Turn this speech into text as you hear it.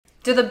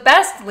Do the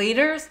best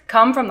leaders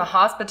come from the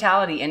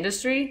hospitality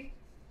industry?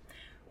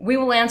 We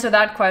will answer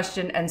that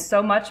question and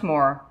so much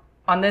more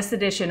on this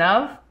edition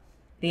of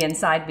the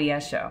Inside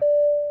BS Show.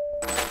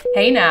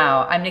 Hey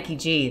now, I'm Nikki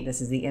G. This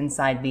is the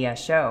Inside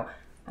BS Show.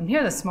 I'm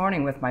here this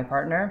morning with my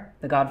partner,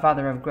 the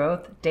godfather of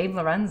growth, Dave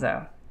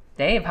Lorenzo.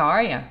 Dave, how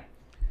are you?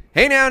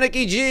 Hey now,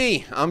 Nikki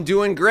G. I'm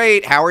doing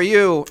great. How are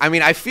you?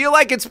 I feel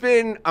like it's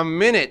been a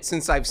minute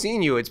since I've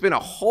seen you. It's been a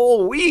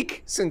whole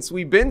week since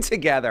we've been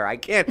together. I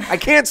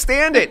can't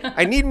stand it.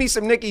 I need me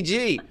some Nikki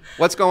G.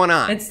 What's going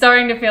on? It's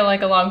starting to feel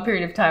like a long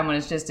period of time when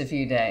it's just a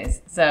few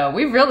days. So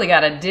we've really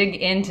got to dig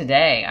in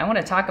today. I want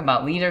to talk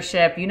about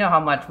leadership. You know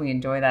how much we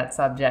enjoy that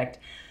subject.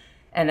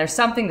 And there's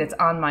something that's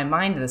on my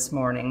mind this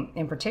morning,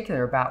 in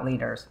particular about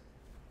leaders.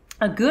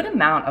 A good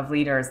amount of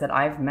leaders that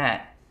I've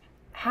met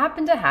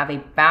happen to have a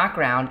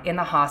background in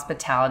the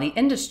hospitality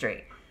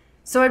industry.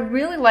 So I'd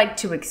really like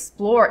to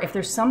explore if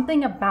there's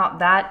something about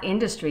that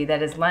industry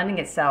that is lending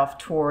itself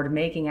toward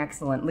making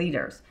excellent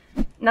leaders.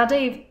 Now,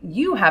 Dave,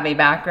 you have a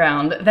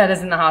background that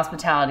is in the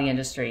hospitality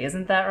industry,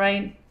 isn't that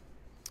right?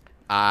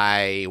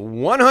 I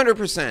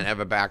 100% have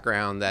a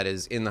background that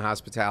is in the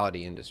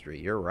hospitality industry.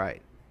 You're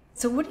right.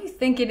 So what do you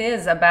think it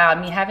is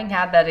about, having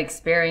had that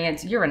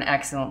experience? You're an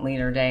excellent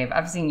leader, Dave.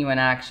 I've seen you in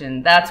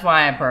action. That's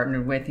why I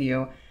partnered with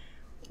you.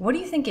 What do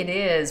you think it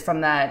is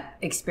from that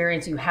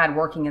experience you had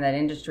working in that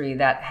industry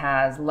that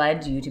has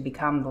led you to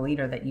become the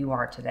leader that you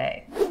are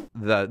today?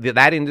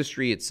 That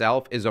industry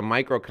itself is a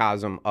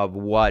microcosm of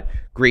what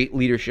great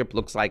leadership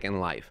looks like in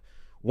life.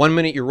 1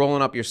 minute you're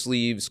rolling up your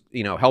sleeves,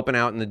 helping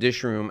out in the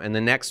dish room, and the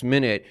next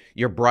minute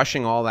you're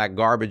brushing all that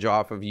garbage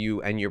off of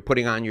you and you're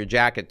putting on your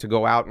jacket to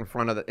go out in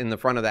the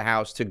front of the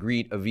house to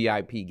greet a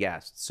VIP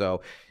guest.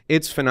 So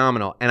it's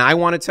phenomenal. And I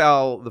want to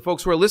tell the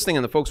folks who are listening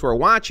and the folks who are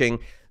watching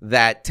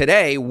that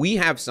today we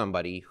have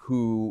somebody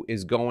who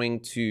is going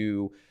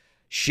to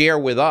share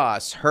with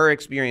us her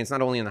experience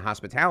not only in the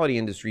hospitality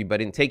industry, but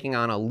in taking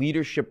on a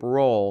leadership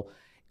role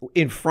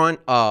in front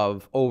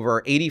of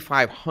over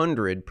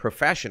 8,500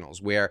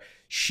 professionals, where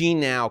she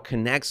now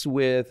connects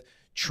with,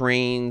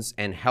 trains,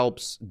 and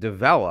helps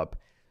develop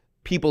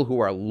people who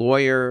are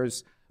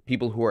lawyers,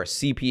 people who are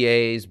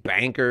CPAs,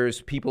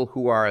 bankers, people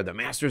who are the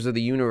masters of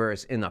the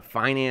universe in the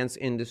finance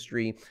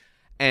industry.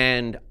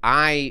 And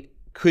I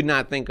could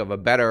not think of a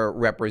better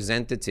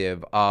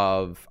representative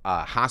of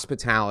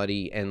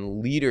hospitality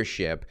and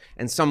leadership,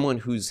 and someone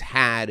who's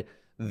had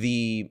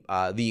the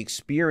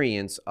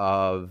experience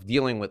of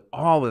dealing with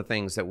all the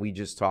things that we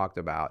just talked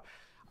about.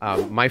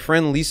 My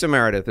friend Lisa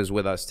Meredith is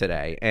with us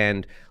today,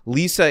 and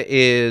Lisa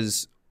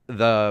is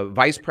the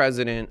Vice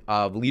President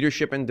of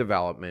Leadership and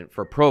Development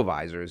for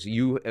Provisors.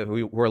 You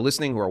who are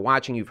listening, who are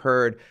watching, you've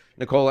heard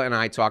Nicola and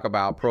I talk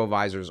about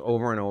Provisors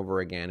over and over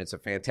again. It's a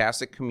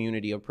fantastic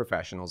community of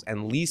professionals,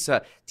 and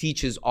Lisa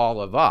teaches all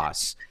of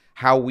us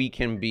how we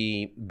can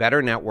be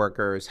better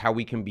networkers, how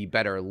we can be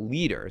better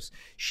leaders.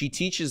 She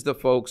teaches the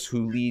folks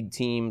who lead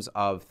teams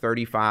of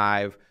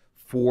 35,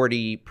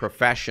 40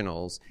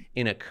 professionals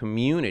in a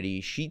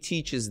community. She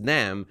teaches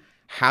them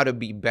how to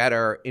be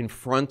better in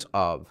front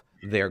of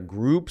their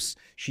groups.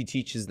 She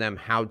teaches them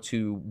how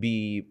to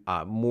be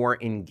more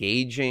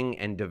engaging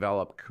and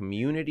develop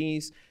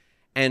communities.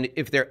 And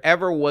if there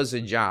ever was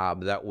a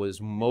job that was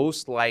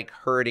most like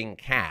herding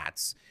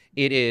cats,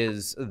 it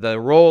is the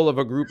role of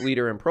a group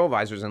leader in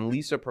Provisors, and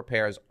Lisa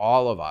prepares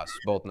all of us,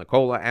 both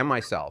Nicola and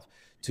myself,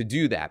 to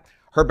do that.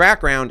 Her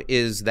background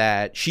is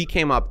that she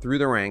came up through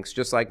the ranks,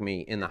 just like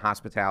me, in the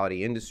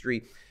hospitality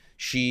industry.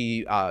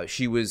 She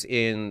was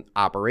in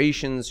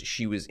operations.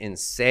 She was in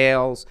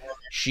sales.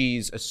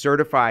 She's a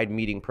certified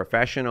meeting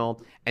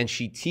professional, and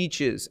she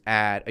teaches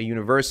at a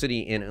university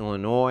in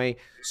Illinois.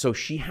 So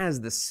she has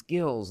the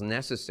skills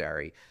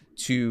necessary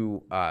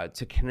to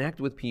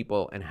connect with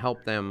people and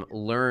help them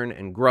learn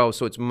and grow.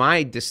 So it's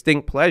my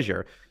distinct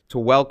pleasure to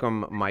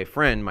welcome my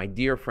friend, my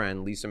dear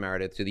friend, Lisa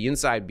Meredith, to the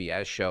Inside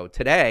BS Show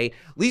today.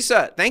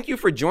 Lisa, thank you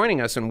for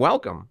joining us and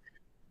welcome.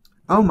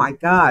 Oh my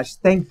gosh,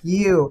 thank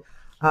you.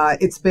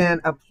 It's been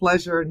a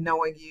pleasure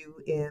knowing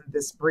you in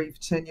this brief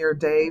tenure,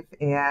 Dave.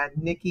 And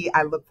Nikki,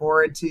 I look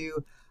forward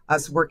to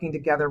us working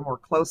together more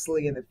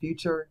closely in the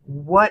future.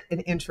 What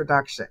an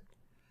introduction.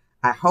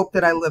 I hope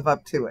that I live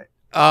up to it.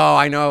 Oh,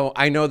 I know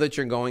that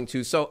you're going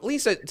to. So,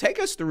 Lisa, take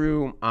us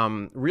through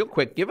real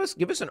quick. Give us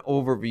an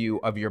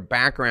overview of your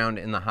background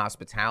in the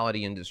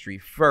hospitality industry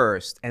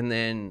first, and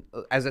then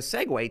as a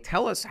segue,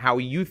 tell us how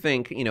you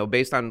think,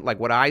 based on like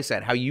what I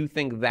said, how you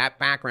think that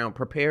background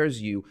prepares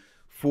you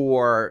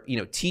for,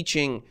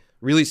 teaching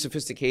really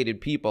sophisticated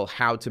people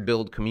how to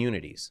build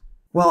communities.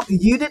 Well,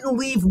 you didn't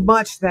leave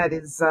much that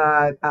is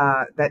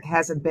that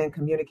hasn't been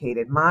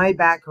communicated. My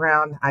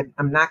background,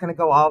 I'm not going to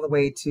go all the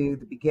way to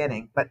the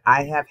beginning, but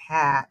I have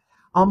had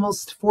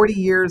almost 40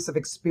 years of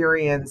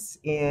experience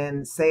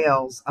in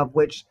sales, of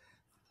which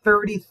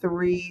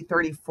 33,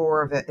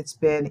 34 of it's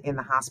been in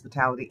the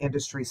hospitality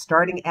industry,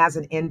 starting as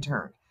an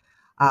intern.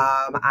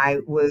 I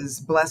was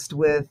blessed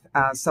with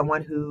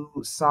someone who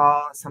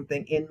saw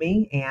something in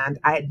me, and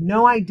I had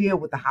no idea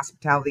what the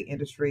hospitality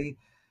industry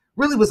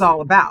really was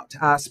all about,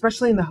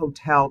 especially in the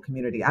hotel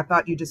community. I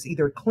thought you just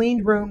either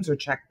cleaned rooms or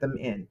checked them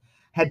in.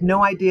 Had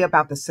no idea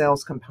about the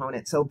sales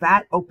component. So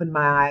that opened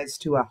my eyes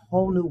to a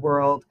whole new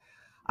world.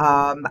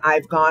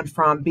 I've gone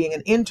from being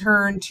an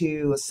intern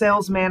to a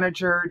sales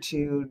manager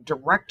to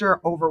director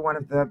over one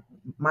of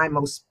my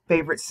most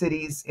favorite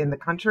cities in the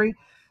country,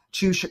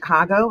 to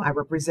Chicago. I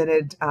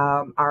represented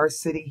our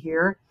city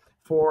here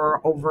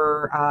for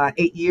over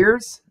 8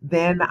 years.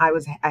 Then I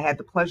had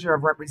the pleasure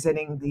of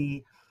representing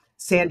the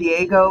San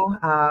Diego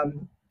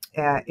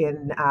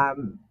in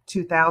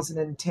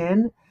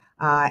 2010,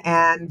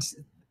 and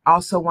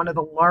also one of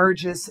the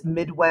largest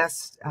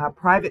Midwest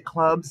private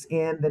clubs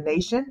in the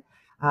nation,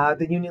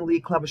 the Union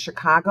League Club of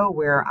Chicago,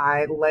 where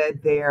I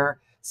led their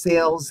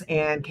sales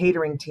and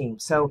catering team.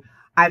 So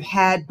I've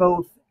had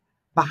both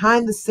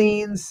behind the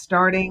scenes,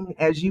 starting,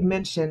 as you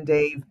mentioned,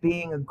 Dave,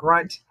 being a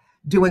grunt,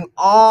 doing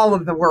all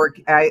of the work.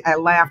 I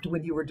laughed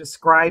when you were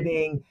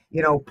describing,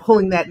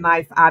 pulling that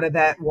knife out of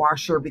that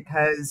washer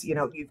because,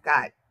 you've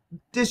got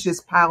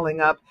dishes piling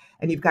up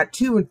and you've got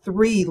 2 and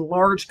 3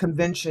 large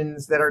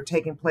conventions that are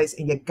taking place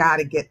and you got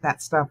to get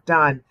that stuff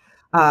done.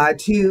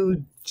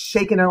 To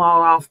shaking it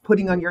all off,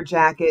 putting on your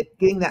jacket,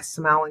 getting that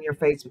smile on your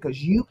face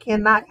because you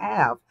cannot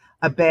have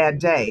a bad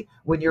day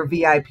when your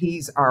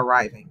VIPs are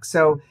arriving.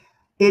 So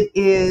it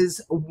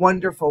is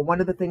wonderful.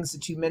 One of the things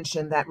that you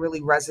mentioned that really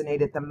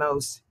resonated the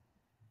most,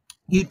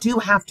 you do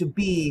have to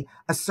be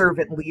a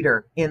servant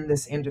leader in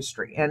this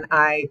industry. And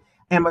I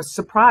am as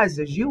surprised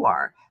as you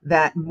are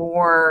that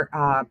more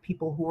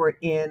people who are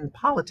in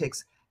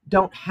politics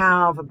don't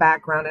have a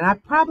background. And I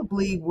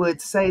probably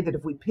would say that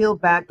if we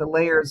peeled back the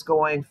layers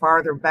going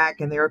farther back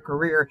in their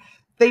career,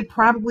 they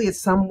probably in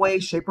some way,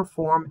 shape, or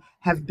form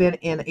have been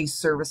in a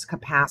service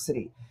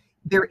capacity.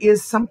 There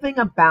is something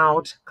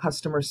about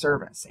customer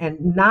service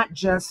and not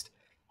just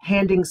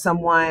handing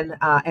someone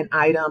an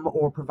item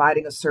or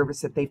providing a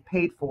service that they've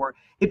paid for.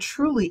 It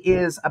truly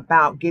is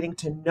about getting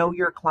to know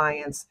your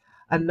clients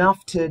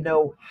enough to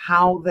know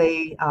how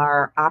they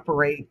are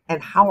operate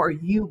and how are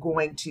you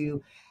going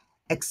to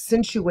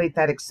accentuate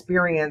that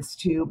experience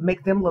to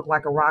make them look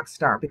like a rock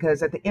star.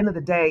 Because at the end of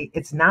the day,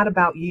 it's not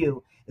about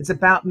you. It's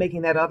about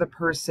making that other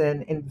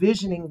person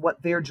envisioning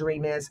what their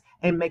dream is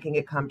and making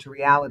it come to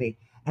reality.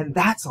 And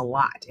that's a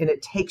lot. And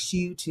it takes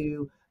you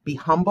to be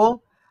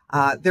humble.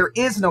 There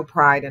is no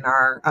pride in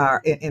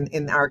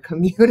our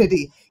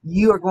community.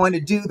 You are going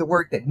to do the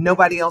work that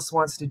nobody else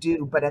wants to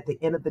do. But at the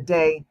end of the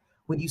day,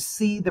 when you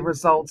see the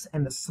results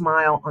and the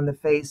smile on the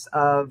face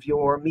of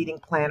your meeting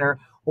planner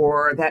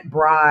or that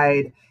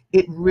bride,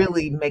 it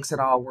really makes it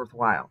all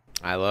worthwhile.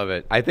 I love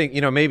it. I think,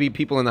 maybe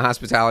people in the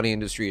hospitality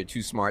industry are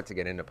too smart to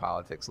get into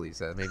politics,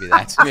 Lisa. Maybe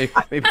that's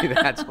maybe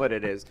that's what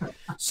it is.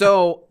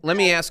 So let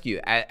me ask you,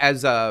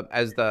 as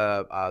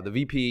the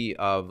VP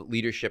of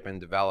Leadership and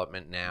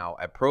Development now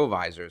at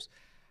Provisors,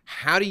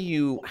 how do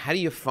you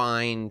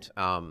find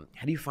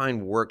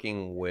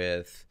working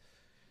with,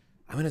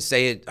 I'm just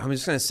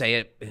going to say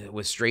it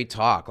with straight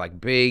talk, like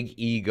big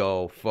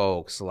ego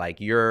folks, like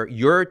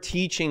you're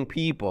teaching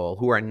people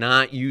who are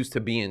not used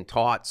to being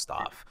taught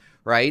stuff,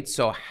 right?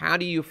 So how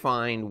do you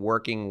find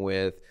working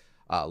with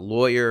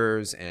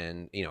lawyers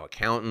and,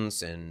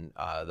 accountants and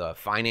the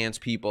finance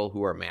people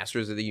who are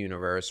masters of the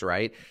universe,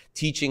 right?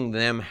 Teaching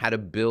them how to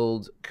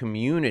build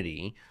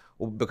community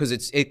because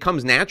it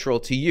comes natural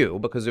to you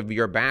because of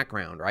your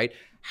background, right?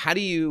 How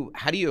do you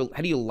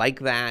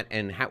like that,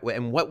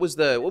 and what was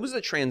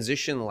the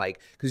transition like?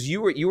 Because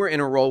you were in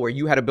a role where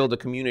you had to build a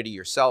community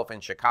yourself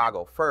in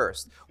Chicago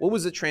first. What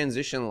was the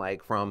transition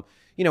like from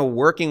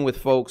working with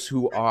folks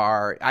who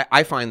are?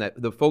 I find that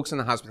the folks in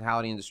the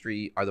hospitality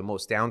industry are the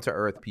most down to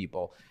earth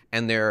people,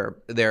 and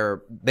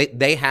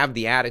they have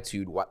the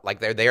attitude like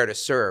they're there to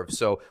serve.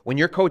 So when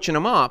you're coaching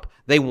them up,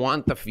 they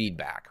want the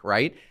feedback,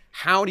 right?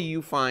 How do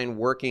you find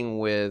working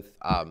with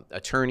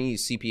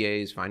attorneys,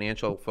 CPAs,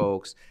 financial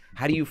folks?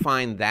 How do you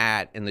find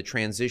that in the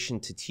transition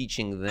to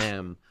teaching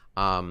them?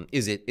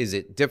 Is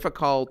it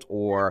difficult,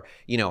 or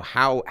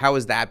how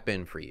has that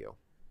been for you?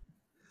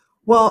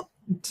 Well,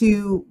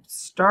 to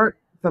start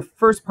the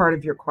first part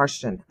of your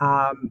question,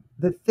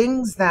 the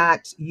things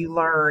that you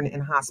learn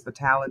in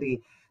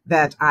hospitality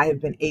that I have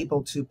been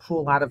able to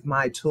pull out of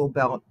my tool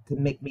belt to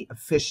make me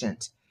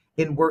efficient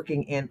in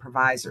working in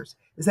Provisors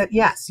is that,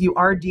 yes, you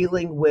are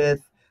dealing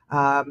with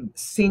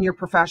senior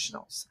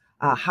professionals,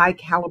 high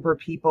caliber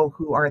people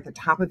who are at the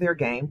top of their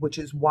game, which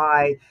is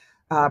why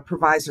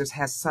Provisors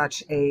has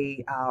such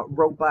a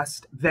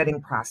robust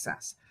vetting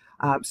process.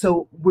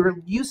 So we're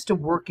used to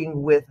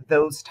working with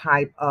those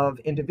type of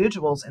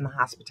individuals in the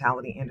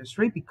hospitality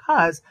industry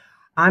because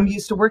I'm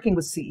used to working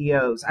with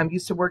CEOs. I'm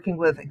used to working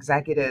with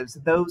executives,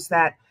 those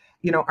that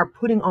are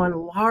putting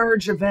on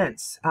large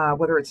events,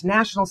 whether it's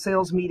national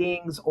sales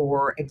meetings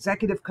or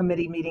executive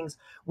committee meetings,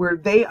 where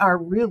they are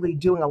really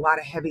doing a lot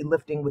of heavy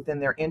lifting within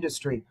their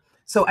industry.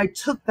 So I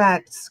took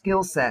that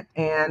skill set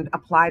and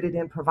applied it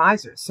in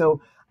Provisors.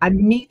 So I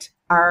meet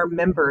our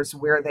members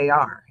where they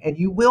are, and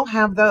you will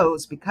have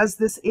those because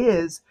this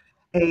is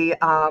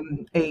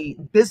a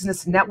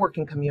business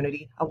networking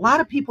community. A lot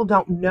of people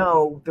don't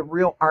know the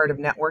real art of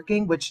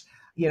networking, which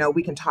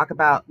we can talk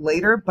about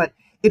later, but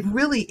it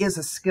really is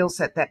a skill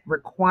set that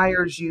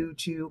requires you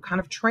to kind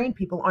of train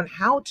people on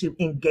how to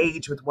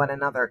engage with one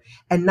another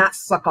and not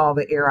suck all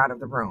the air out of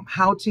the room,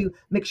 how to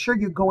make sure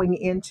you're going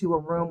into a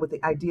room with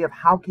the idea of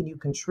how can you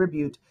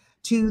contribute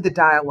to the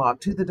dialogue,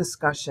 to the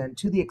discussion,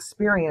 to the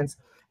experience,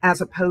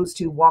 as opposed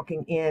to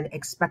walking in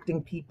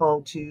expecting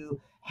people to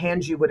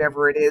hand you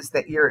whatever it is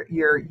that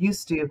you're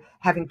used to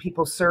having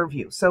people serve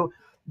you. So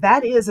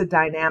that is a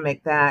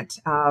dynamic that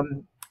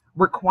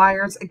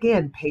requires,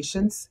 again,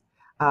 patience,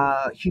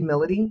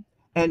 humility.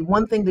 And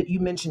one thing that you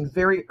mentioned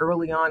very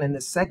early on in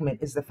this segment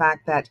is the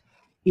fact that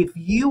if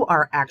you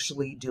are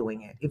actually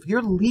doing it, if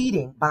you're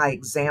leading by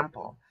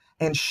example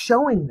and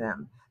showing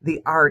them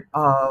the art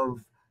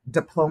of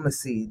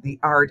diplomacy, the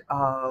art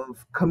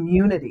of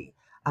community,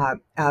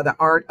 the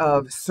art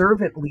of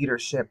servant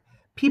leadership,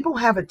 people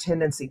have a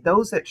tendency,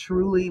 those that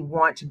truly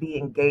want to be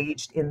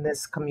engaged in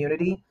this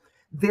community,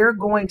 they're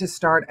going to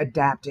start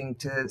adapting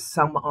to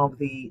some of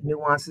the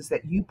nuances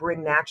that you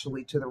bring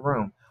naturally to the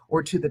room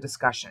or to the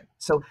discussion.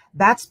 So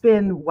that's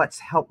been what's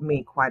helped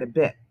me quite a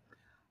bit.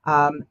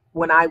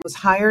 When I was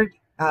hired,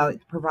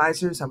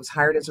 Provisors, I was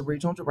hired as a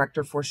regional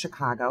director for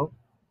Chicago.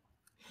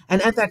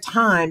 And at that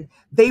time,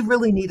 they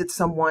really needed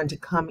someone to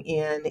come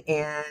in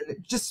and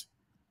just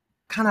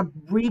kind of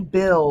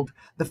rebuild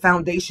the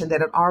foundation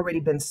that had already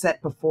been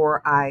set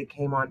before I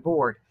came on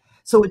board.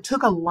 So it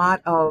took a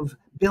lot of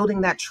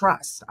building that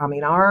trust. I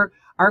mean, our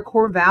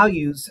core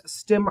values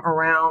stem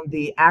around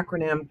the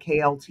acronym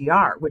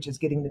KLTR, which is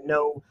getting to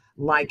know,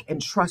 like,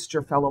 and trust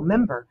your fellow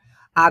member,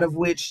 out of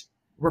which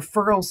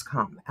referrals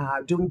come,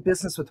 doing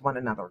business with one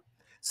another.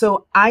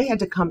 So I had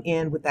to come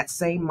in with that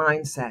same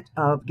mindset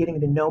of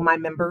getting to know my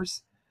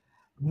members,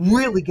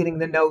 really getting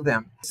to know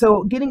them.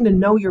 So getting to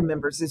know your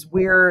members is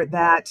where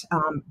that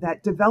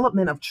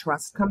development of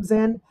trust comes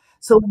in.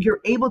 So you're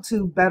able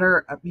to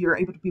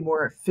be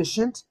more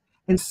efficient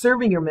in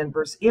serving your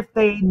members if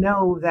they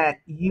know that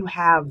you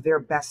have their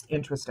best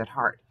interest at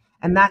heart.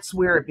 And that's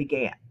where it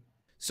began.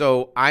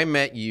 So I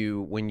met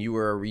you when you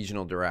were a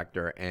regional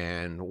director,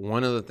 and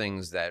one of the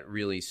things that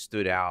really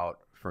stood out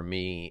for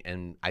me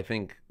and I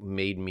think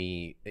made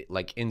me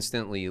like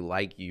instantly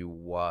like you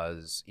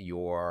was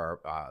your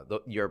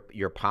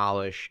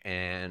polish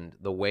and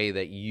the way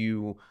that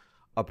you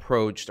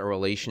approached a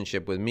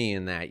relationship with me,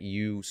 in that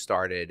you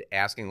started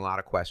asking a lot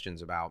of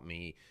questions about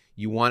me.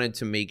 You wanted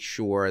to make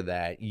sure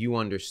that you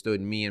understood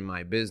me and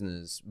my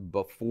business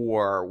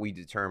before we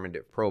determined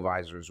if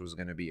Provisors was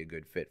going to be a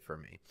good fit for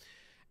me.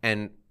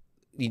 And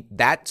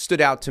that stood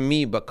out to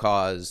me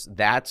because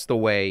that's the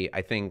way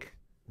I think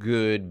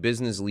good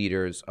business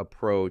leaders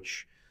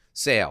approach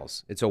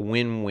sales. It's a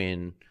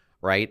win-win,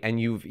 right? And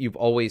you've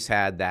always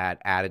had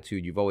that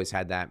attitude. You've always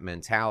had that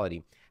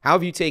mentality. How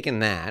have you taken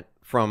that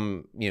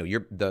from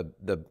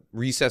the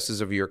recesses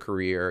of your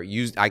career?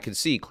 I could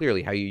see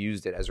clearly how you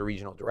used it as a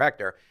regional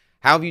director.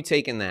 How have you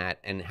taken that,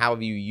 and how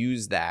have you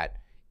used that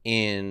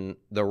in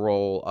the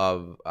role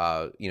of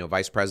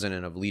vice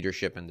president of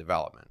leadership and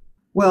development?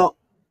 Well,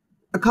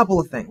 a couple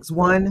of things.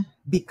 One,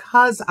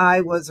 because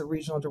I was a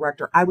regional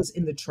director, I was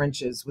in the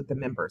trenches with the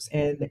members.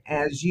 And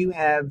as you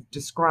have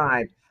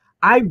described,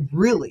 I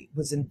really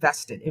was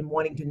invested in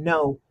wanting to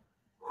know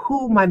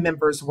who my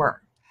members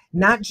were,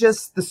 not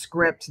just the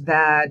script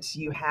that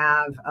you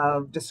have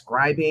of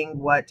describing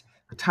what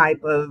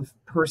type of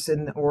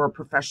person or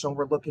professional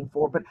we're looking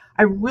for, but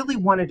I really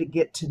wanted to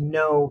get to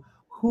know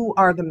who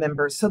are the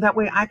members so that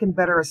way I can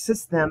better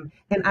assist them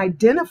in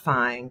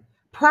identifying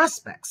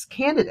prospects,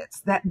 candidates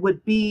that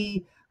would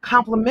be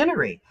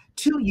complementary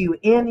to you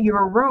in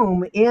your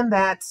room, in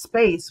that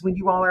space when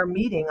you all are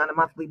meeting on a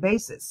monthly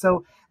basis.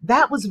 So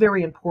that was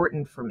very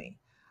important for me.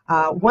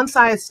 Once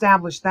I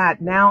established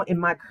that, now in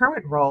my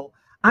current role,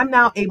 I'm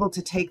now able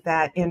to take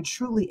that and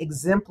truly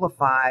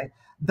exemplify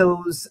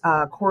those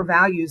core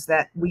values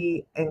that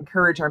we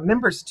encourage our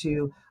members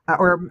to,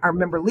 or our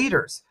member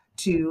leaders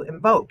to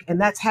invoke. And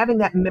that's having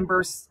that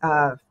members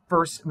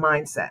first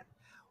mindset.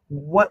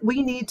 What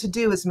we need to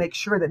do is make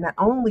sure that not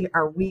only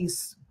are we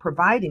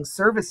providing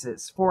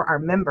services for our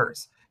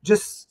members,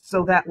 just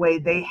so that way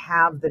they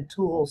have the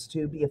tools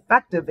to be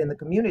effective in the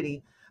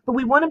community, but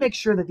we want to make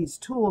sure that these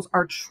tools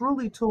are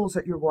truly tools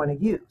that you're going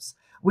to use,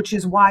 which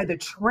is why the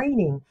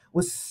training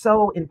was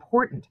so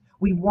important.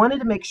 We wanted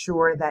to make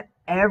sure that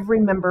every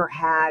member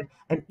had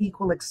an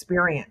equal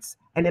experience.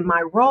 And in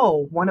my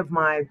role, one of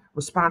my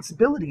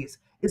responsibilities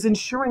is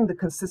ensuring the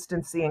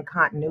consistency and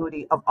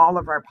continuity of all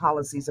of our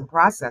policies and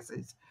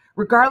processes.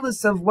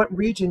 Regardless of what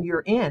region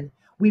you're in,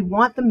 we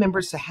want the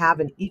members to have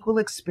an equal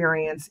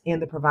experience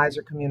in the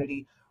provider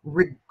community,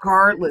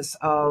 regardless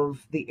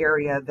of the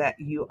area that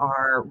you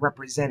are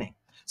representing.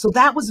 So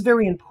that was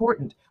very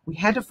important. We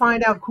had to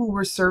find out who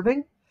we're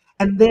serving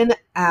and then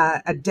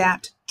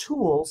adapt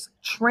tools,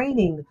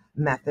 training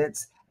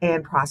methods,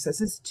 and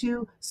processes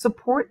to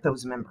support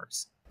those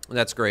members.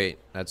 That's great.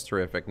 That's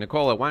terrific.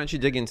 Nicola, why don't you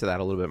dig into that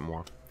a little bit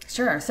more?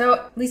 Sure.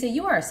 So, Lisa,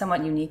 you are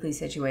somewhat uniquely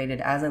situated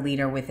as a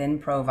leader within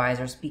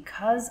Provisors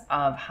because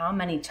of how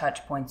many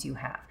touch points you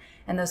have.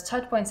 And those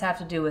touch points have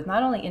to do with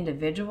not only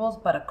individuals,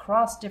 but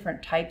across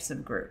different types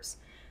of groups.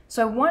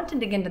 So I want to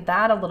dig into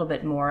that a little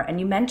bit more. And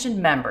you mentioned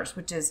members,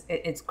 which is,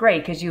 it's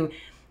great because you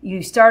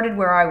started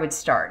where I would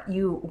start.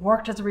 You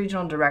worked as a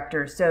regional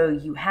director, so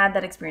you had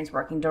that experience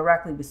working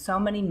directly with so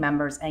many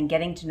members and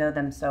getting to know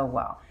them so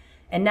well.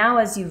 And now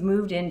as you've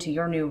moved into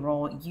your new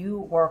role, you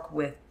work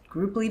with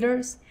group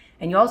leaders,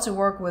 and you also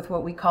work with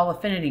what we call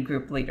affinity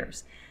group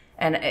leaders.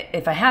 And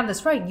if I have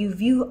this right, you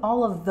view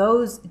all of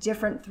those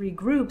different three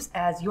groups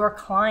as your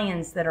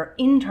clients that are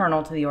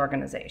internal to the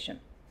organization.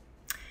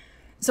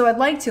 So I'd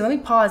like to, let me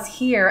pause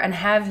here and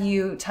have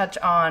you touch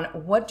on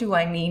what do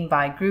I mean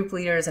by group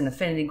leaders and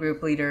affinity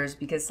group leaders,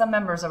 because some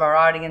members of our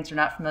audience are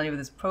not familiar with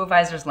this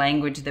Provisors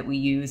language that we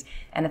use.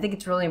 And I think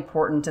it's really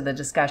important to the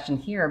discussion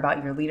here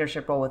about your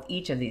leadership role with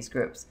each of these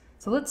groups.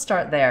 So let's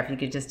start there. If you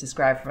could just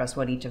describe for us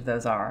what each of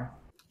those are.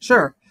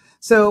 Sure.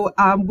 So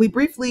we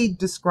briefly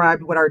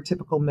described what our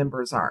typical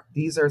members are.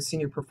 These are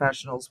senior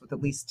professionals with at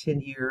least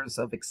 10 years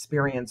of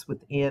experience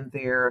within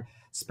their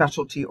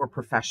specialty or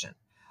profession.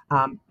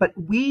 But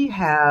we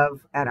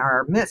have at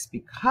our midst,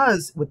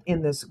 because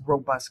within this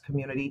robust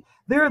community,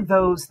 there are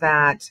those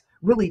that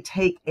really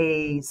take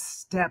a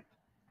step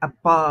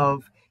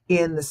above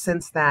in the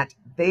sense that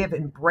they have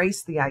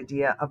embraced the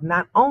idea of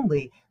not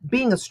only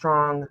being a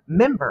strong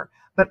member,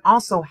 but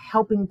also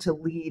helping to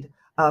lead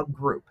a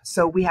group.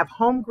 So we have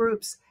home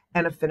groups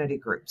and affinity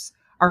groups.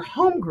 Our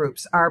home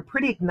groups are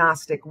pretty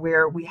agnostic,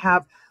 where we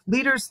have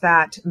leaders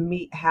that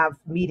have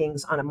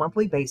meetings on a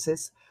monthly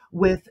basis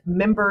with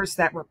members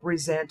that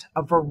represent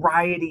a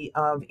variety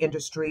of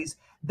industries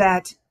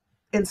that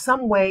in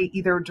some way,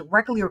 either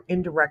directly or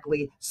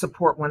indirectly,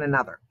 support one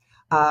another.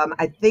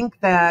 I think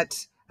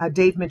that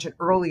Dave mentioned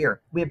earlier,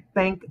 we have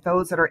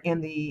those that are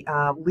in the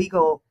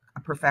legal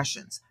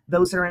professions,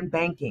 those that are in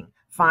banking,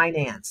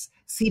 finance,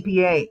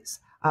 CPAs,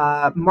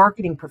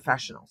 marketing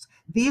professionals.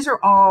 These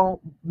are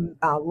all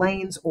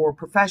lanes or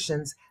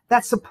professions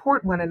that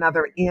support one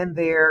another in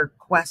their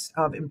quest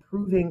of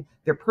improving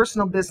their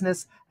personal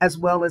business as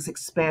well as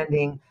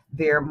expanding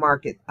their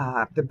market,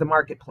 the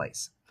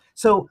marketplace.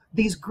 So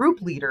these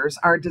group leaders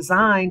are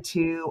designed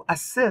to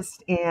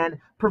assist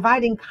in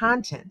providing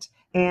content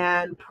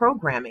and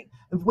programming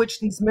of which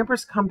these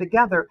members come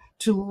together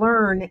to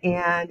learn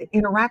and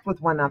interact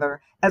with one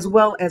another as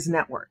well as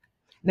network.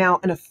 Now,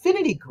 an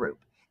affinity group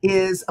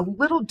is a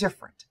little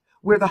different,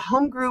 where the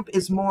home group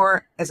is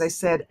more, as I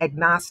said,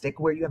 agnostic,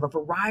 where you have a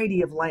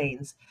variety of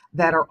lanes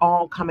that are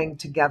all coming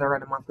together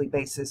on a monthly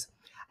basis.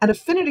 An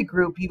affinity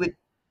group, you would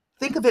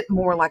think of it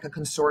more like a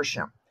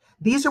consortium.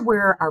 These are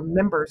where our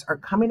members are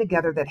coming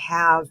together that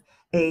have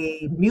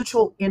a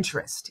mutual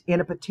interest in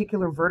a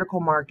particular vertical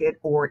market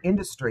or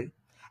industry,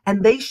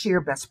 and they share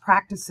best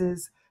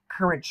practices,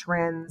 current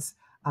trends,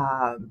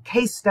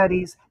 case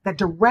studies that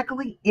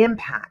directly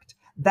impact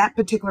that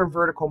particular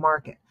vertical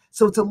market.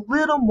 So it's a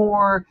little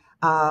more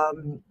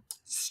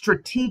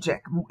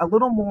strategic, a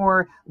little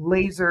more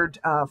lasered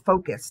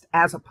focused,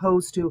 as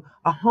opposed to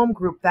a home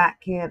group that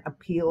can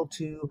appeal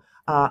to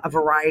a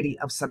variety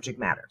of subject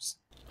matters.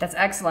 That's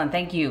excellent.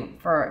 Thank you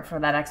for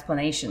that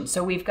explanation.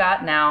 So we've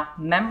got now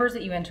members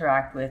that you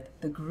interact with,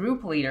 the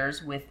group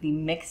leaders with the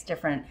mixed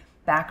different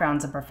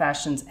backgrounds and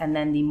professions, and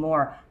then the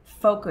more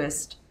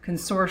focused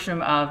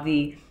consortium of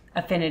the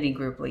affinity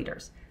group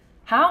leaders.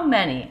 How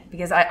many,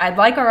 because I'd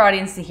like our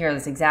audience to hear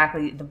this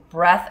exactly, the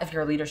breadth of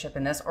your leadership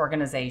in this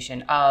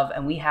organization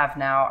and we have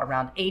now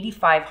around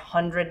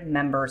 8,500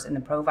 members in the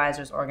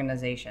Provisors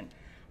organization.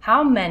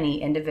 How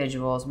many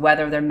individuals,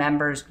 whether they're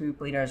members,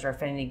 group leaders, or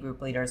affinity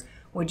group leaders,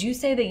 would you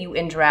say that you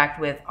interact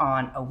with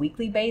on a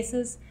weekly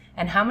basis?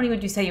 And how many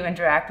would you say you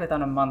interact with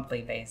on a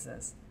monthly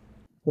basis?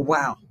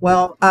 Wow.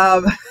 Well,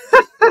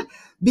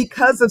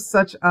 because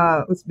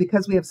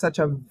we have such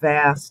a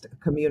vast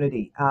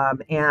community,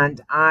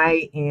 and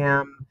I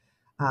am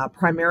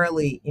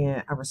primarily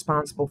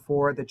responsible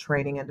for the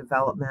training and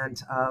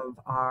development of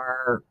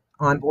our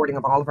onboarding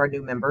of all of our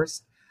new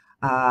members,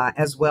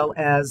 as well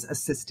as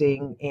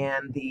assisting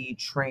in the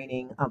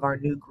training of our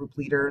new group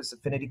leaders,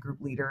 affinity group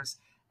leaders,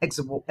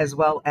 as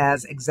well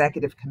as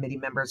executive committee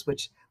members,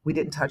 which we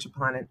didn't touch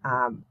upon it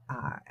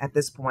at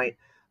this point.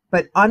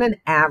 But on an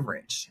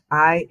average,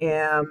 I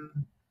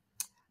am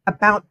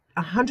about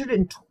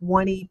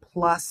 120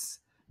 plus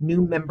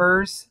new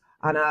members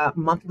on a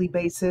monthly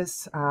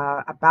basis,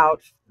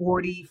 about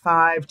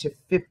 45 to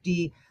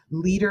 50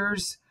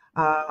 leaders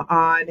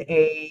on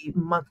a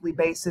monthly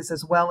basis,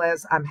 as well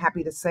as I'm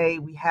happy to say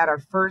we had our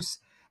first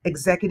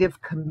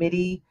executive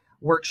committee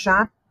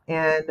workshop.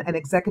 And an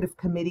executive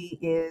committee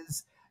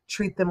is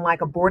treat them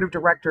like a board of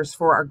directors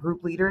for our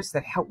group leaders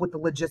that help with the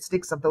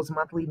logistics of those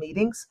monthly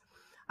meetings.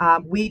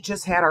 We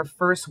just had our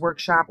first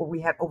workshop where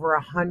we had over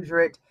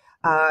 100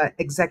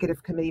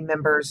 executive committee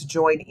members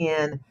join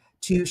in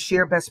to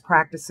share best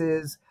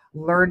practices,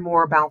 learn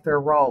more about their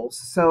roles.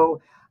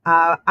 So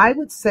I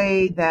would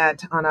say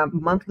that on a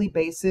monthly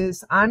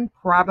basis, I'm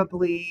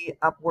probably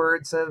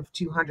upwards of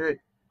 200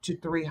 to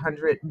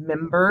 300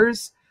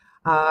 members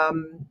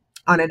on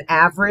an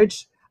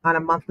average on a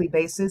monthly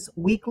basis.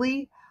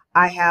 Weekly,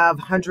 I have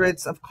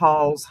hundreds of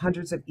calls,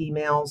 hundreds of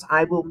emails.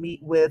 I will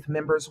meet with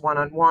members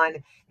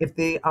one-on-one if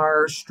they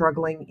are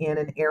struggling in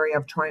an area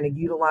of trying to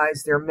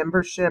utilize their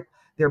membership,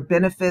 their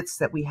benefits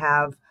that we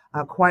have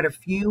quite a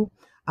few.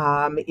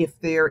 If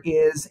there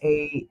is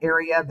a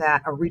area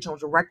that a regional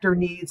director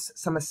needs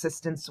some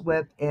assistance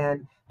with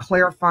and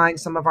clarifying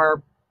some of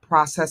our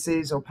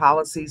processes or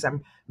policies,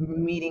 I'm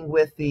meeting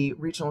with the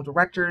regional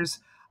directors.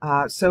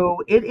 So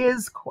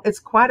it's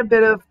quite a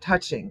bit of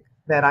touching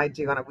that I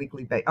do on a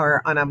weekly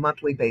or on a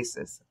monthly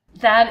basis.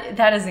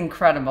 That is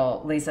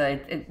incredible, Lisa.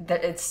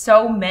 It's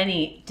so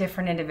many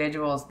different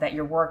individuals that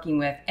you're working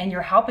with and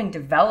you're helping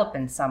develop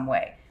in some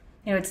way.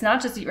 You know, it's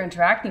not just that you're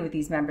interacting with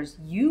these members,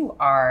 you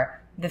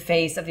are the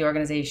face of the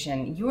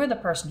organization. You're the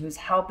person who's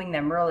helping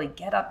them really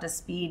get up to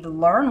speed,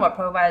 learn what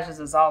Provisors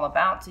is all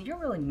about. So you're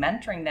really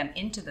mentoring them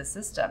into the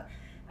system,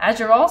 as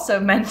you're also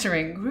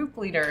mentoring group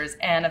leaders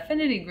and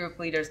affinity group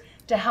leaders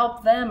to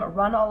help them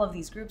run all of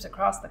these groups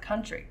across the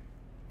country.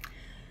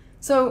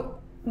 So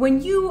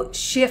when you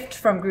shift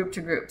from group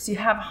to groups, you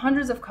have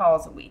hundreds of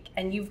calls a week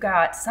and you've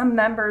got some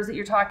members that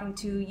you're talking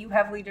to, you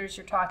have leaders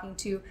you're talking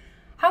to.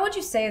 How would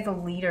you say as a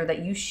leader that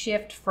you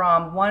shift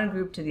from one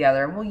group to the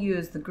other? And we'll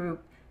use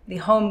the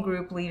home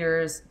group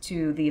leaders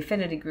to the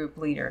affinity group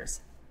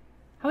leaders.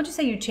 How would you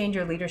say you change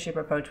your leadership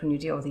approach when you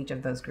deal with each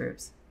of those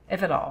groups,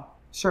 if at all?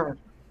 Sure.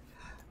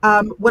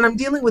 When I'm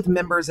dealing with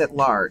members at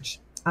large,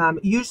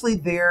 usually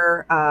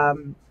their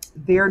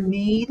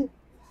need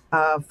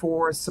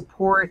for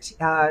support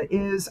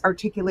is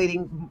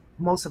articulating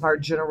most of our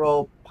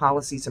general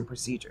policies and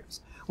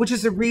procedures, which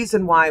is the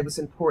reason why it was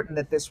important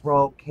that this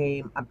role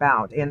came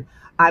about. And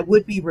I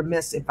would be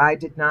remiss if I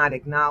did not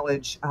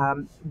acknowledge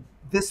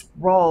this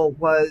role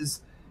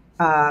was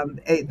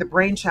the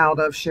brainchild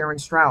of Sharon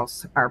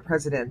Strauss, our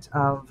president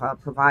of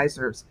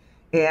Provisors.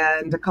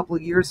 And a couple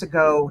of years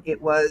ago,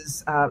 it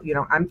was,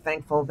 I'm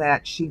thankful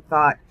that she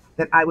thought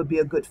that I would be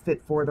a good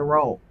fit for the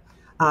role.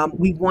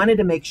 We wanted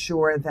to make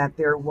sure that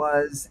there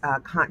was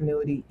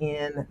continuity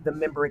in the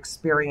member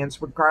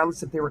experience,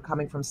 regardless if they were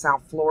coming from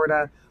South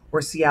Florida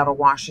or Seattle,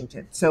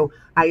 Washington. So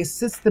I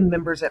assist the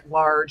members at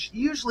large,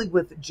 usually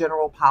with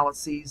general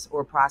policies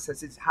or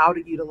processes, how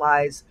to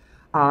utilize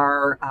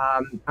our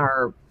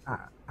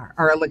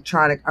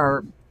electronic,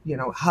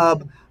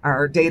 hub,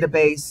 our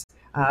database,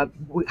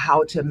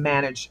 how to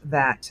manage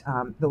that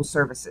those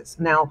services.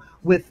 Now,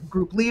 with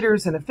group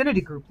leaders and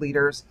affinity group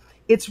leaders,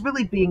 it's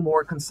really being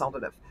more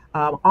consultative,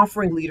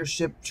 offering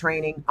leadership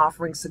training,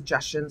 offering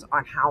suggestions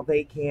on how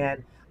they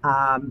can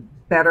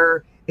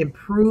better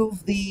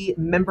improve the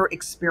member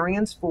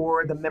experience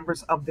for the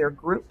members of their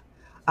group.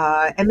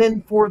 And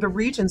then for the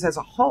regions as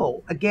a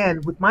whole,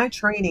 again, with my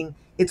training,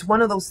 it's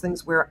one of those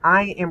things where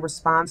I am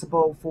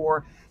responsible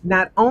for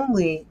not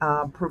only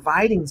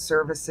providing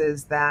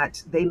services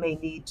that they may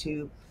need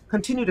to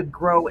continue to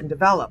grow and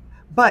develop,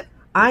 but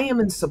I am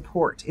in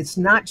support. It's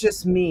not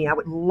just me. I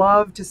would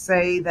love to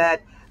say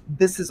that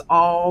this is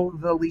all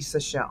the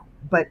Lisa show,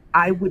 but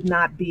I would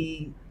not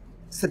be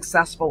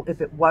successful if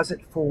it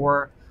wasn't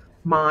for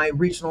my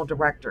regional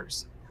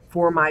directors,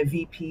 for my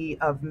VP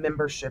of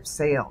membership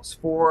sales,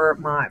 for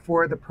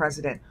the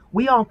president.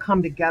 We all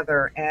come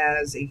together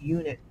as a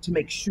unit to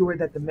make sure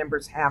that the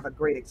members have a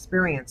great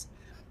experience.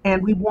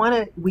 And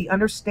we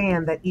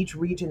understand that each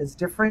region is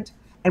different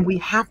and we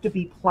have to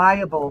be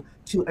pliable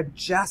to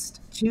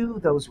adjust to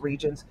those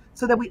regions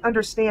so that we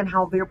understand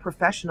how their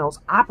professionals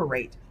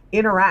operate,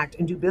 interact,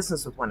 and do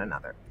business with one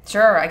another.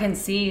 Sure, I can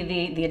see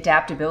the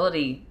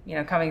adaptability,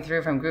 coming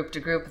through from group to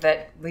group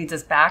that leads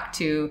us back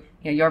to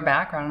your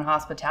background in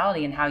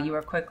hospitality and how you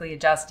are quickly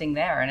adjusting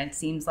there. And it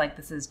seems like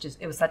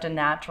it was such a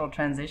natural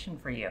transition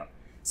for you.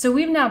 So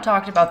we've now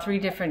talked about 3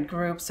 different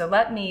groups. So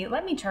let me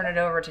turn it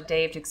over to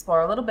Dave to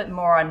explore a little bit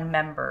more on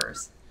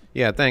members.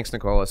 Yeah, thanks,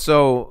 Nicola.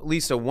 So,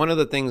 Lisa, one of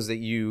the things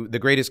the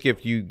greatest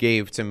gift you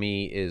gave to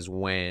me is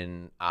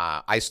when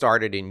I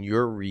started in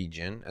your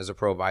region as a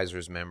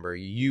Provisors member.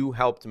 You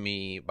helped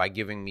me by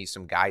giving me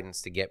some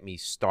guidance to get me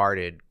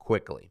started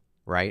quickly,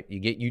 right?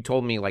 You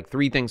told me like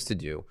 3 things to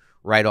do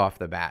right off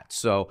the bat.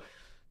 So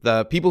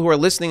the people who are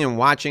listening and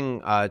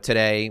watching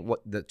today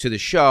to the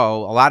show,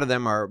 a lot of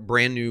them are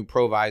brand new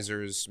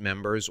Provisors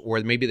members,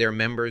 or maybe they're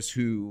members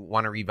who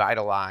want to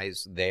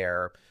revitalize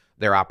their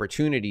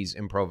opportunities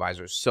in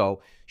Provisors.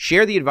 So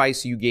share the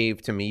advice you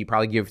gave to me. You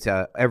probably give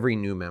to every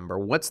new member.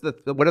 What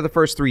are the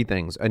first 3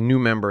 things a new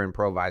member in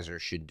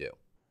Provisors should do?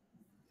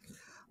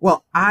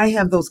 Well, I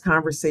have those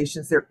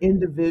conversations. They're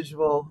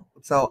individual.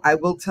 So I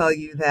will tell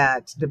you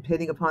that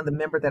depending upon the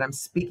member that I'm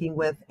speaking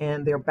with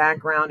and their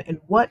background and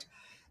what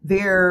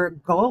their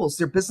goals,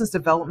 their business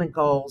development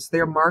goals,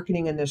 their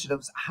marketing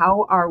initiatives,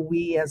 how are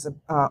we as an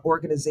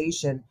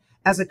organization,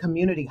 as a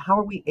community, how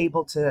are we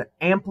able to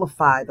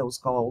amplify those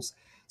goals?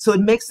 So it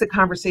makes the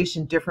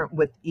conversation different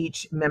with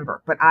each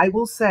member. But I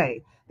will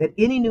say that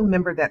any new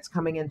member that's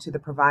coming into the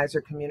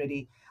Provisor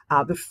community,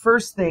 the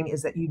first thing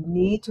is that you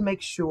need to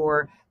make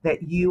sure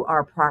that you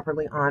are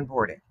properly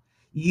onboarded.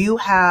 you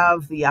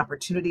have the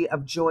opportunity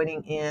of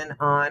joining in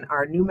on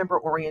our new member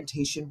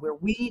orientation where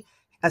we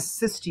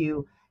assist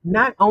you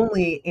not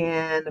only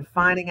in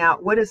finding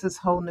out what is this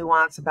whole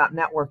nuance about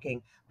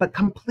networking, but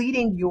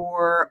completing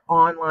your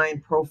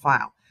online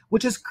profile,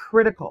 which is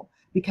critical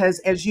because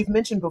as you've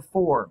mentioned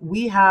before,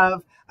 we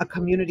have a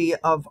community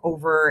of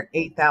over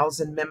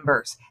 8,000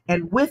 members.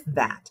 And with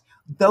that,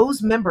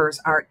 those members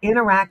are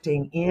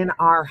interacting in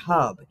our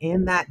hub,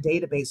 in that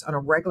database on a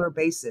regular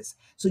basis.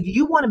 So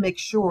you want to make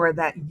sure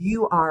that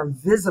you are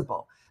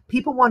visible.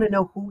 People want to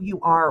know who you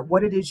are,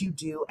 what it is you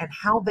do, and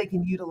how they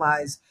can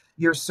utilize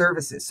your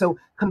services. So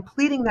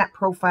completing that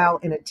profile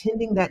and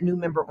attending that new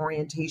member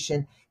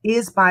orientation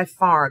is by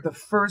far the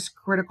first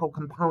critical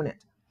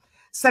component.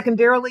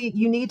 Secondarily,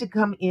 you need to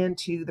come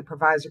into the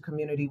provider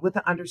community with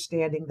the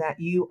understanding that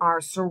you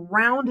are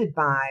surrounded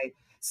by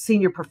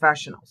senior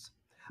professionals.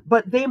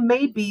 But they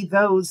may be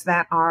those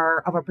that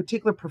are of a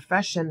particular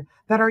profession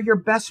that are your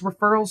best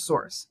referral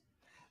source.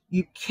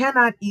 You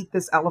cannot eat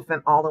this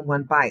elephant all in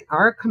one bite.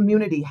 Our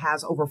community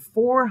has over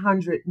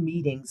 400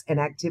 meetings and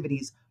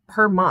activities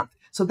per month.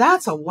 So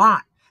that's a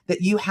lot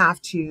that you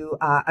have to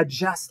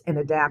adjust and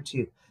adapt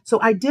to.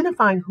 So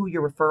identifying who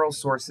your referral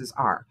sources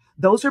are.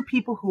 Those are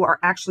people who are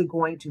actually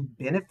going to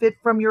benefit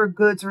from your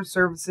goods or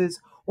services,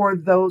 or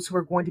those who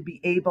are going to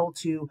be able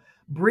to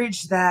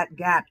bridge that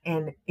gap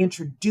and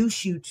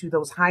introduce you to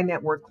those high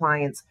net worth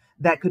clients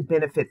that could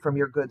benefit from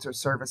your goods or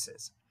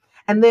services.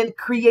 And then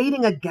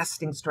creating a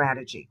guesting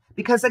strategy.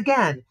 Because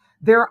again,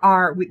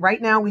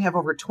 right now we have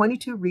over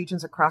 22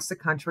 regions across the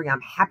country.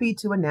 I'm happy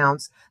to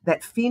announce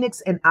that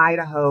Phoenix and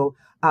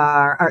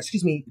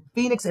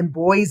Phoenix and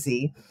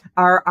Boise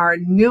are our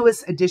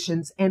newest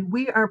additions, and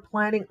we are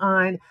planning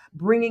on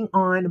bringing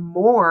on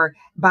more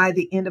by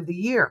the end of the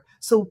year.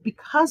 So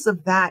because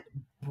of that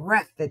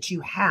breadth that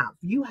you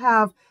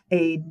have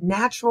a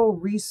natural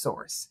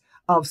resource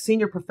of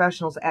senior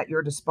professionals at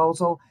your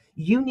disposal.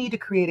 You need to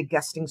create a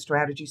guesting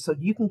strategy so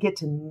you can get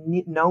to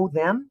know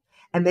them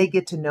and they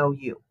get to know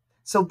you.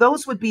 So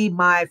those would be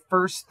my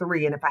first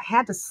three. And if I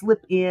had to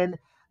slip in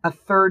a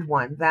third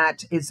one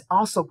that is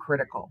also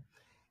critical,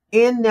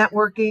 in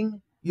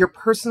networking, your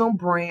personal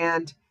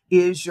brand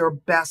is your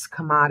best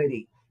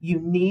commodity. You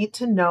need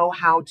to know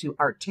how to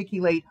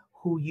articulate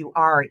who you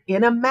are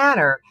in a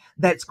manner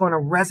that's going to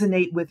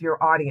resonate with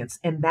your audience.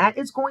 And that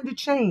is going to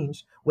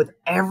change with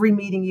every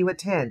meeting you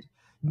attend.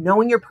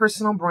 Knowing your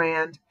personal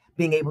brand,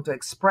 being able to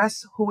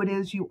express who it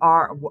is you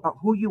are,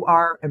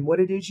 and what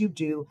it is you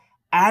do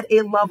at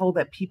a level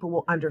that people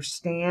will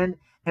understand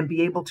and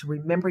be able to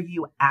remember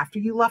you after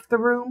you left the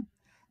room.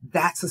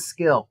 That's a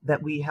skill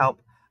that we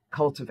help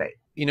cultivate.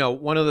 You know,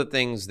 one of the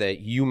things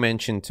that you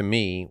mentioned to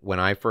me when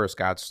I first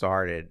got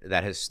started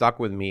that has stuck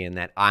with me and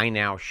that I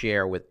now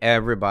share with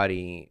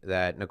everybody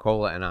that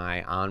Nicola and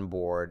I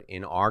onboard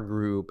in our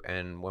group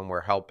and when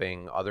we're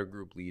helping other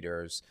group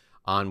leaders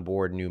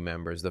onboard new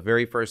members, the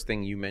very first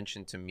thing you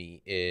mentioned to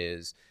me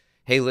is,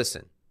 hey,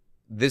 listen,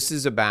 this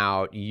is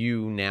about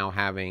you now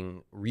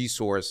having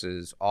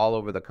resources all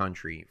over the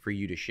country for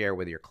you to share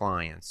with your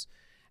clients.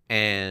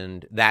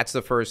 And that's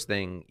the first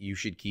thing you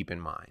should keep in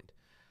mind.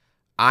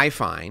 I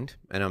find,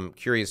 and I'm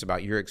curious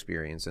about your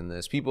experience in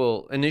this,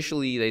 people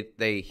initially,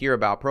 they hear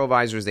about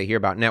provisors, they hear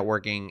about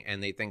networking,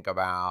 and they think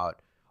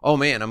about, oh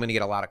man, I'm going to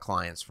get a lot of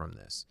clients from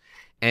this.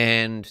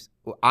 And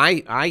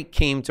I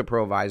came to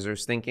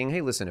provisors thinking,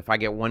 hey, listen, if I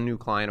get one new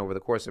client over the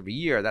course of a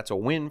year, that's a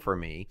win for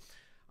me.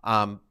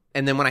 And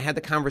then when I had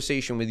the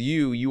conversation with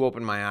you, you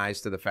opened my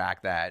eyes to the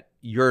fact that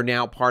you're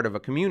now part of a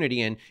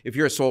community. And if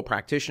you're a sole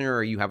practitioner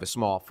or you have a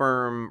small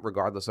firm,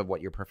 regardless of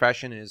what your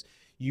profession is,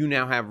 you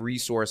now have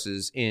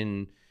resources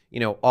in,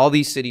 all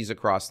these cities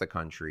across the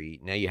country.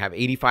 Now you have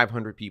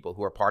 8,500 people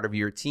who are part of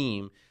your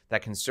team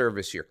that can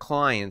service your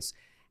clients.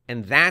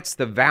 And that's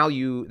the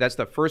value. That's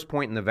the first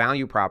point in the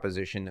value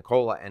proposition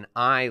Nicola and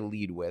I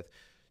lead with.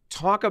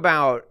 Talk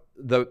about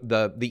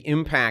the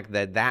impact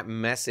that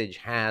message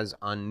has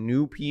on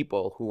new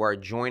people who are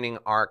joining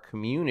our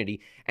community.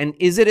 And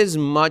is it as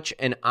much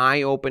an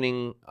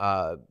eye-opening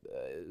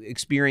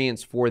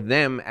experience for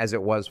them as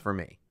it was for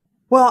me?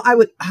 Well, I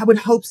would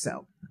hope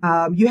so.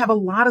 You have a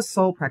lot of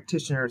sole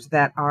practitioners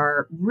that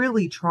are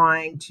really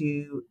trying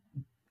to,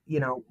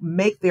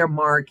 make their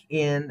mark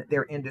in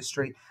their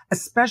industry,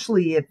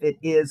 especially if it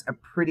is a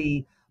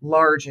pretty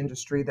large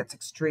industry that's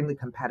extremely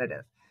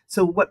competitive.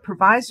 So what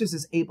Provisors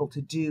is able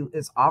to do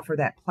is offer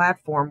that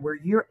platform where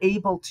you're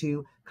able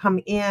to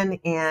come in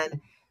and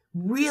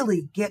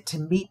really get to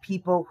meet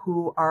people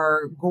who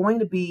are going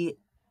to be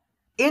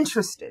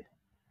interested,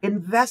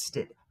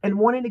 invested, and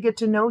wanting to get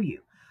to know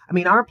you. I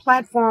mean, our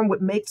platform,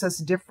 what makes us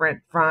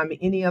different from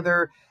any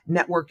other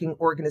networking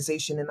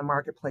organization in the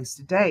marketplace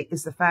today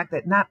is the fact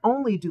that not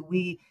only do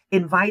we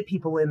invite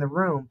people in the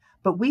room,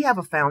 but we have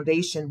a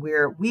foundation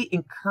where we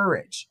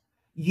encourage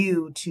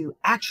you to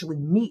actually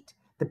meet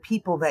the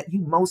people that you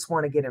most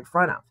want to get in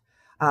front of.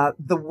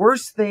 The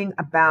worst thing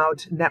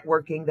about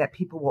networking that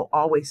people will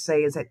always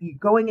say is that you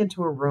going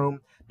into a room,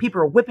 people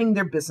are whipping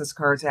their business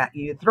cards at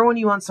you, throwing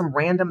you on some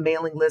random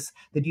mailing list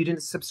that you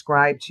didn't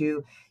subscribe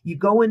to. You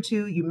go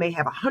into, you may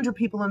have 100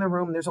 people in the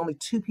room. There's only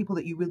 2 people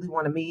that you really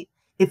want to meet.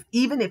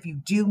 Even if you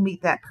do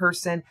meet that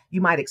person,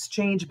 you might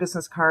exchange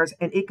business cards,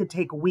 and it could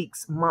take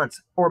weeks,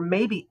 months, or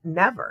maybe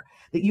never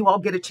that you all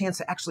get a chance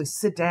to actually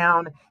sit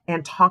down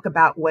and talk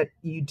about what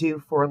you do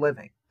for a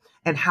living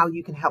and how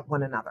you can help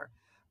one another.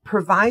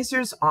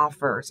 Provisors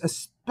offers,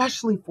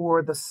 especially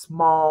for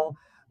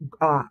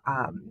uh,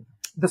 um,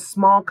 the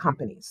small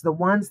companies, the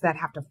ones that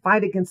have to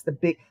fight against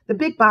the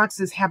big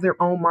boxes have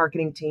their own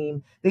marketing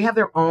team. They have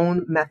their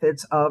own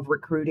methods of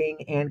recruiting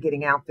and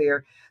getting out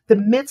there. The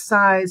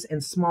mid-size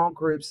and small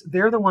groups,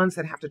 they're the ones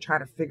that have to try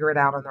to figure it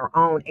out on their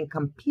own and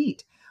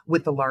compete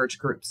with the large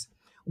groups.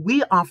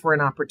 We offer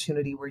an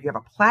opportunity where you have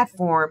a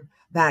platform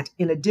that,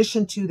 in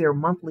addition to their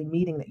monthly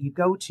meeting that you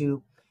go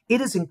to, it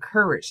is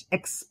encouraged,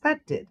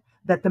 expected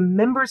that the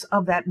members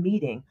of that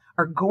meeting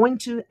are going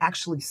to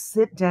actually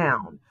sit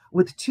down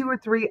with 2 or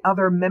 3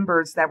 other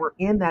members that were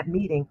in that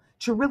meeting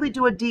to really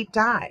do a deep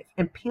dive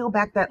and peel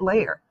back that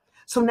layer.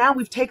 So now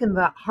we've taken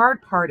the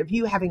hard part of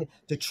you having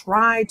to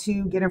try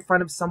to get in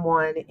front of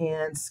someone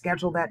and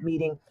schedule that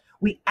meeting.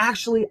 We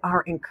actually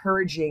are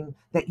encouraging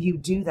that you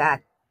do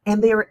that,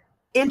 and they're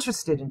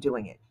interested in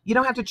doing it. You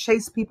don't have to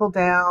chase people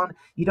down.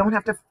 You don't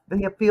have to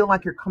feel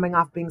like you're coming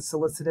off being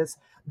solicitous.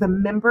 The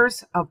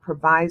members of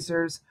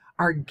Provisors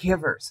are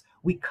givers.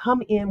 We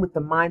come in with the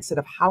mindset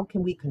of how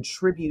can we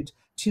contribute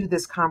to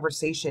this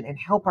conversation and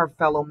help our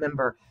fellow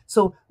member.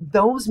 So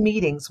those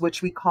meetings,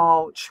 which we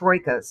call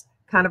troikas,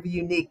 kind of a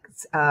unique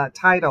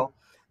title,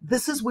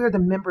 this is where the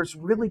members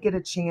really get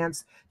a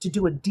chance to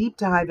do a deep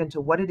dive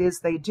into what it is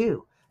they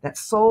do. That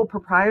sole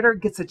proprietor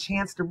gets a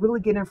chance to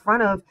really get in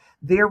front of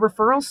their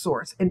referral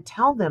source and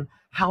tell them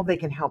how they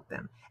can help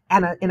them,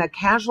 and in a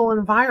casual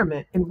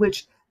environment in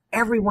which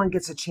everyone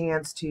gets a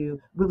chance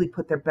to really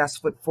put their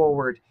best foot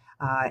forward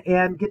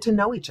and get to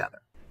know each other.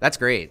 That's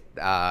great.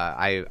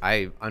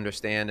 I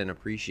understand and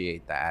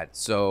appreciate that.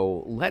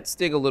 So let's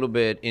dig a little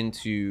bit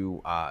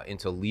into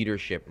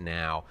leadership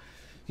now.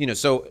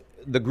 So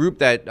the group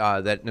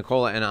that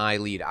Nicola and I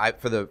lead,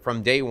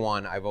 from day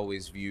one, I've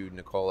always viewed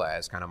Nicola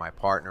as kind of my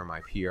partner,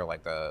 my peer,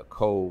 like the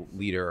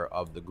co-leader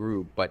of the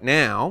group. But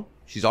now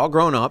she's all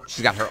grown up.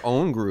 She's got her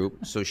own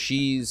group, so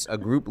she's a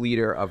group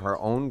leader of her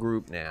own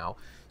group now.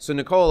 So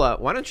Nicola,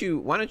 why don't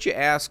you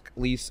ask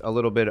Lisa a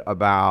little bit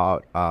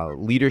about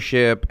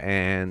leadership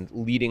and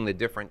leading the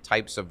different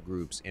types of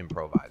groups in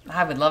Provisors?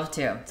 I would love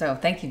to. So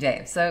thank you,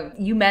 Dave. So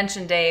you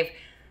mentioned, Dave,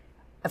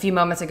 a few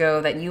moments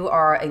ago that you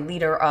are a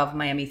leader of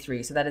Miami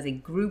 3. So that is a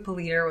group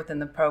leader within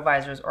the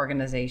Provisors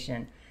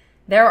organization.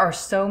 There are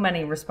so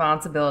many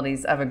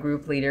responsibilities of a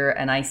group leader,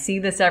 and I see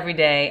this every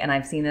day, and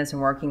I've seen this in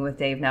working with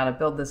Dave now to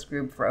build this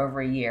group for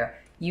over a year.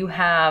 You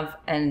have,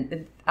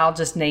 and I'll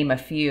just name a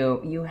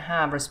few, you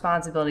have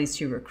responsibilities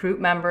to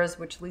recruit members,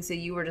 which Lisa,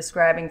 you were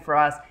describing for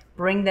us,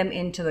 bring them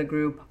into the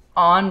group,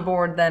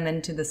 onboard them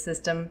into the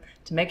system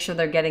to make sure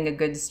they're getting a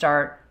good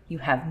start. You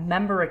have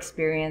member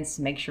experience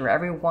to make sure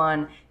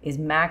everyone is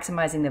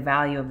maximizing the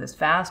value of this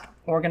vast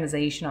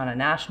organization on a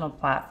national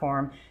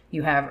platform.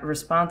 You have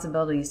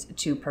responsibilities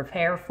to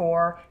prepare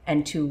for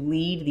and to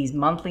lead these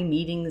monthly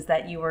meetings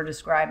that you were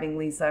describing,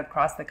 Lisa,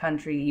 across the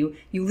country. You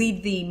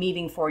lead the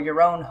meeting for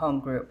your own home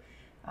group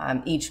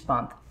each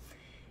month.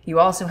 You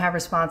also have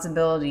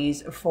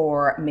responsibilities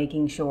for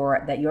making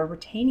sure that you're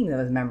retaining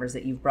those members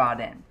that you've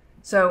brought in.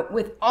 So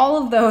with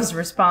all of those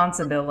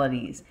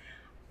responsibilities,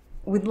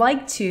 we'd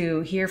like to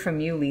hear from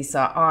you,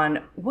 Lisa,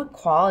 on what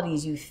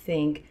qualities you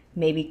think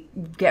maybe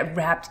get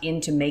wrapped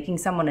into making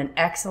someone an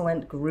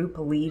excellent group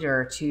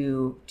leader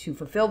to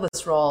fulfill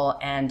this role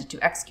and to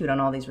execute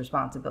on all these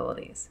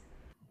responsibilities.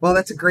 Well,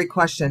 that's a great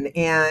question,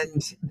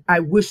 and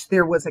I wish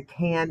there was a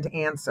canned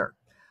answer.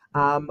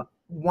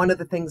 One of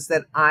the things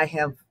that I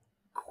have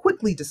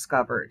quickly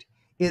discovered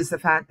is the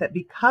fact that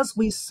because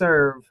we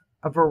serve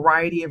a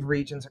variety of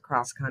regions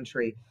across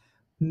country,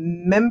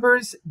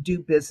 members do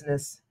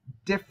business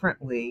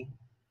differently.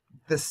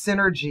 The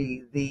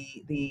synergy,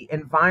 the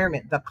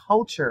environment, the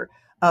culture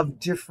of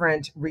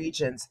different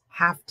regions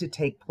have to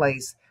take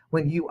place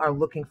when you are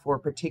looking for a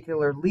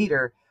particular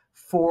leader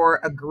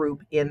for a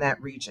group in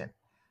that region.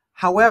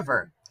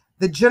 However,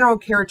 the general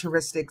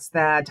characteristics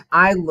that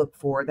I look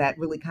for that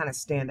really kind of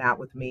stand out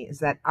with me is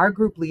that our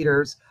group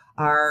leaders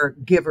are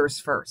givers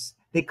first.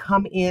 They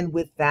come in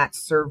with that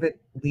servant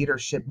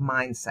leadership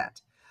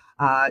mindset.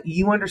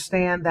 You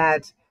understand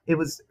that it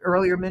was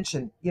earlier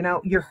mentioned,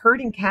 you're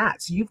herding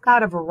cats. You've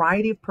got a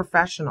variety of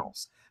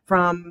professionals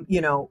from,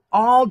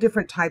 all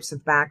different types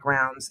of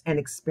backgrounds and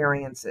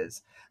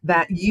experiences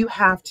that you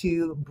have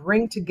to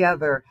bring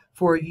together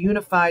for a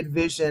unified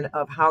vision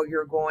of how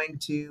you're going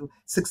to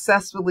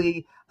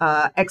successfully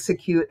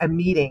execute a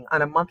meeting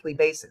on a monthly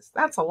basis.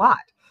 That's a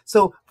lot.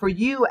 So for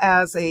you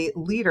as a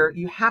leader,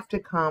 you have to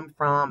come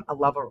from a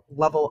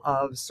level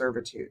of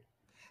servitude.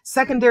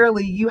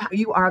 Secondarily,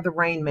 you are the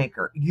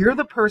rainmaker. You're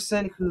the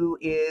person who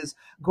is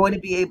going to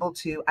be able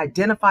to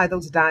identify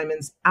those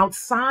diamonds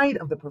outside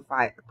of the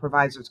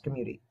provider's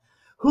community.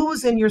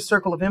 Who's in your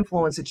circle of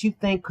influence that you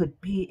think could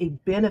be a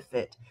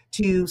benefit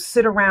to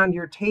sit around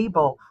your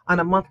table on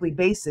a monthly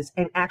basis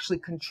and actually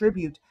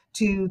contribute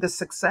to the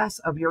success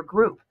of your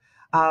group?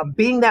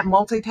 Being that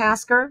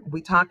multitasker,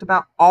 we talked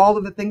about all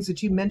of the things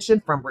that you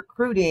mentioned, from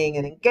recruiting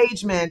and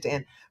engagement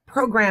and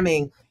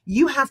programming.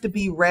 You have to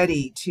be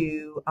ready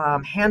to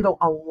handle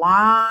a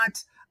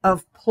lot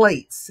of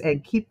plates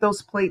and keep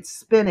those plates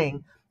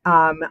spinning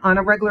on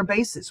a regular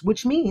basis,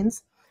 which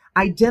means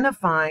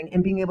identifying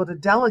and being able to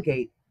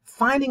delegate,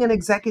 finding an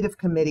executive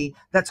committee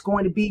that's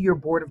going to be your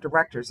board of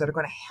directors that are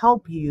going to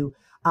help you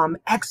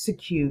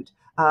execute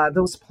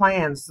those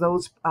plans,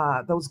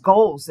 those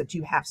goals that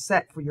you have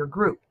set for your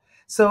group.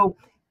 So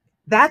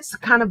that's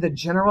kind of the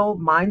general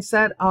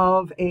mindset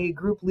of a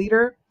group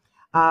leader.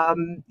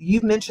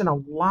 You've mentioned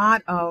a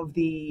lot of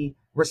the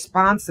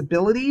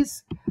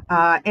responsibilities.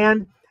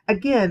 And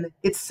again,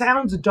 it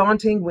sounds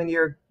daunting when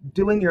you're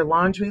doing your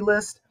laundry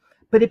list,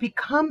 but it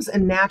becomes a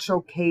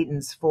natural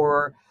cadence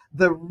for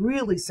the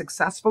really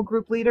successful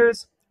group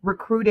leaders.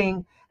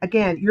 Recruiting,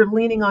 again, you're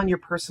leaning on your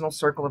personal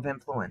circle of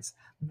influence.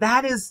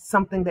 That is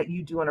something that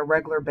you do on a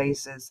regular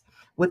basis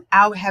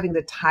without having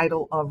the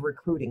title of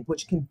recruiting,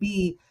 which can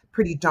be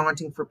pretty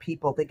daunting for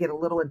people. They get a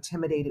little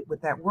intimidated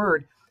with that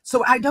word.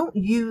 So I don't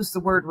use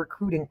the word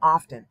recruiting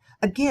often.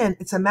 Again,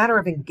 it's a matter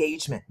of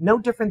engagement, no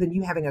different than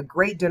you having a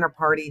great dinner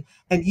party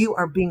and you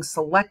are being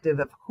selective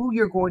of who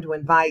you're going to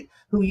invite,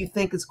 who you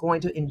think is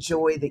going to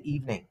enjoy the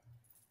evening.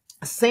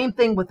 Same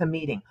thing with a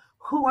meeting.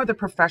 Who are the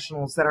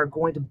professionals that are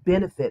going to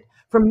benefit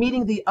from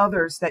meeting the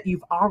others that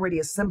you've already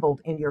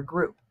assembled in your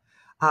group?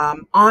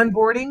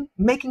 Onboarding,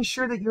 making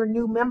sure that your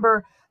new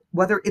member,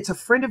 whether it's a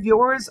friend of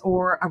yours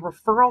or a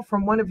referral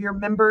from one of your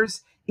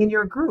members in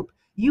your group,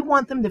 you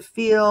want them to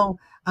feel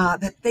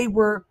that they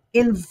were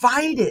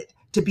invited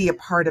to be a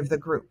part of the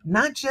group,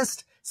 not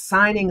just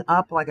signing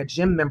up like a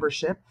gym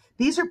membership.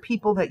 These are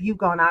people that you've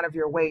gone out of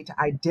your way to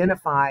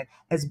identify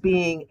as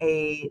being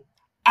a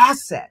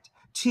asset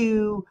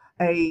to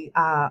a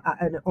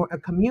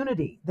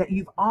community that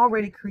you've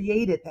already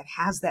created that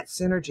has that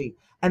synergy,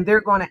 and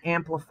they're going to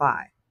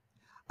amplify.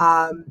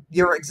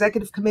 Your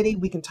executive committee,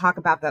 we can talk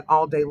about that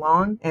all day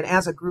long. And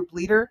as a group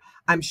leader,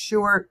 I'm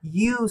sure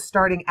you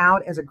starting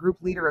out as a group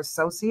leader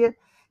associate,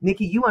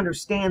 Nikki, you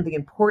understand the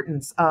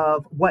importance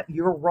of what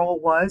your role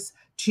was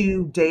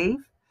to Dave.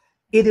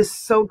 It is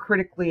so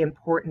critically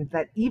important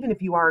that even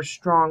if you are a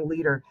strong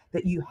leader,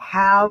 that you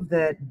have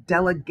the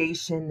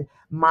delegation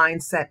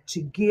mindset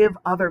to give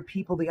other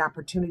people the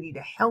opportunity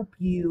to help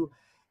you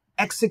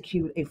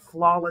execute a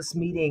flawless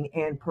meeting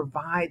and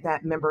provide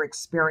that member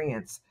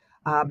experience.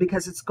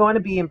 Because it's going to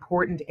be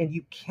important and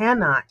you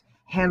cannot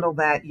handle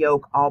that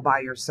yoke all by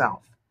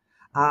yourself.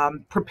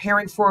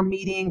 Preparing for a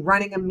meeting,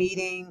 running a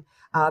meeting,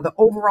 the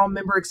overall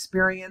member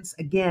experience,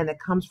 again, it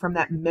comes from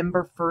that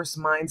member first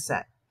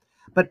mindset.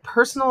 But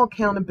personal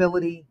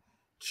accountability,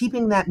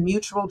 keeping that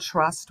mutual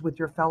trust with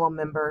your fellow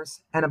members,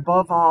 and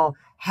above all,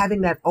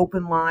 having that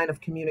open line of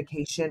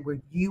communication where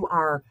you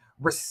are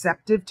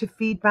receptive to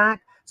feedback.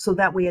 So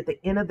that way, at the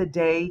end of the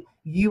day,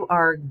 you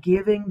are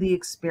giving the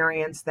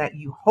experience that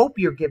you hope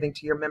you're giving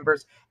to your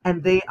members,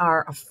 and they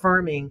are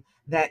affirming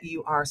that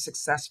you are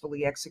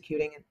successfully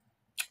executing it.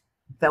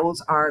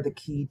 Those are the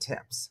key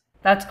tips.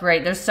 That's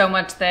great. There's so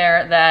much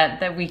there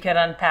that we could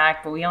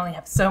unpack, but we only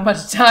have so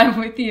much time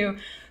with you.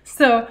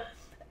 So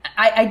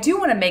I do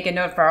want to make a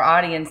note for our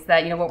audience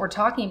that, what we're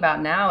talking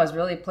about now is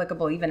really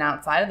applicable even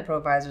outside of the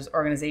Provisors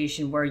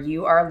organization, where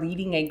you are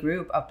leading a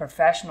group of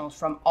professionals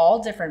from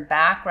all different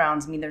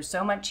backgrounds. I mean, there's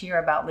so much here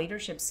about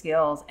leadership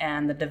skills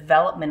and the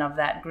development of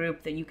that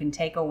group that you can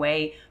take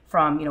away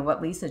from,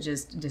 what Lisa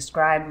just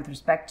described with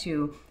respect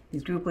to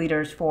these group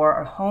leaders for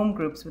our home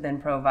groups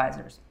within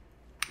Provisors.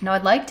 Now,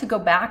 I'd like to go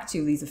back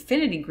to these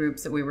affinity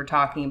groups that we were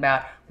talking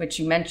about, which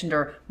you mentioned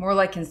are more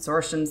like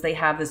consortiums. They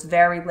have this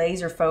very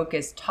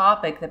laser-focused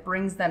topic that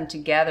brings them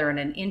together and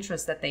an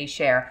interest that they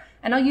share.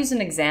 And I'll use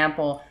an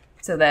example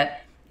so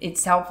that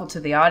it's helpful to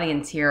the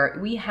audience here.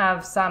 We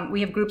have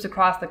groups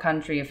across the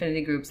country,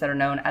 affinity groups that are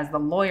known as the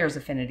lawyers'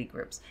 affinity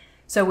groups.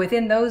 So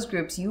within those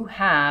groups, you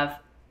have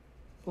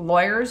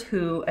lawyers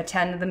who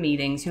attend the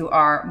meetings who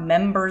are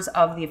members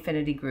of the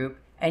affinity group.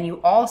 And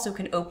you also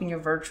can open your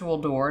virtual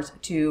doors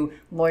to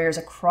lawyers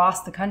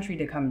across the country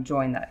to come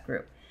join that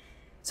group.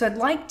 So I'd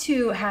like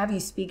to have you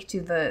speak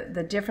to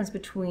the difference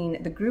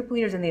between the group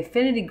leaders and the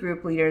affinity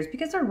group leaders,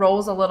 because their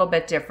roles a little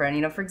bit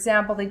different. For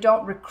example, they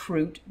don't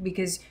recruit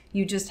because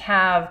you just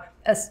have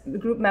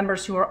group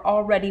members who are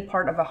already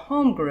part of a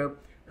home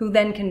group who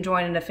then can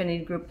join an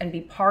affinity group and be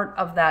part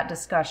of that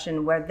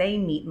discussion where they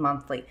meet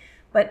monthly.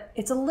 But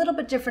it's a little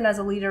bit different as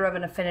a leader of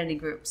an affinity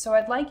group. So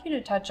I'd like you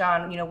to touch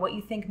on, what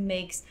you think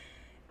makes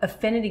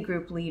affinity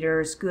group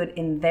leaders good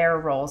in their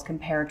roles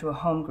compared to a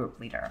home group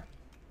leader.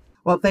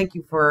 Well, thank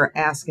you for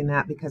asking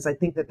that, because I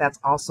think that that's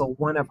also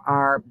one of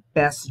our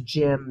best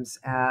gems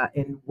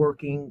in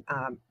working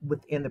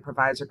within the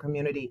provider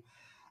community.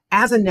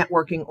 as a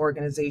networking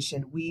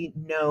organization, we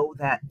know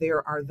that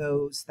there are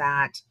those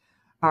that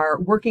are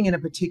working in a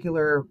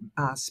particular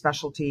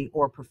specialty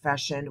or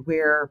profession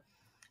where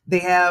they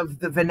have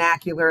the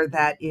vernacular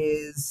that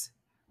is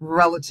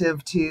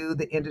relative to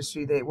the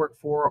industry they work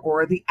for,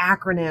 or the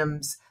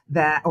acronyms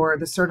that, or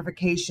the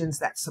certifications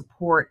that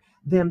support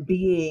them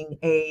being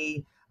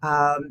a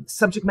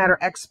subject matter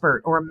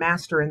expert or a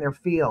master in their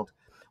field.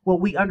 Well,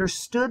 we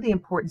understood the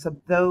importance of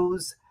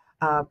those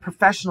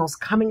professionals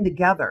coming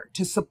together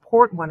to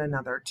support one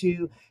another,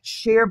 to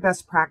share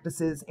best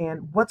practices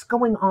and what's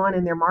going on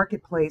in their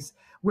marketplace,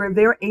 where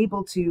they're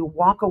able to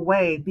walk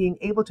away being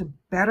able to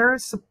better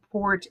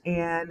support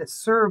and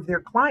serve their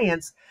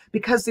clients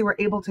because they were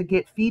able to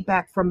get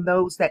feedback from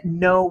those that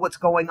know what's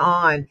going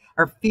on,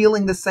 are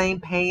feeling the same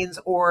pains,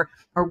 or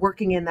are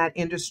working in that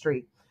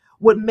industry.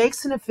 What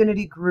makes an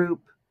affinity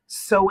group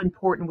so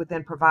important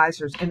within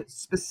providers, and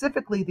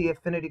specifically the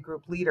affinity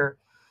group leader,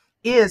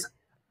 is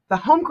the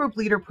home group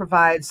leader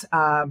provides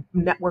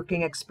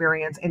networking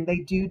experience, and they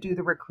do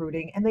the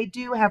recruiting, and they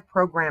do have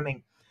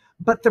programming.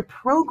 But the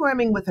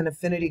programming with an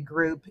affinity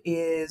group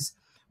is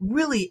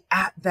really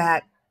at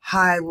that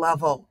high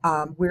level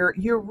where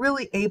you're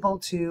really able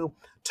to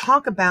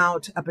talk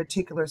about a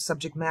particular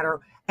subject matter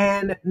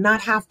and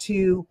not have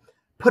to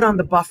put on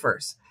the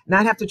buffers,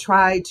 not have to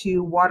try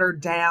to water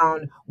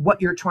down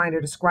what you're trying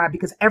to describe,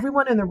 because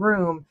everyone in the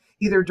room,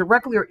 either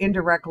directly or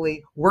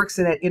indirectly, works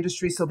in that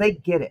industry, so they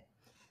get it.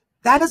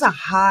 That is a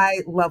high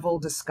level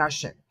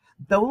discussion.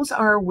 Those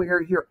are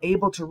where you're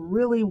able to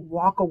really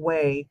walk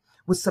away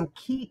with some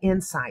key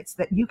insights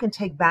that you can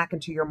take back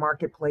into your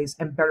marketplace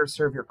and better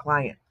serve your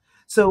client.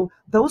 So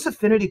those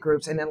affinity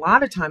groups, and a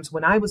lot of times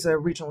when I was a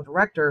regional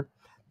director,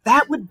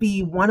 that would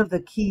be one of the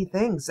key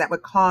things that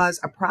would cause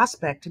a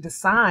prospect to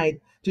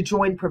decide to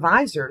join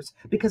Provisors,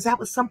 because that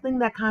was something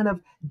that kind of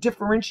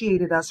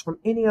differentiated us from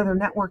any other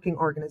networking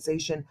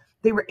organization.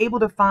 They were able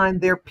to find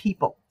their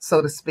people,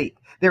 so to speak.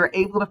 They were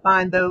able to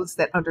find those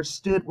that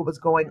understood what was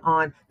going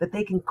on, that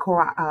they can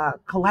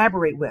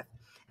collaborate with.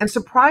 And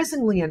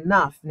surprisingly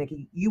enough,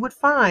 Nikki, you would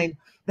find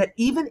that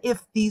even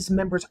if these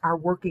members are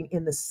working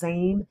in the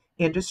same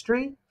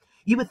industry,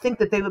 you would think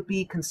that they would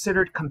be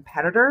considered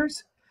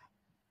competitors.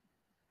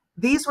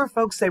 These were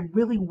folks that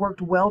really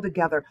worked well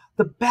together.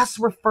 The best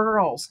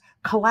referrals,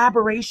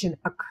 collaboration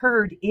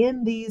occurred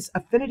in these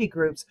affinity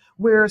groups,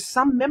 where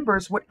some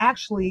members would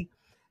actually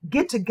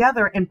get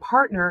together and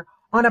partner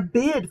on a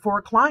bid for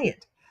a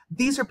client.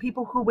 These are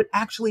people who would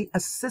actually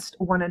assist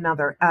one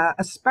another,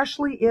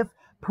 especially if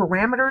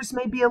parameters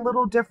may be a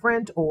little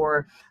different,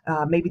 or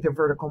maybe their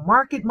vertical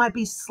market might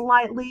be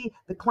slightly,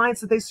 the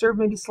clients that they serve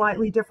may be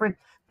slightly different.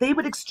 They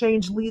would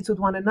exchange leads with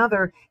one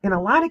another in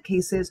a lot of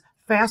cases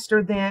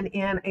faster than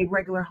in a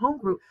regular home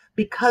group,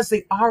 because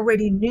they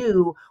already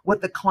knew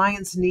what the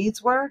client's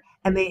needs were,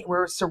 and they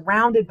were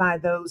surrounded by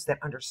those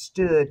that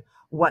understood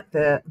what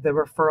the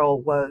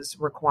referral was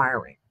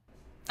requiring.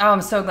 Oh,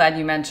 I'm so glad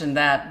you mentioned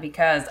that,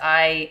 because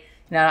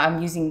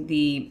I'm using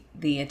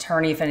the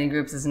attorney affinity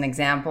groups as an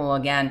example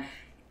again.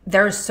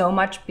 There's so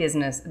much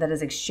business that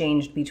is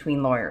exchanged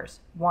between lawyers.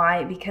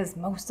 Why? Because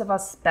most of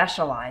us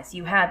specialize.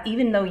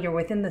 Even though you're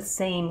within the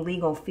same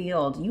legal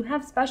field, you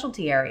have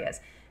specialty areas.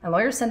 And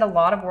lawyers send a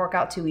lot of work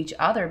out to each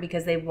other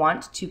because they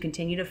want to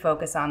continue to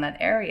focus on that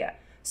area.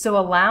 So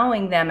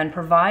allowing them and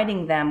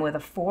providing them with a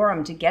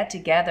forum to get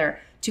together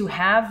to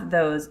have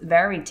those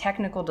very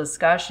technical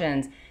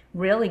discussions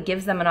really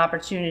gives them an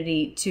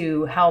opportunity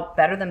to help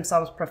better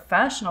themselves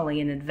professionally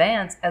in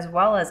advance, as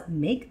well as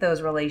make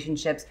those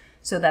relationships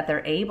so that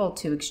they're able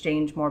to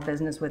exchange more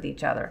business with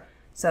each other.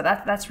 So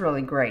that's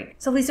really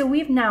great. So Lisa,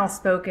 we've now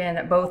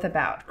spoken both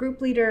about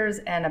group leaders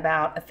and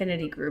about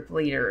affinity group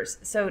leaders.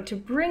 So to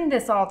bring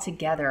this all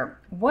together,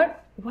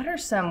 what are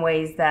some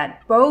ways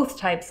that both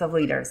types of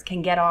leaders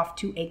can get off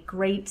to a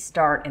great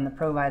start in the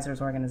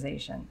Provisors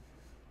organization?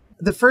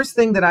 The first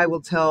thing that I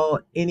will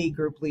tell any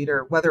group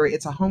leader, whether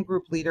it's a home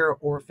group leader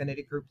or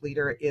affinity group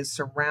leader, is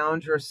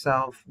surround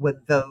yourself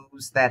with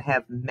those that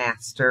have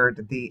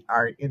mastered the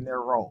art in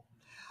their role.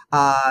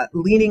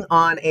 Leaning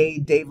on a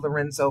Dave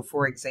Lorenzo,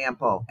 for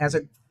example,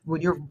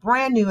 when you're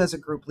brand new as a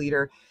group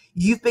leader,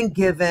 you've been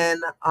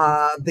given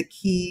the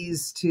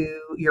keys to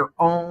your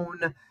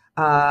own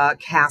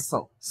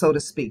castle, so to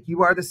speak.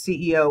 You are the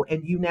CEO,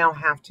 and you now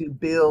have to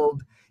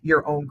build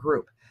your own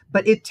group.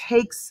 But it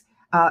takes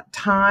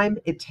time,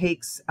 it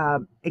takes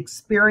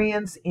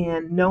experience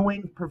in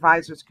knowing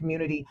Provisors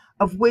community,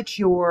 of which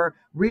your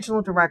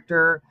regional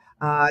director,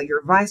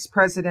 your vice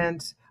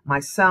president,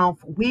 myself,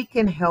 we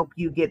can help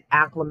you get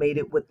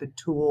acclimated with the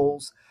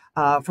tools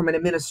from an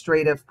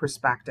administrative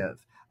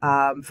perspective,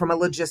 from a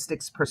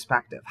logistics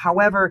perspective.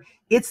 However,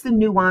 it's the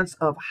nuance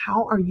of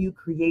how are you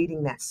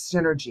creating that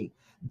synergy.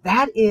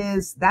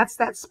 That's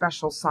that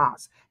special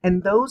sauce.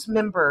 And those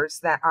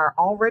members that are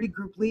already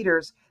group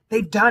leaders,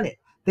 they've done it.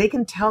 They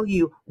can tell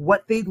you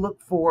what they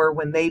look for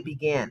when they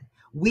begin.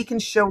 We can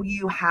show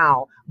you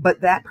how,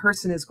 but that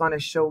person is going to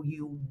show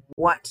you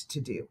what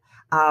to do.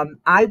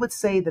 I would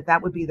say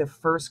that would be the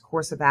first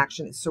course of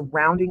action, is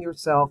surrounding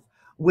yourself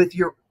with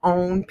your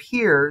own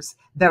peers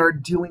that are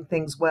doing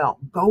things well.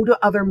 Go to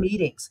other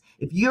meetings.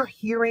 If you're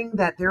hearing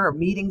that there are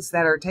meetings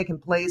that are taking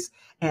place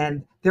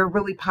and they're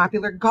really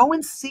popular, go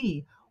and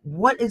see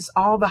what is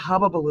all the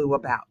hubbubaloo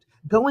about.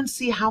 Go and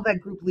see how that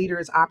group leader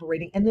is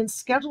operating, and then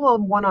schedule a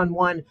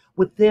one-on-one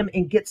with them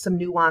and get some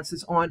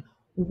nuances on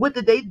what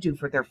did they do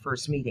for their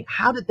first meeting?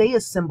 How did they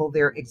assemble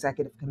their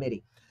executive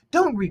committee?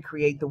 Don't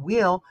recreate the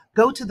wheel.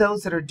 Go to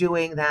those that are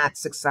doing that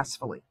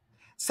successfully.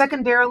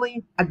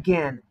 Secondarily,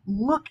 again,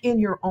 look in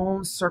your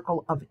own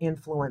circle of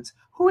influence.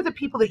 Who are the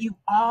people that you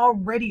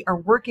already are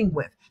working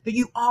with, that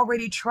you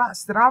already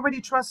trust, that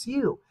already trust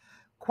you?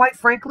 Quite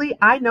frankly,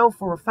 I know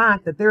for a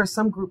fact that there are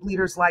some group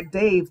leaders like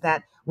Dave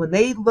that when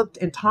they looked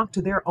and talked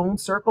to their own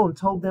circle and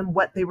told them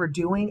what they were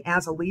doing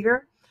as a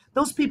leader,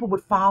 those people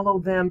would follow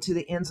them to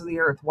the ends of the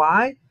earth.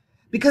 Why?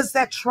 Because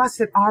that trust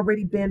had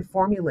already been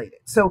formulated.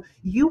 So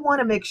you want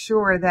to make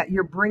sure that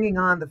you're bringing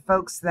on the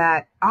folks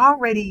that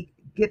already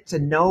get to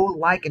know,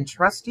 like, and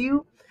trust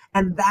you.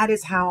 And that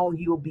is how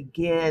you will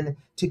begin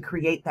to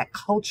create that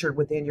culture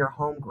within your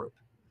home group.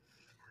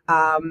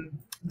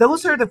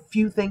 Those are the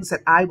few things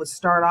that I would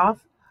start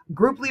off.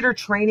 Group leader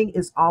training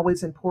is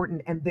always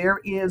important. And there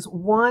is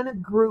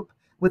one group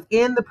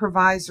within the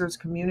provisors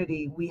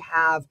community. We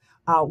have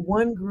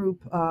one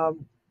group.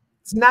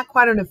 It's not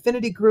quite an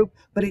affinity group,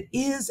 but it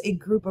is a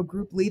group of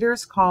group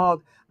leaders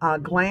called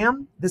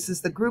GLAM. This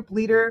is the group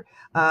leader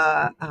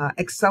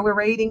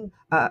accelerator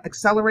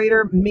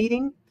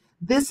meeting.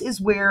 This is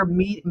where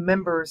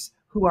members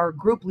who are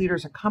group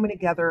leaders are coming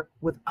together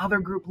with other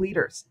group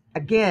leaders.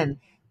 Again,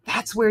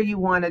 that's where you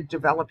want to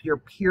develop your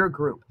peer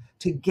group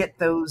to get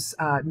those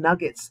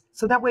nuggets.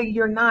 So that way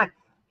you're not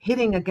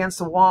hitting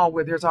against a wall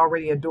where there's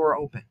already a door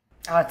open.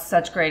 Oh, it's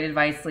such great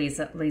advice,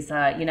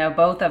 Lisa. You know,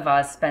 both of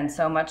us spend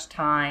so much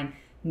time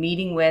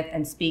meeting with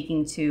and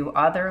speaking to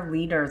other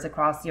leaders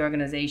across the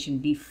organization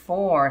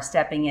before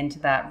stepping into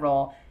that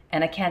role.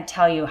 And I can't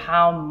tell you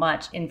how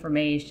much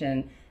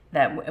information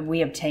that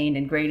we obtained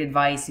and great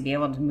advice to be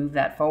able to move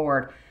that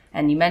forward.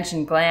 And you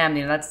mentioned GLAM,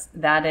 you know,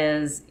 that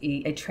is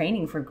a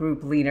training for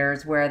group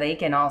leaders where they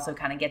can also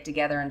kind of get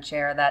together and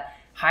share that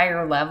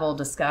higher level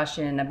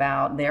discussion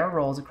about their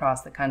roles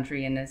across the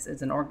country. And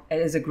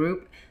is a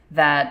group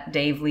that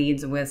Dave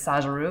leads with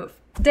Saja Roof.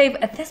 Dave,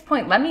 at this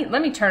point, let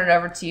me turn it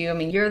over to you. I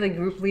mean, you're the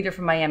group leader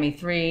for Miami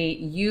 3.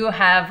 You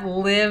have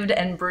lived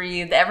and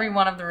breathed every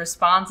one of the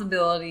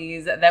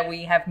responsibilities that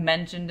we have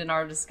mentioned in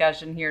our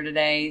discussion here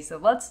today. So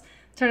let's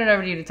turn it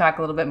over to you to talk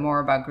a little bit more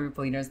about group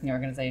leaders in the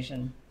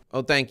organization.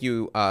 Oh, thank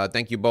you.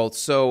 Thank you both.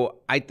 So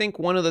I think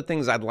one of the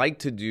things I'd like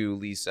to do,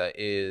 Lisa,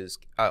 is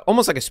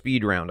almost like a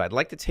speed round. I'd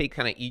like to take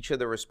kind of each of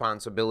the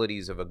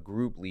responsibilities of a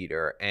group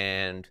leader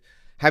and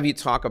have you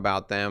talk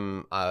about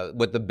them,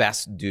 what the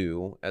best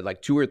do,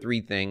 like 2 or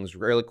 3 things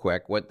really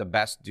quick, what the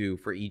best do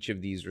for each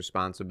of these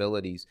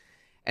responsibilities.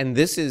 And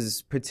this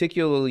is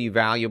particularly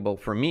valuable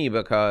for me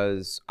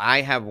because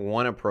I have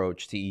one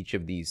approach to each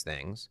of these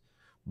things.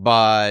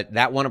 But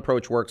that one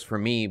approach works for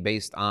me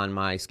based on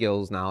my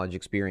skills, knowledge,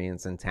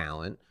 experience, and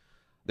talent.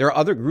 There are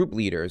other group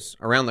leaders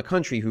around the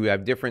country who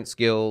have different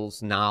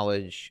skills,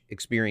 knowledge,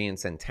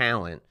 experience, and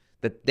talent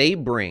that they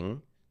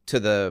bring to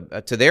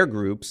their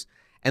groups,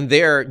 and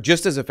they're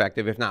just as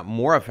effective, if not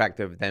more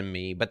effective than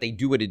me, but they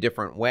do it a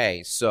different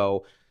way.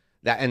 So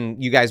that,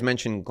 and you guys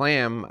mentioned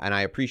GLAM, and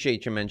I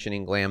appreciate you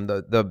mentioning GLAM.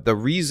 The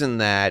reason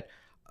that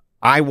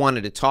I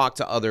wanted to talk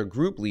to other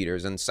group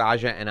leaders, and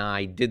Saja and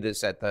I did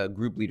this at the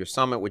Group Leader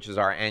Summit, which is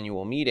our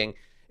annual meeting,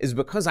 is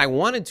because I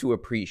wanted to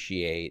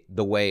appreciate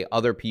the way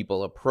other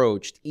people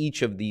approached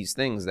each of these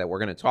things that we're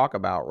going to talk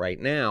about right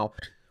now.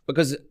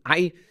 Because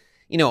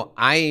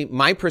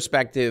my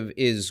perspective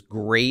is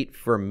great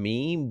for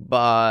me,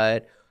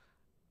 but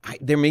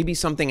there may be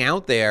something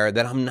out there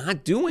that I'm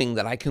not doing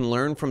that I can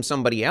learn from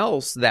somebody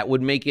else that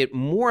would make it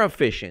more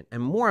efficient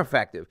and more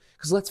effective.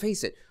 Because let's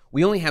face it,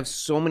 we only have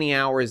so many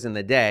hours in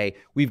the day.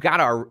 We've got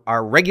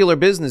our regular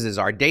businesses,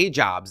 our day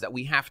jobs that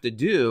we have to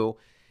do.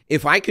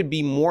 If I could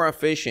be more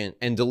efficient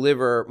and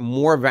deliver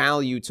more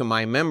value to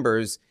my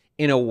members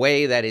in a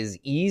way that is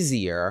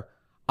easier,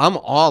 I'm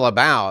all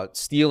about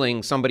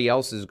stealing somebody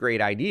else's great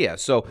idea.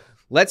 So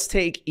let's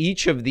take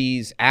each of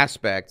these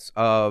aspects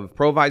of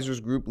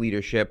Provisors Group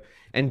leadership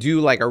and do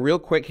like a real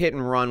quick hit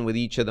and run with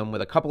each of them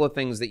with a couple of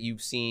things that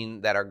you've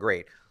seen that are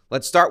great.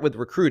 Let's start with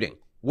recruiting.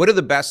 What do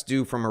the best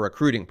do from a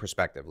recruiting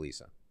perspective,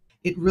 Lisa?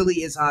 It really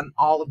is on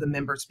all of the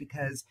members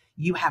because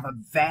you have a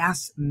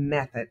vast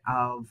method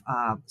of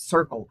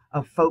circle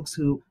of folks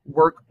who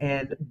work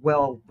and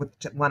well with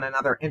one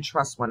another and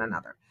trust one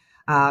another.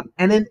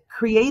 And then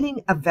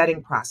creating a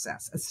vetting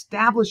process,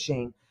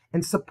 establishing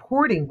and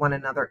supporting one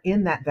another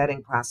in that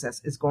vetting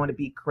process is going to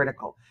be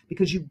critical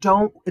because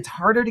it's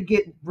harder to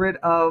get rid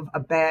of a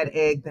bad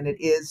egg than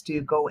it is to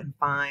go and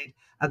find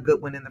a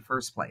good one in the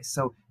first place.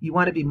 So you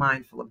want to be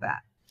mindful of that.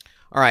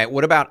 All right,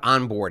 what about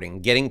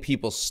onboarding, getting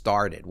people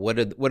started? What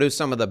do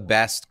some of the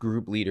best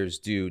group leaders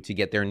do to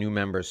get their new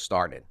members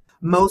started?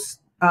 Most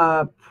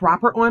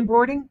proper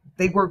onboarding,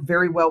 they work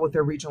very well with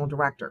their regional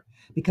director,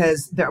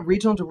 because the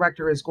regional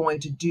director is going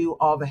to do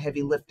all the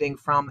heavy lifting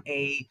from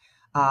a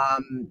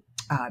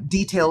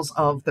details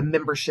of the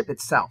membership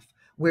itself,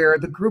 where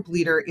the group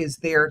leader is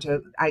there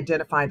to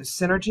identify the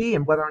synergy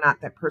and whether or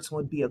not that person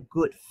would be a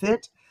good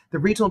fit. The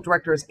regional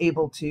director is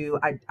able to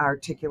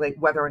articulate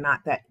whether or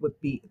not that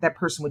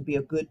person would be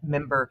a good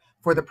member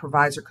for the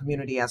provider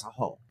community as a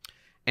whole.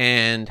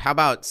 And how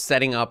about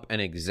setting up an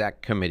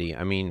exec committee?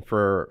 I mean,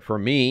 for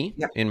me,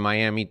 Yep. in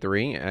Miami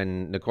 3,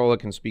 and Nicola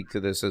can speak to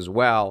this as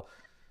well,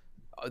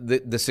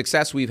 the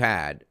success we've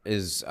had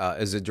is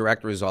a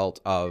direct result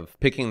of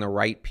picking the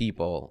right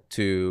people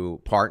to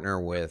partner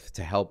with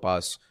to help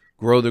us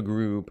grow the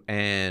group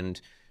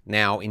and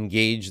now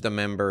engage the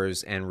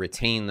members and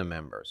retain the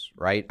members,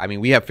 right? I mean,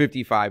 we have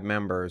 55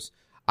 members.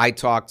 I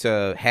talk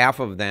to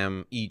half of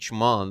them each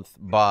month,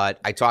 but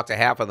I talk to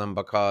half of them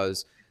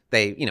because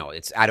they,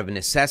 it's out of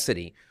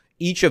necessity.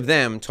 Each of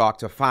them talk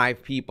to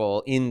 5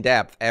 people in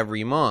depth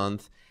every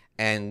month,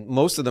 and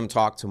most of them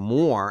talk to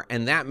more,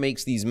 and that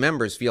makes these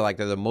members feel like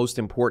they're the most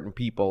important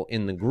people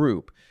in the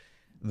group.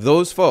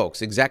 Those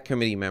folks, exec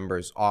committee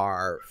members,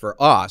 are, for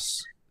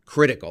us,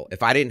 critical.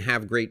 If I didn't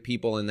have great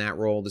people in that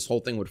role, this whole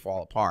thing would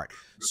fall apart.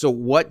 So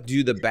what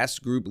do the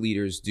best group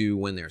leaders do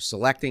when they're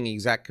selecting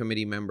exec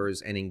committee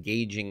members and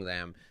engaging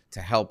them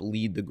to help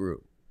lead the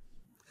group?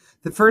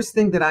 The first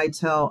thing that I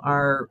tell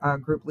our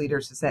group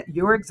leaders is that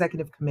your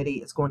executive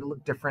committee is going to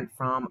look different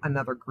from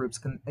another group's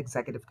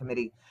executive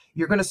committee.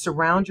 You're going to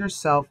surround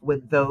yourself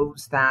with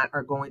those that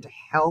are going to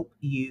help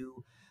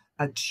you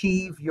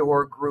achieve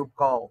your group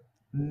goal.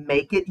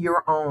 Make it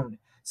your own.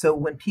 So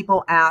when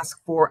people ask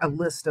for a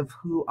list of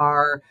who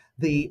are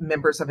the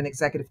members of an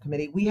executive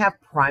committee, we have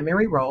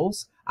primary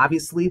roles.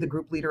 Obviously, the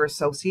group leader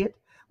associate.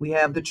 We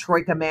have the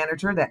troika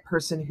manager, that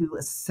person who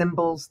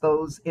assembles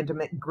those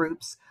intimate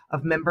groups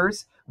of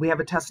members. We have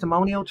a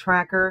testimonial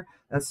tracker,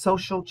 a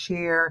social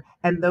chair,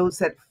 and those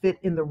that fit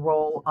in the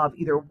role of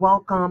either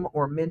welcome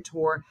or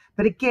mentor.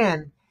 But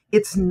again,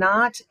 it's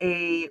not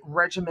a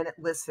regimented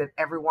list that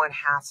everyone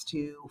has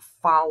to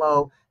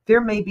follow.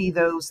 There may be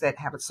those that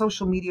have a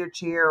social media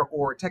chair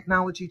or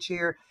technology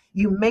chair.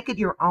 You make it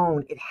your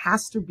own. It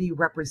has to be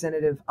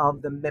representative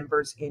of the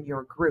members in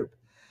your group.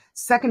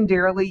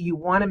 Secondarily, you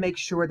want to make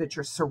sure that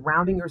you're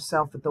surrounding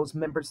yourself with those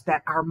members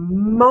that are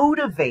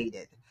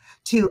motivated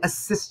to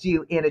assist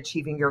you in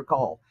achieving your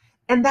goal.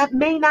 And that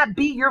may not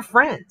be your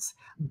friends.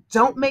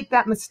 Don't make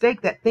that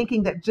mistake, that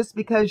thinking that just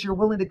because you're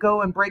willing to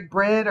go and break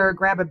bread or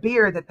grab a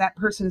beer, that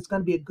person is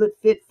going to be a good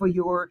fit for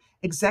your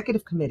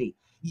executive committee.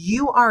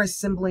 You are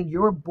assembling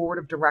your board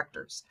of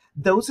directors.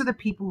 Those are the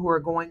people who are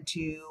going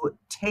to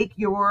take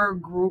your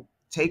group,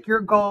 take your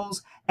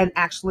goals, and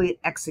actually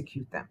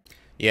execute them.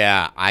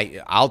 Yeah,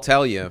 I'll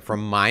tell you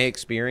from my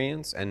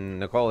experience, and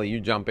Nicola, you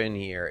jump in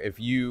here. If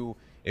you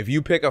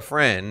pick a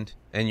friend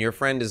and your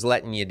friend is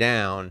letting you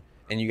down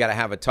and you got to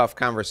have a tough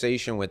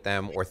conversation with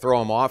them or throw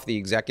them off the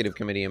executive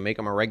committee and make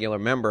them a regular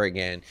member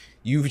again,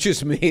 you've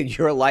just made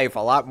your life a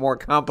lot more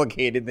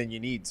complicated than you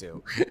need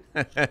to.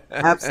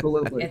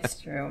 Absolutely. It's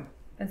true.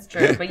 It's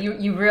true. But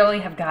you really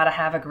have got to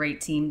have a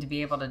great team to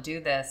be able to do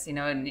this,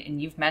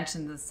 and you've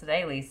mentioned this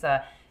today,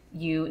 Lisa.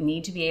 You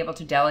need to be able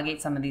to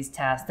delegate some of these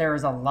tasks. There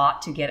is a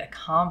lot to get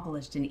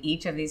accomplished in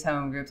each of these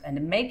home groups, and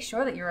to make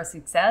sure that you're a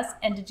success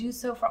and to do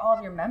so for all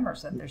of your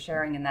members, that they're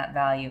sharing in that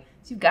value.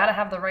 So you've got to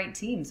have the right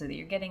team so that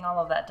you're getting all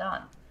of that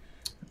done.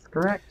 That's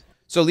correct.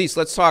 So, Lisa,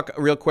 let's talk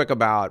real quick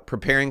about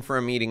preparing for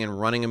a meeting and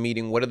running a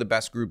meeting. What do the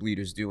best group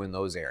leaders do in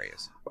those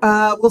areas?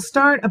 We'll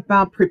start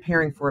about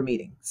preparing for a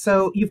meeting.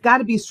 So you've got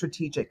to be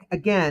strategic.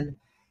 Again,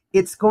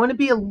 it's going to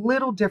be a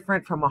little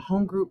different from a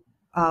home group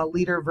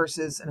leader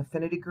versus an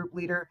affinity group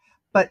leader,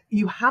 but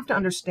you have to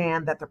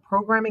understand that the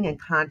programming and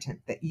content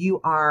that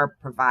you are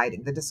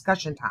providing, the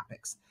discussion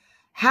topics,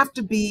 have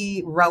to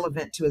be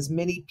relevant to as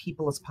many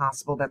people as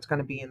possible that's going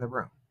to be in the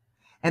room.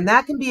 And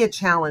that can be a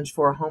challenge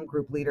for a home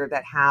group leader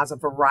that has a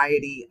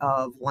variety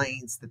of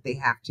lanes that they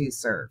have to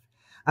serve.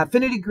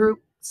 Affinity group,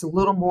 it's a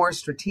little more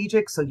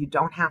strategic, so you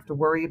don't have to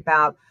worry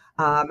about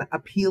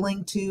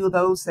appealing to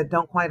those that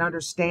don't quite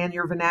understand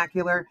your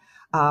vernacular.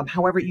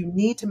 However, you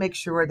need to make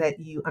sure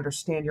that you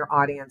understand your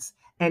audience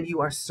and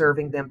you are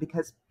serving them,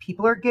 because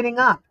people are getting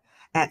up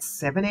at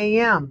 7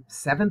 a.m.,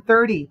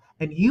 7:30,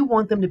 and you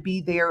want them to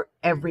be there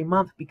every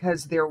month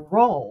because their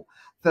role,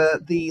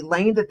 the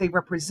lane that they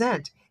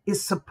represent,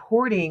 is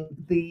supporting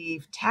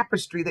the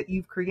tapestry that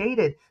you've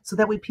created so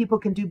that way people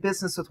can do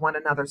business with one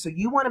another. So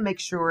you want to make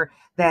sure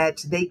that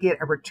they get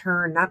a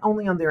return, not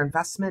only on their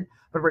investment,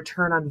 but a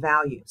return on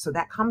value. So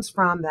that comes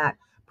from that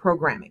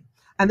programming.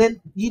 And then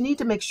you need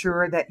to make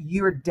sure that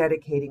you're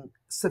dedicating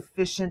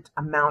sufficient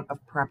amount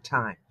of prep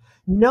time.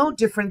 No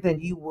different than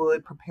you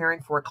would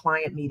preparing for a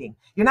client meeting.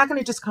 You're not going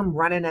to just come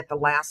running at the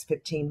last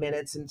 15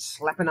 minutes and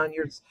slapping on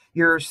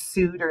your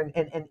suit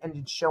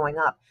and showing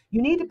up.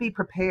 You need to be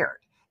prepared.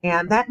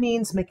 And that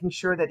means making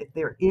sure that if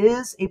there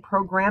is a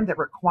program that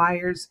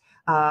requires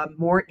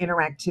more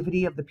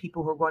interactivity of the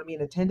people who are going to be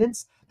in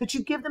attendance, that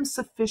you give them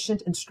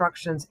sufficient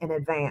instructions in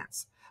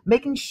advance.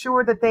 making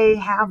sure that they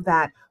have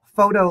that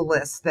photo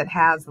list that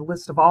has the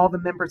list of all the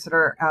members that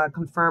are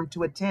confirmed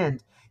to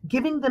attend,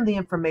 giving them the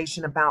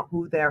information about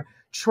who their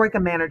troika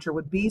manager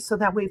would be, so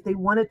that way if they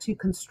wanted to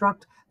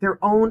construct their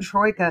own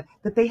troika,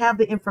 that they have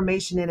the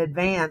information in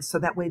advance, so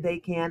that way they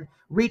can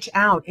reach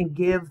out and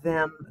give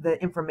them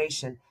the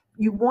information.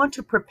 You want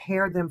to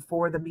prepare them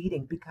for the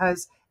meeting,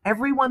 because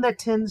everyone that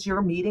attends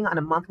your meeting on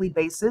a monthly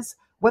basis,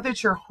 whether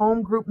it's your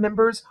home group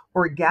members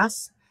or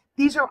guests,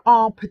 these are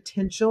all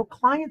potential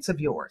clients of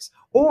yours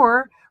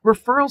or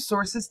referral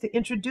sources to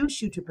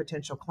introduce you to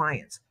potential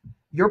clients.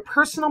 Your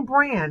personal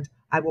brand,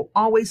 I will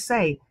always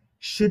say,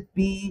 should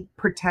be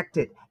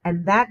protected.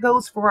 And that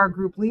goes for our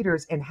group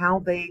leaders and how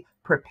they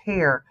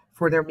prepare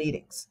for their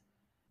meetings.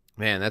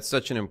 Man, that's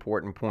such an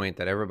important point,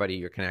 that everybody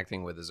you're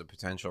connecting with is a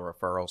potential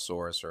referral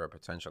source or a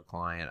potential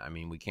client. I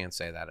mean, we can't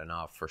say that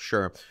enough, for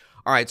sure.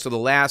 All right, so the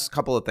last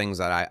couple of things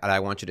that I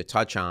want you to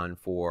touch on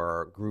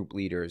for group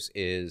leaders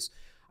is,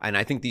 and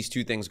I think these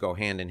two things go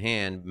hand in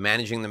hand,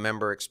 managing the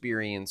member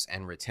experience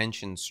and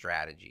retention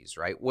strategies,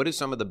 right? What do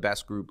some of the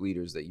best group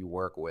leaders that you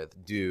work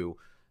with do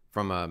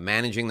from a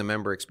managing the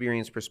member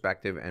experience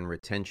perspective and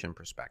retention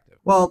perspective?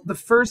 Well, the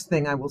first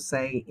thing I will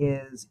say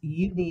is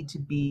you need to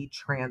be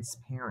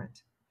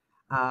transparent.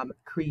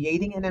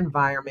 Creating an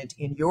environment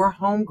in your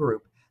home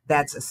group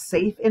that's a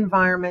safe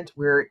environment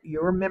where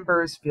your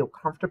members feel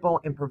comfortable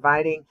in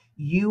providing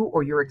you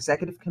or your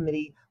executive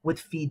committee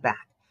with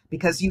feedback.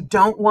 Because you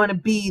don't want to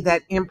be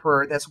that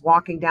emperor that's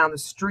walking down the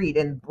street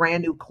in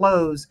brand new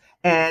clothes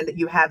and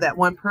you have that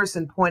one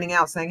person pointing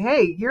out saying,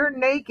 hey, you're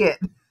naked.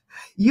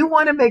 You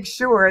want to make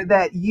sure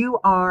that you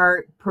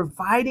are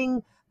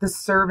providing the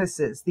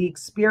services, the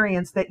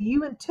experience that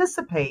you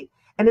anticipate,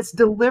 and it's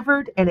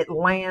delivered and it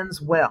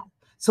lands well.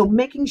 So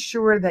making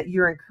sure that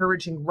you're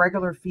encouraging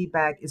regular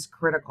feedback is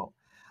critical.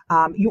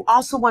 You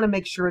also want to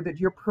make sure that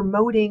you're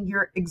promoting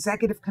your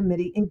executive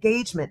committee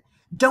engagement.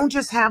 Don't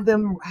just have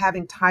them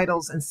having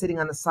titles and sitting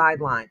on the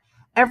sideline.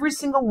 Every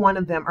single one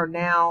of them are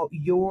now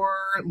your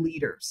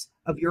leaders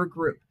of your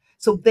group.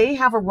 So they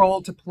have a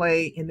role to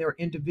play in their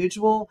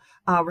individual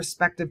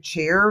respective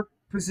chair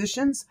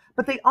positions,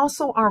 but they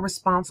also are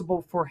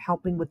responsible for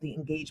helping with the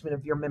engagement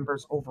of your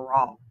members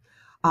overall.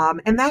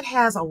 And that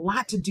has a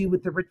lot to do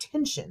with the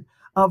retention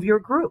of your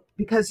group,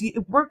 because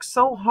it works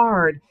so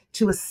hard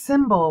to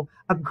assemble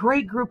a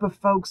great group of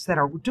folks that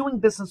are doing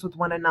business with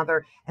one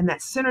another, and that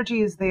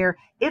synergy is there.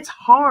 It's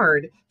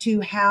hard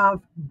to have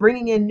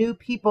bringing in new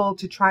people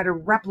to try to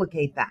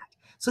replicate that.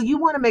 So you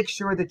want to make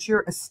sure that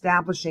you're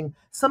establishing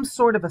some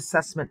sort of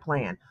assessment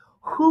plan.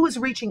 Who is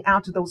reaching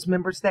out to those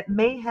members that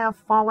may have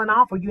fallen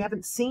off or you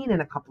haven't seen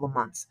in a couple of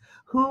months?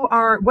 What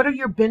are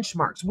your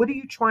benchmarks? What are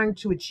you trying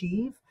to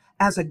achieve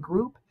as a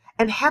group?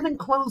 And having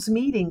closed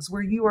meetings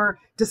where you are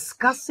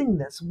discussing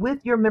this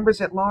with your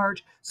members at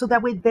large, so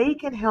that way they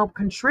can help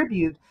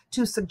contribute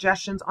to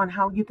suggestions on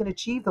how you can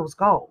achieve those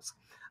goals.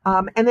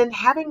 And then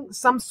having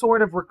some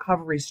sort of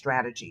recovery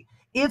strategy.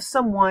 If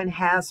someone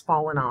has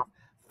fallen off,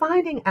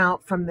 finding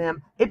out from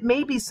them, it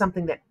may be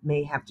something that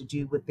may have to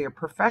do with their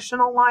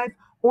professional life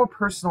or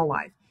personal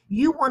life.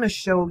 You want to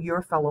show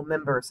your fellow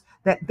members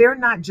that they're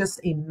not just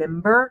a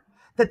member,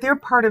 that they're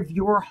part of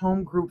your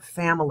home group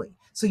family.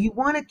 So you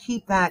want to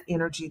keep that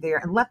energy there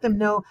and let them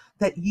know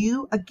that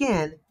you,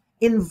 again,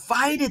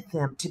 invited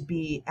them to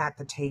be at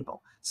the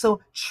table. So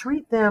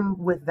treat them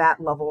with that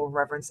level of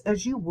reverence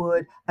as you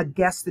would a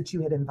guest that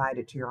you had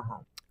invited to your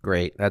home.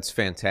 Great. That's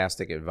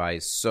fantastic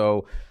advice.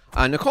 So,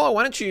 Nicola,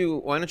 why don't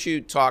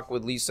you talk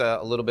with Lisa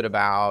a little bit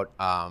about,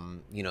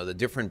 the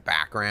different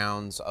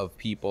backgrounds of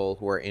people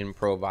who are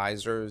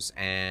improvisers,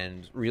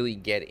 and really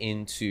get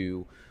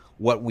into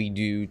what we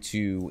do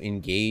to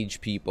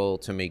engage people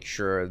to make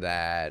sure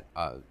that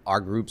our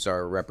groups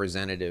are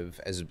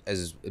representative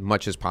as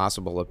much as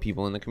possible of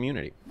people in the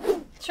community.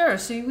 Sure.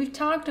 So we've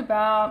talked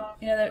about,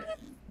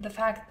 the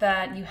fact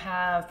that you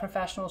have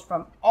professionals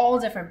from all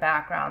different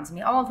backgrounds. I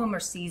mean, all of whom are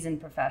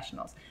seasoned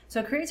professionals. So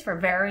it creates for a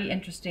very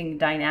interesting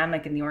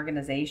dynamic in the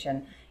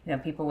organization.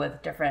 People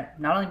with different,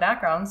 not only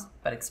backgrounds,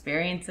 but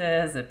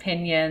experiences,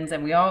 opinions,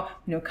 and we all,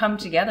 come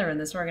together in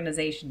this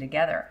organization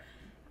together.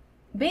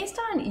 Based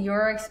on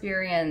your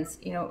experience,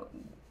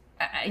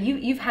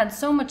 you've had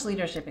so much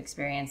leadership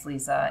experience,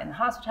 Lisa, in the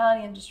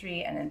hospitality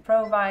industry and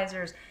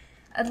improvisers.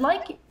 I'd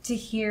like to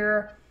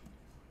hear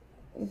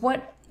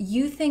what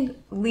you think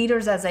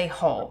leaders as a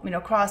whole,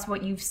 across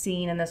what you've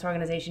seen in this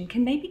organization,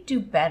 can maybe do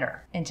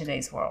better in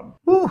today's world.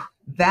 Ooh,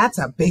 that's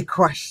a big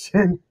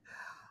question.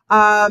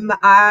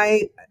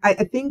 I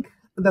think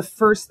the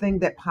first thing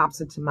that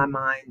pops into my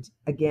mind,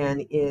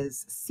 again,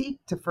 is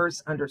seek to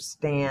first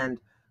understand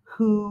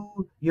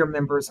who your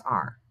members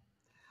are.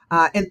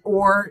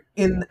 Or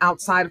in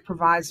outside of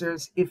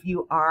providers, if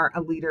you are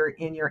a leader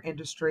in your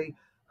industry,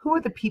 who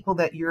are the people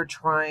that you're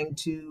trying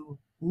to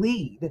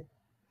lead?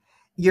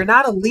 You're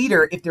not a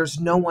leader if there's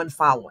no one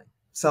following.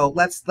 So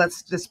let's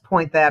just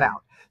point that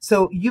out.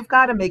 So you've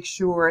got to make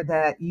sure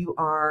that you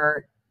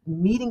are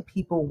meeting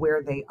people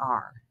where they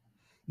are.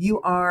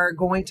 You are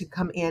going to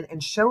come in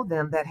and show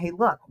them that, hey,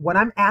 look, what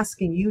I'm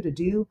asking you to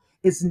do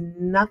is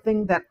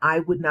nothing that I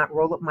would not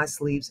roll up my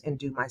sleeves and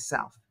do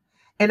myself.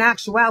 In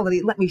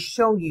actuality, let me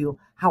show you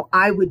how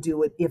I would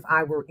do it if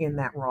I were in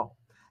that role.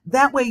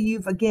 That way,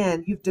 you've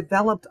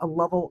developed a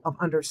level of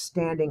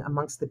understanding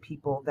amongst the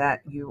people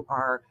that you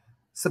are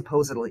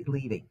supposedly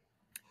leading.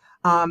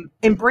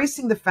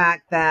 Embracing the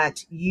fact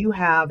that you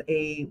have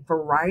a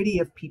variety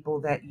of people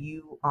that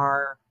you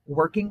are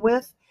working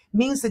with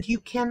means that you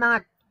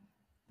cannot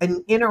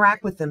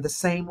interact with them the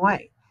same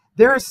way.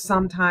 There are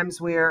some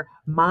times where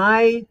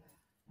my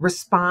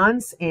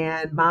response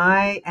and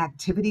my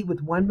activity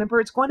with one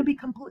member is going to be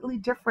completely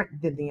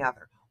different than the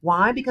other.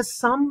 Why? Because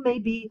some may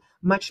be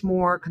much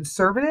more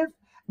conservative,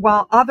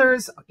 while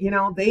others,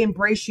 they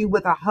embrace you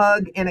with a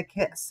hug and a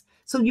kiss.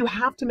 So you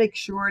have to make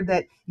sure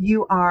that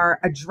you are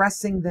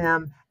addressing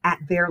them at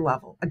their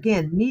level.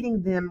 Again,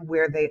 meeting them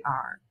where they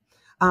are.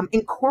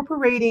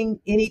 Incorporating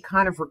any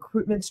kind of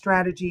recruitment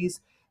strategies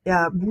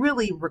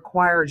really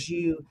requires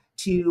you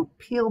to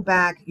peel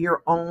back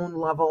your own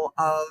level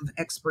of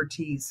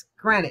expertise.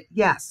 Granted,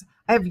 yes,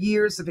 I have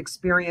years of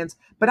experience,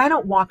 but I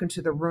don't walk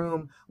into the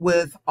room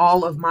with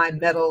all of my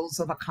medals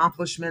of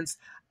accomplishments.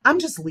 I'm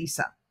just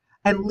Lisa,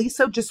 and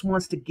Lisa just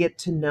wants to get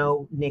to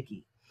know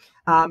Nikki.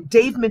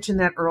 Dave mentioned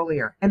that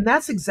earlier, and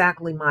that's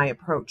exactly my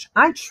approach.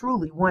 I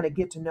truly want to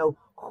get to know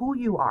who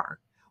you are.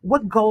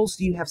 What goals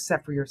do you have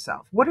set for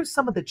yourself? What are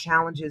some of the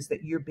challenges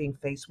that you're being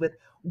faced with?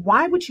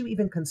 Why would you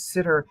even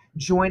consider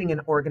joining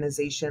an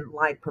organization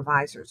like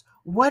Provisors?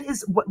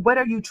 What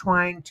are you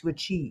trying to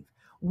achieve?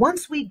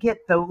 Once we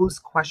get those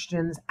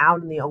questions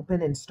out in the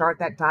open and start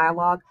that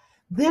dialogue,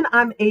 then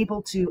I'm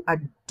able to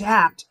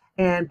adapt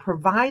and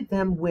provide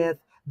them with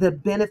the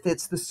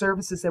benefits, the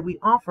services that we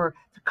offer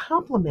to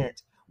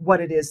complement what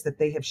it is that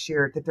they have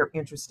shared that they're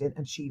interested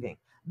in achieving.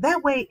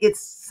 That way it's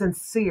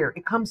sincere.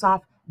 It comes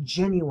off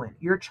genuine.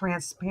 You're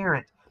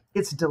transparent.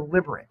 It's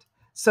deliberate.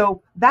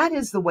 So that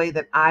is the way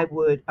that I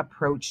would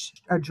approach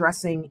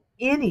addressing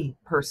any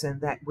person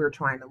that we're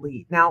trying to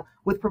lead. Now,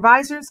 with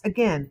Provisors,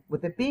 again,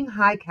 with it being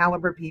high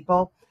caliber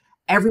people,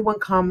 everyone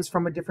comes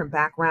from a different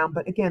background,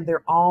 but again,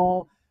 they're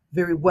all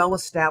very well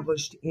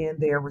established in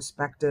their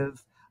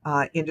respective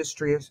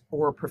industries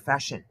or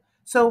profession.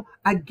 So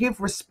I give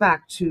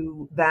respect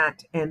to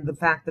that and the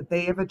fact that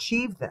they have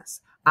achieved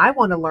this. I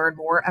want to learn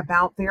more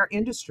about their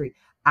industry.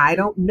 I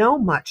don't know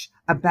much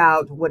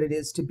about what it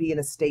is to be an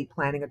estate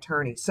planning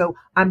attorney. So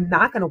I'm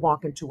not going to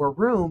walk into a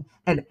room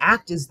and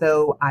act as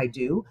though I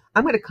do.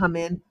 I'm going to come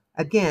in,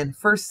 again,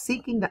 first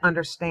seeking to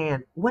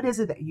understand what is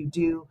it that you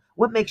do,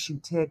 what makes you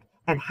tick,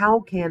 and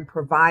how can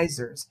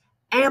Provisors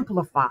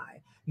amplify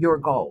your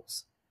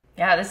goals.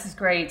 Yeah, this is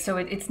great. So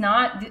it's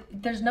not,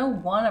 there's no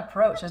one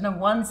approach. There's no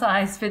one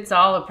size fits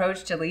all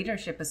approach to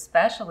leadership,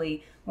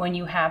 especially when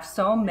you have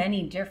so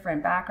many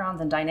different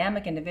backgrounds and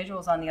dynamic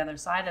individuals on the other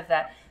side of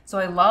that. So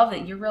I love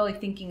that you're really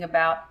thinking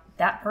about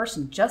that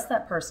person, just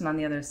that person on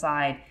the other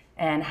side,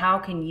 and how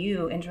can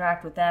you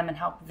interact with them and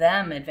help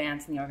them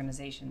advance in the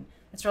organization.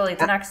 It's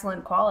an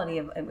excellent quality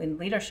in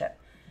leadership.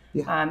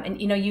 Yeah.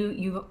 And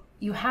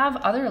you have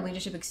other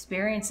leadership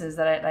experiences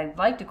that I'd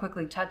like to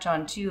quickly touch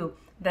on too,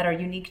 that are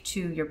unique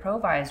to your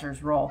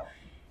Provisors role.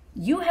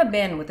 You have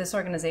been with this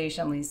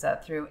organization,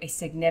 Lisa, through a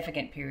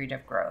significant period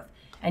of growth.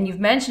 And you've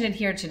mentioned it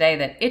here today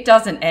that it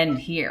doesn't end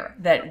here,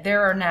 that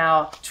there are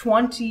now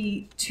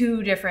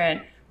 22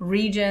 different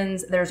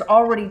regions. There's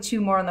already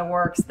 2 more in the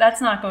works.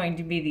 That's not going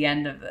to be the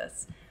end of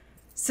this.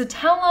 So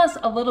tell us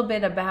a little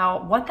bit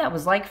about what that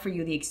was like for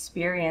you, the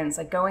experience,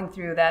 like going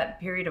through that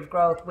period of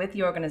growth with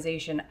the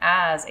organization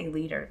as a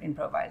leader in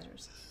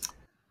Provisors.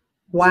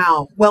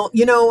 Wow. Well,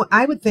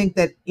 I would think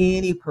that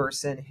any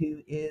person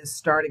who is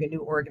starting a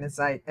new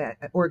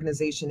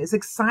organization is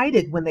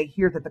excited when they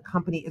hear that the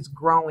company is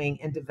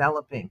growing and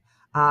developing.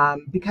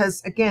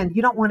 Because again,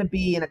 you don't want to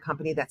be in a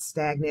company that's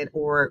stagnant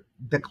or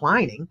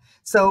declining.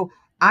 So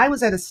I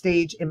was at a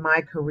stage in my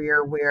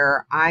career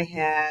where I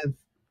have,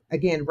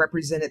 again,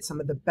 represented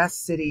some of the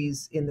best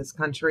cities in this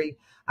country.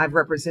 I've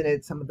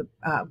represented some of the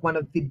one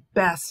of the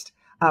best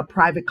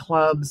private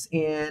clubs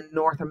in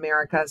North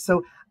America.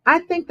 So I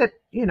think that,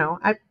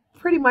 I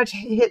pretty much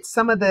hit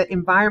some of the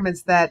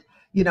environments that,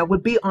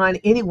 would be on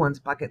anyone's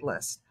bucket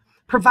list.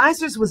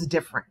 Provisors was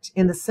different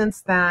in the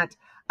sense that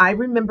I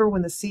remember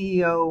when the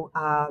CEO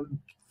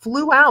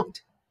flew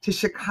out to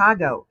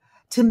Chicago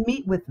to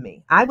meet with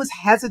me. I was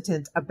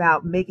hesitant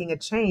about making a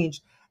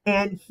change,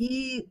 and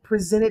he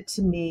presented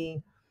to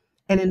me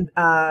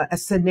a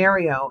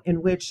scenario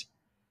in which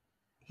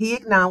he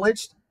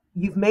acknowledged,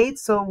 you've made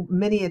so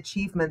many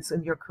achievements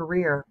in your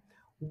career.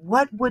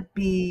 What would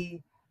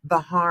be the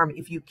harm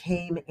if you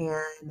came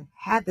and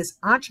had this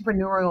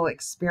entrepreneurial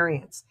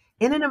experience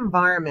in an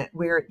environment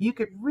where you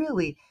could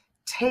really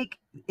take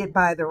it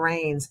by the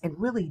reins and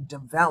really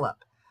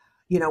develop?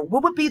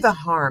 What would be the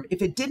harm?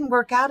 If it didn't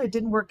work out, it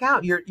didn't work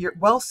out. You're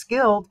well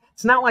skilled.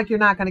 It's not like you're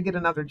not going to get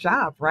another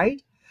job,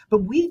 right?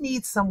 But we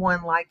need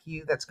someone like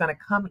you that's going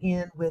to come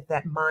in with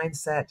that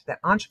mindset,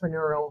 that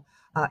entrepreneurial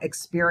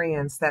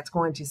experience, that's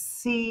going to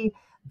see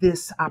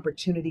this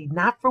opportunity,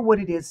 not for what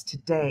it is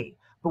today,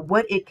 but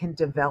what it can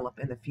develop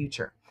in the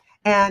future.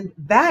 And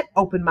that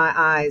opened my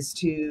eyes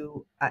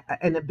to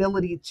an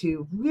ability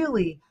to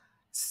really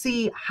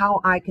see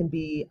how I can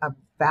be a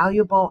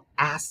valuable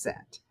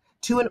asset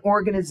to an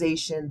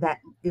organization that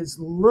is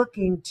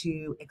looking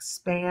to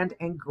expand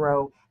and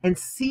grow and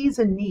sees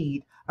a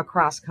need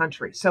across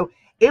country. So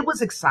it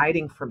was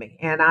exciting for me.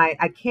 And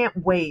I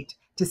can't wait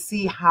to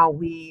see how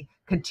we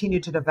continue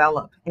to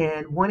develop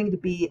and wanting to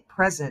be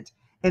present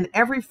in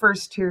every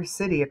first tier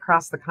city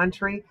across the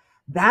country.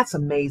 That's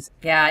amazing.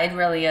 Yeah, it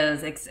really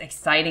is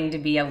exciting to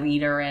be a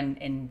leader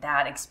in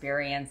that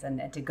experience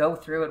and to go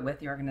through it with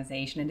the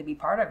organization and to be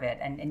part of it.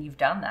 And you've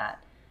done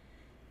that.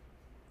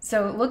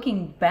 So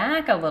looking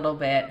back a little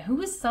bit, who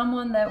was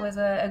someone that was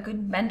a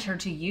good mentor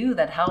to you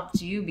that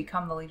helped you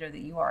become the leader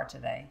that you are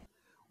today?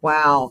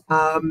 Wow.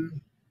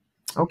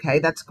 Okay,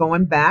 that's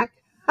going back.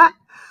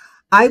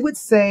 I would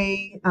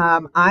say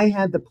I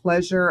had the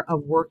pleasure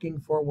of working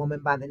for a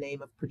woman by the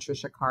name of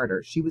Patricia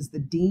Carter. She was the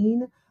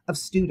dean of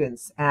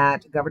students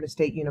at Governor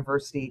State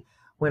University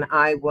when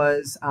I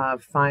was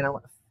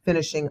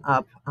finishing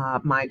up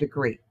my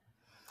degree.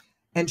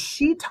 And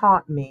she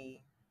taught me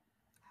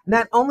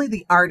not only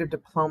the art of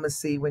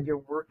diplomacy when you're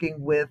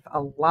working with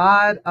a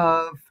lot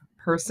of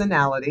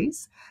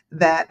personalities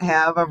that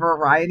have a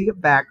variety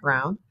of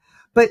background,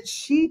 but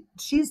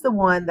she's the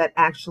one that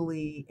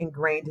actually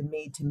ingrained in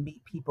me to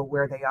meet people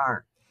where they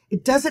are.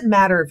 It doesn't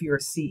matter if you're a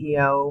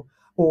CEO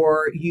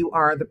or you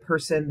are the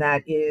person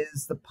that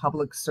is the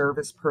public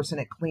service person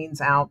that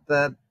cleans out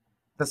the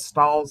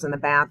stalls in the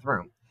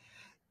bathroom.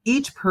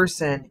 Each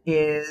person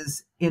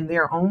is in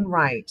their own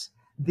right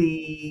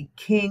the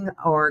king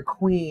or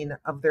queen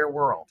of their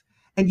world.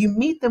 And you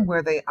meet them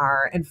where they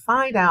are and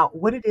find out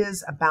what it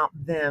is about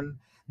them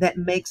that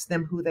makes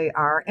them who they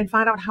are and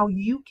find out how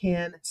you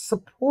can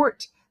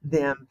support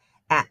them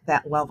at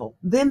that level.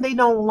 Then they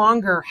no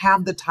longer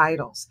have the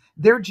titles.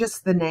 They're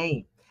just the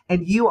name.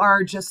 And you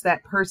are just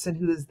that person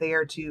who is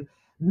there to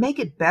make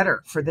it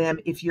better for them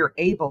if you're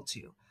able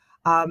to.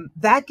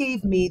 That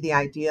gave me the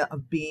idea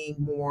of being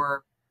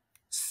more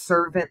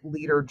servant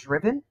leader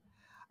driven,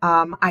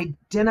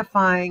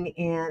 identifying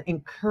and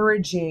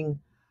encouraging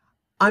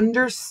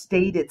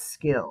understated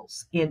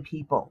skills in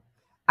people.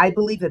 I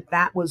believe that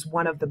that was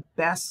one of the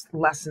best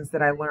lessons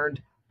that I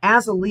learned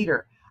as a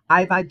leader.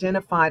 I've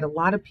identified a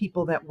lot of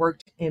people that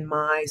worked in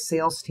my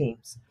sales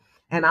teams,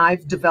 and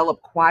I've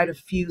developed quite a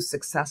few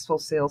successful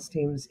sales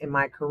teams in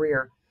my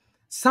career.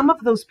 Some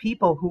of those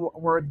people who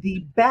were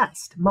the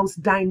best,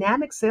 most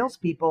dynamic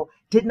salespeople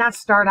did not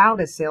start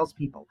out as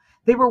salespeople.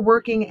 They were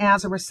working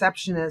as a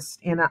receptionist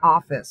in an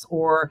office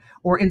or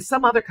in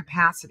some other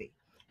capacity.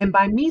 And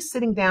by me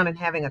sitting down and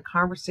having a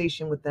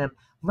conversation with them,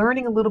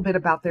 learning a little bit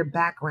about their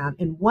background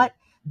and what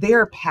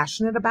they're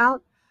passionate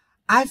about,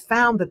 I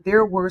found that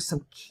there were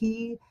some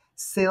key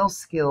sales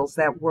skills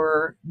that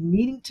were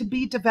needing to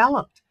be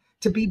developed,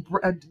 to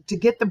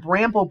get the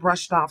bramble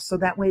brushed off so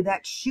that way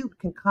that shoot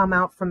can come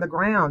out from the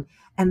ground.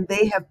 And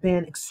they have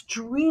been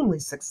extremely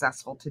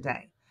successful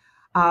today.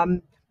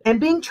 And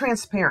being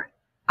transparent.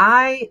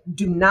 I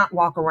do not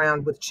walk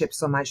around with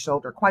chips on my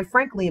shoulder. Quite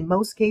frankly, in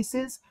most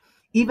cases,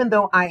 even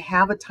though I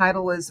have a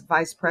title as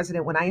vice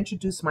president, when I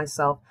introduce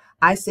myself,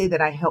 I say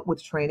that I help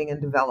with training and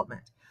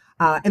development.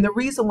 And the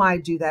reason why I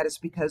do that is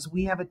because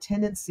we have a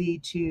tendency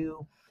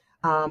to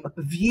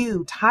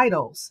view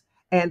titles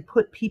and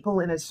put people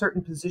in a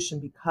certain position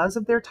because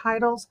of their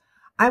titles.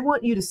 I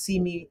want you to see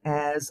me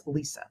as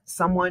Lisa,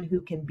 someone who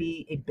can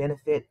be a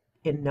benefit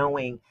in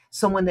knowing,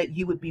 someone that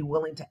you would be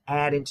willing to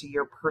add into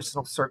your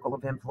personal circle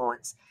of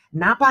influence,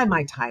 not by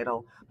my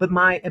title, but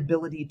my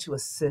ability to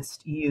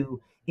assist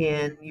you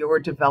in your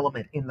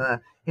development in the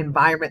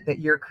environment that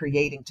you're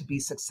creating to be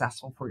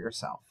successful for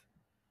yourself.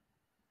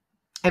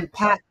 And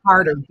Pat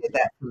Carter did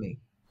that for me.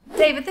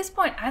 Dave, at this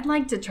point, I'd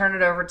like to turn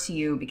it over to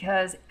you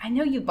because I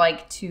know you'd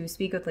like to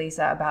speak with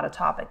Lisa about a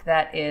topic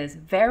that is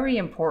very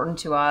important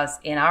to us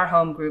in our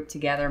home group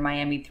together,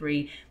 Miami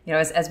 3. You know,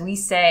 as we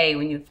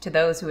say to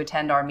those who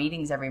attend our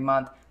meetings every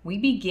month, we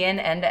begin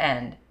end to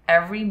end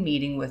every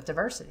meeting with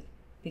diversity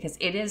because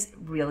it is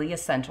really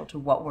essential to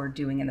what we're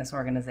doing in this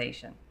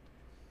organization.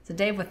 So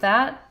Dave, with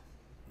that,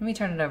 let me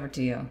turn it over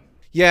to you.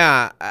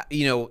 Yeah,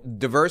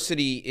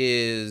 diversity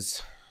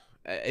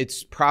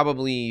it's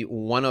probably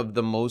one of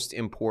the most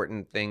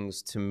important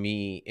things to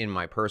me in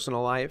my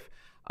personal life.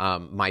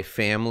 My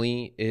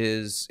family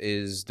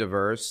is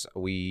diverse.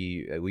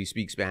 We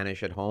speak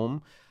Spanish at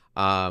home.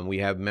 We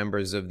have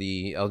members of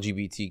the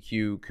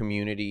LGBTQ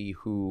community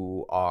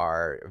who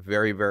are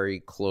very, very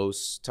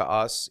close to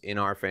us in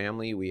our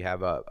family. We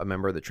have a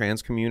member of the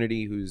trans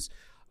community who's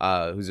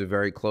a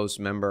very close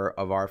member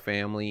of our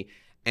family.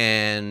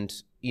 And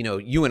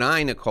you and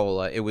I,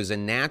 Nicola, it was a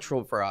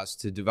natural for us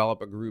to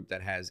develop a group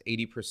that has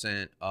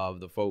 80% of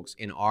the folks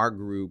in our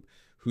group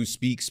who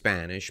speak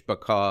Spanish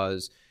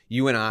because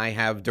you and I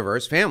have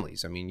diverse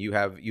families. I mean, you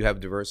have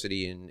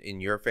diversity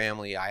in your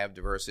family. I have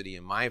diversity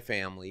in my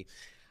family.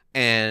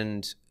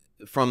 And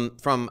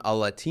from a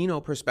Latino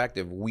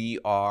perspective, we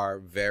are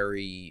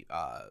very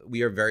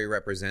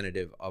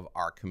representative of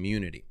our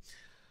community.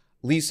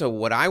 Lisa,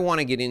 what I want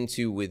to get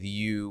into with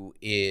you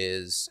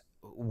is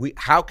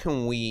how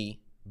can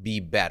we be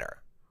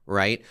better,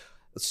 right?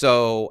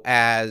 So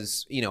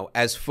as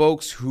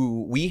folks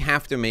who we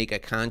have to make a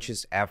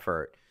conscious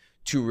effort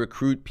to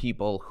recruit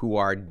people who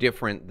are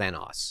different than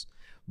us,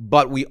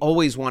 but we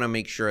always want to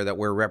make sure that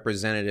we're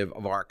representative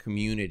of our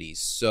communities.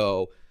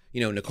 So,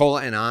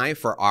 Nicola and I,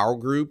 for our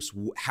groups,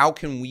 how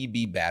can we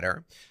be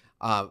better?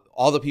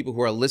 All the people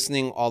who are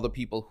listening, all the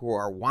people who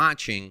are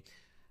watching,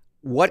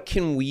 what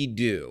can we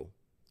do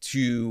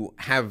to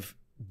have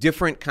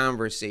different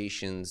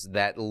conversations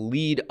that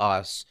lead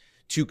us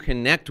to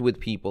connect with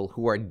people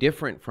who are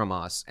different from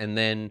us, and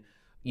then,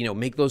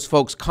 make those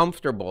folks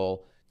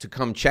comfortable to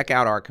come check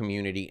out our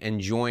community and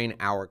join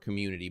our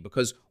community,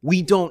 because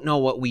we don't know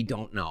what we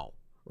don't know,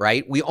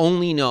 right? We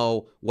only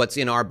know what's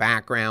in our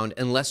background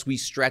unless we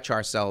stretch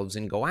ourselves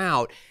and go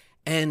out.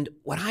 And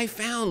what I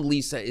found,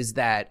 Lisa, is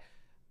that,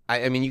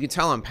 I mean, you can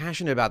tell I'm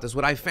passionate about this.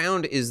 What I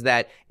found is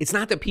that it's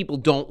not that people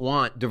don't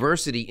want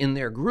diversity in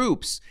their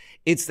groups.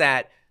 It's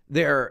that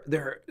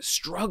they're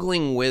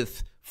struggling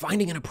with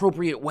finding an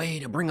appropriate way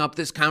to bring up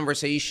this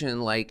conversation.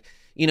 Like,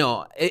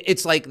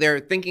 it's like they're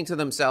thinking to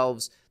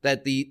themselves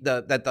that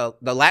the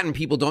Latin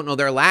people don't know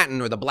their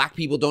Latin, or the Black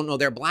people don't know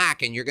they're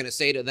Black, and you're going to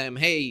say to them,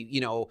 hey,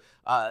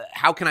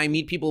 how can I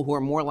meet people who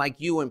are more like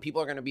you? And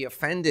people are going to be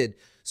offended.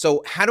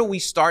 So how do we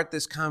start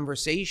this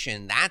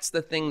conversation? That's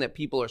the thing that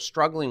people are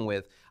struggling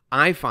with,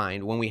 I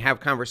find, when we have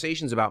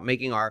conversations about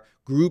making our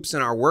groups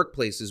and our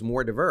workplaces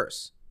more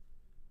diverse.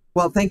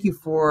 Well, thank you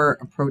for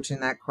approaching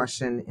that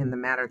question in the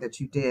manner that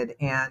you did.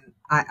 And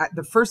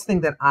the first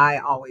thing that I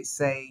always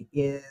say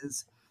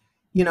is,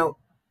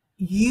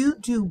 you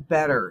do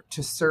better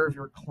to serve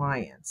your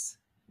clients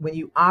when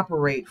you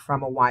operate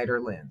from a wider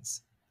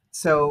lens.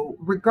 So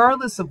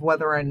regardless of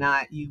whether or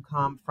not you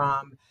come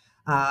from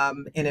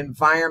an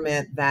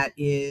environment that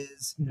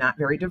is not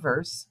very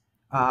diverse,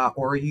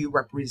 or you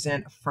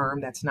represent a firm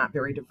that's not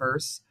very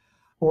diverse,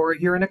 or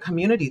you're in a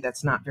community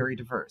that's not very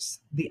diverse,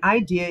 the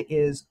idea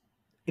is,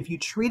 if you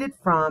treat it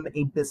from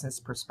a business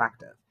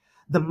perspective,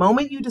 the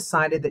moment you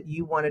decided that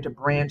you wanted to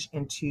branch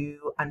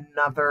into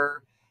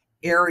another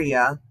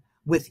area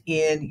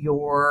within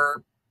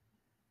your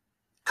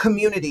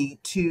community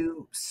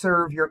to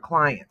serve your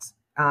clients,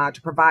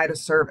 to provide a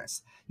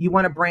service, you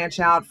want to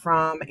branch out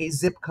from a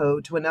zip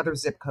code to another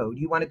zip code.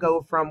 You want to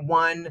go from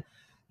one,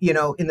 in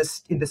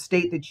the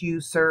state that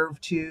you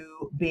serve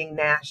to being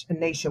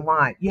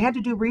nationwide. You had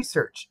to do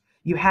research.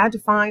 You had to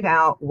find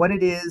out what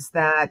it is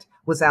that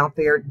was out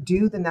there,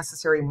 do the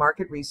necessary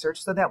market research,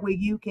 so that way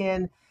you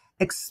can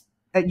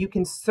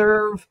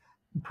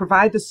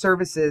provide the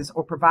services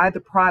or provide the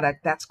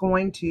product that's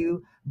going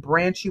to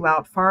branch you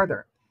out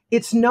farther.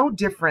 It's no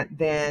different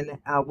than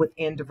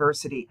within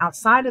diversity,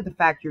 outside of the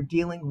fact you're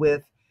dealing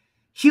with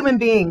human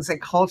beings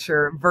and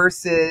culture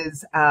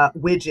versus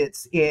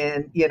widgets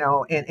in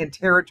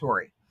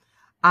territory.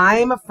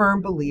 I'm a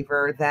firm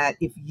believer that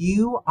if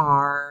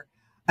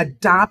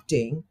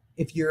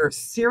you're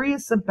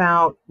serious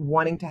about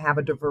wanting to have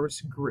a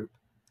diverse group,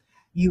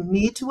 you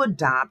need to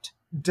adopt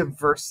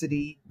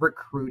diversity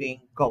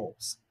recruiting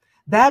goals.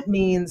 That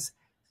means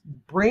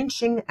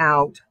branching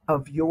out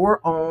of your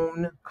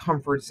own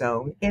comfort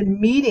zone and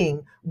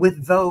meeting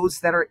with those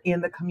that are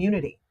in the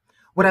community.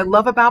 What I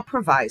love about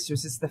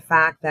Provisors is the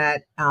fact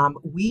that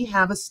we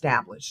have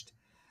established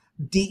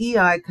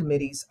DEI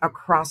committees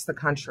across the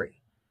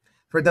country.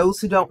 For those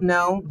who don't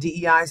know,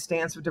 DEI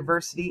stands for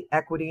Diversity,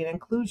 Equity, and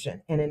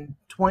Inclusion. And in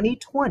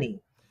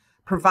 2020,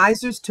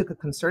 Provisors took a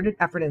concerted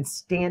effort in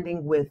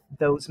standing with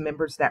those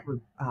members that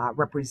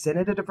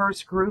represented a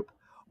diverse group,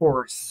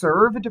 or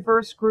serve a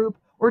diverse group,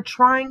 or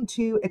trying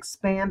to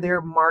expand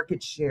their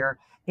market share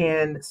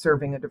in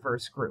serving a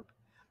diverse group.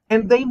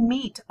 And they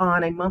meet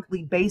on a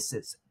monthly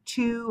basis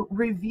to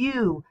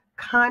review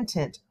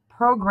content,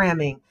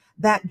 programming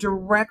that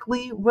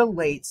directly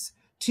relates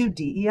to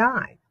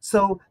DEI.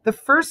 So the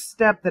first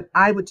step that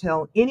I would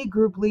tell any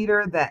group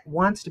leader that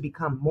wants to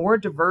become more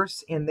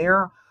diverse in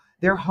their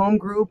home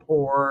group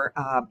or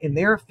in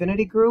their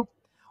affinity group,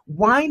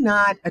 why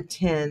not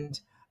attend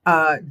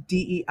a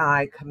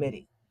DEI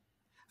committee?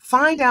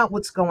 Find out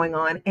what's going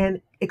on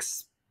and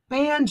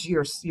expand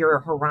your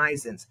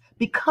horizons.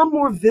 Become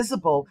more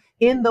visible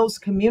in those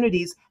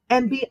communities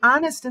and be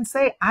honest and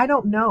say, I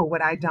don't know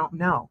what I don't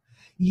know.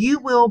 You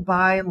will,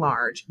 by and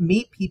large,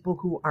 meet people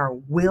who are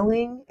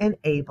willing and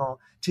able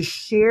to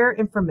share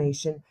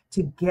information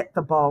to get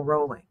the ball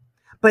rolling.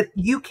 But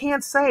you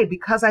can't say,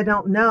 because I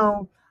don't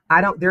know,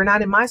 they're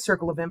not in my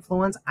circle of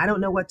influence, I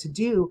don't know what to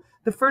do.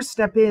 The first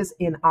step is,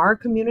 in our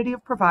community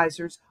of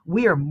provisors,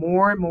 we are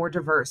more and more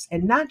diverse,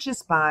 and not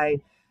just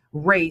by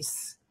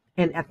race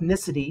and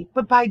ethnicity,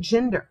 but by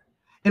gender.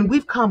 And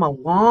we've come a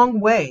long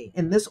way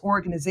in this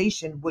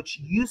organization, which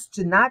used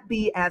to not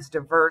be as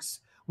diverse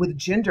with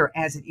gender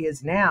as it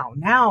is now.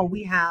 Now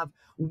we have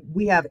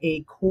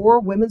a core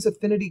women's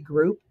affinity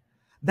group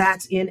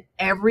that's in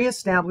every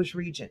established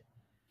region.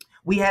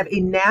 We have a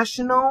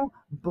national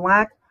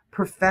Black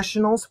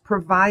professionals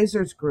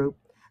provisors group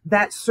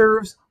that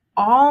serves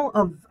all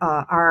of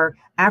our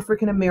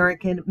African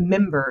American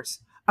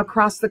members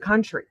across the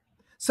country.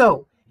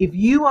 So if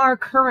you are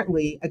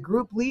currently a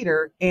group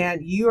leader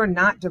and you are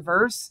not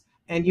diverse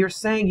and you're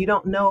saying you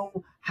don't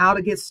know how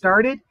to get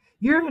started,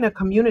 you're in a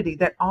community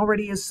that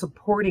already is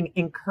supporting,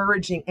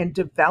 encouraging, and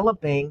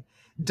developing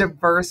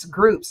diverse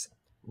groups.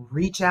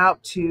 Reach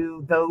out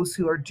to those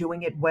who are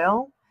doing it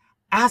well,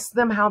 ask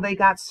them how they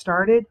got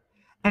started,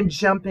 and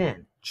jump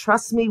in.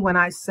 Trust me when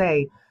I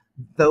say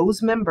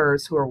those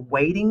members who are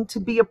waiting to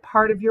be a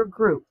part of your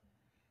group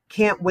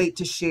can't wait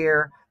to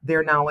share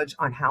their knowledge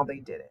on how they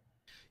did it.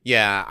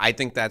 Yeah, I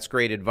think that's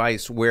great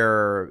advice.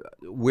 We're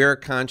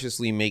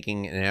consciously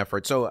making an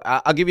effort. So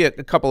I'll give you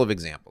a couple of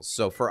examples.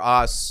 So for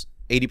us,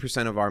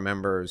 80% of our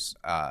members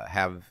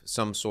have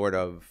some sort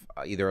of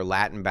either a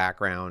Latin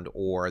background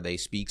or they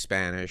speak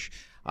Spanish.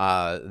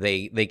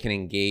 They can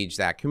engage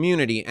that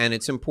community, and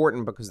it's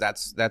important because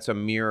that's a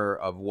mirror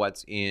of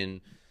what's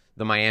in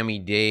the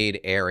Miami-Dade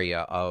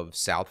area of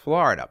South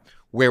Florida.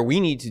 Where we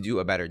need to do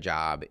a better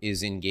job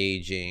is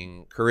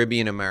engaging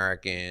Caribbean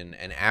American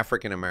and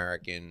African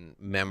American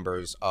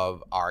members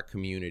of our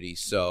community.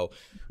 So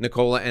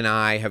Nicola and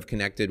I have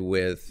connected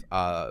with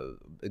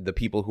the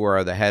people who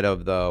are the head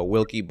of the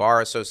Wilkie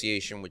Bar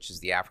Association, which is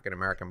the African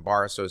American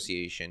Bar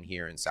Association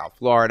here in South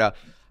Florida.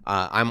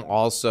 I'm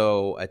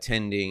also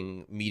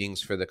attending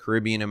meetings for the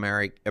Caribbean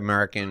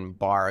American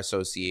Bar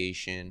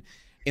Association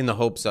in the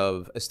hopes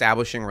of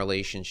establishing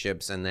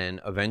relationships and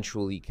then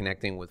eventually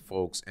connecting with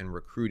folks and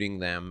recruiting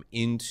them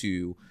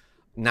into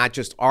not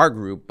just our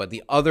group, but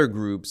the other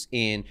groups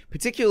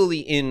particularly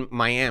in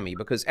Miami,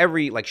 because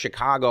like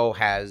Chicago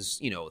has,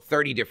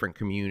 30 different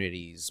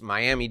communities.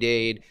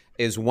 Miami-Dade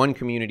is one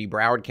community.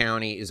 Broward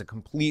County is a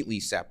completely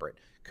separate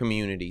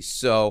community.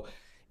 So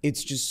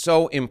it's just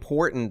so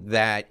important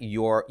that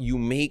you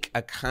make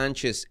a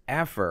conscious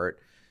effort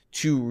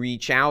to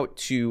reach out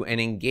to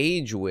and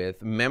engage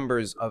with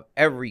members of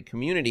every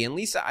community. And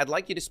Lisa, I'd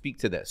like you to speak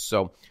to this.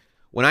 So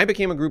when I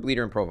became a group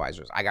leader in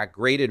Provisors, I got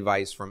great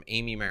advice from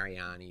Amy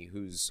Mariani,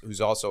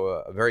 who's also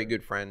a very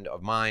good friend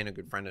of mine, a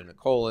good friend of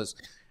Nicola's.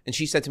 And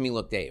she said to me,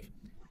 look, Dave,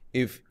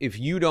 if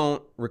you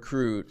don't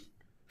recruit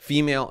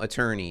female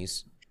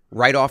attorneys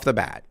right off the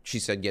bat, she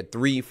said, get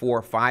 3,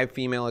 4, 5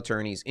 female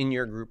attorneys in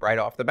your group right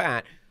off the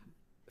bat,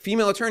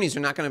 female attorneys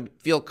are not going to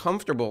feel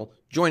comfortable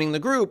joining the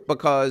group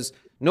because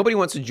nobody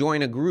wants to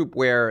join a group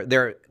where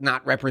they're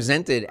not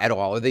represented at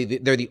all, or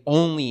they're the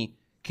only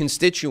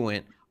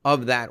constituent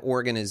of that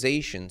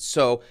organization.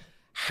 So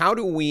how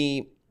do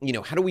we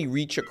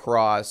reach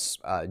across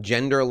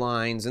gender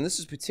lines? And this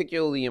is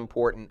particularly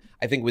important,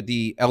 I think, with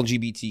the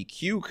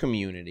LGBTQ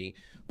community,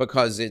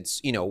 because it's,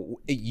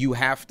 you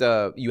have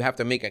to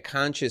make a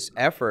conscious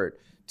effort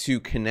to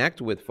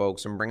connect with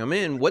folks and bring them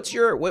in. What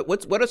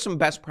are some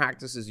best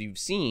practices you've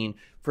seen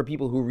for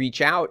people who reach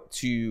out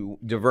to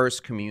diverse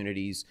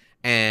communities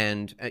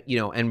and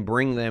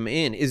bring them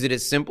in? Is it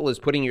as simple as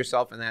putting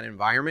yourself in that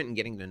environment and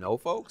getting to know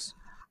folks?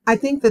 I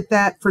think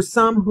that for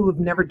some who have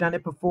never done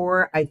it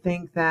before, I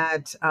think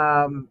that,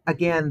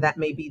 again, that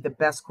may be the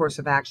best course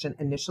of action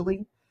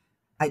initially.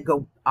 I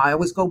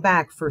always go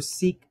back for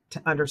seek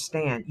to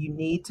understand. You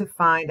need to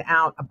find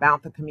out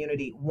about the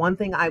community. One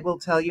thing I will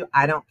tell you,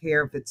 I don't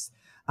care if it's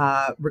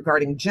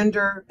regarding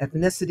gender,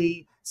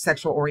 ethnicity,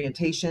 sexual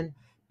orientation.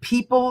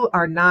 People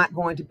are not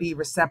going to be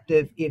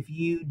receptive if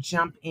you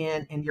jump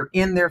in and you're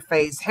in their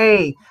face.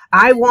 Hey,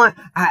 I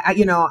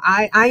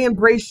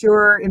embrace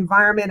your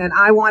environment and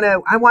I want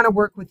to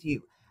work with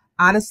you.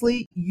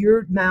 Honestly,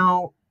 you're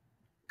now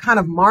kind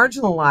of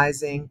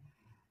marginalizing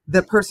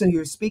the person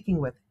you're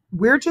speaking with.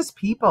 We're just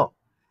people.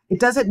 It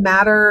doesn't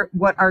matter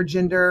what our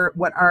gender,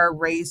 what our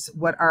race,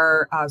 what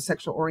our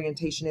sexual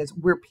orientation is.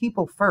 We're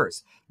people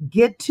first.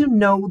 Get to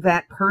know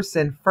that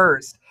person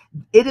first.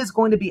 It is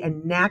going to be a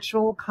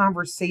natural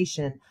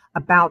conversation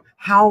about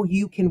how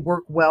you can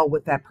work well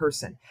with that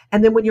person.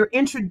 And then when you're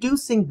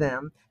introducing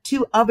them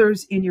to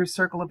others in your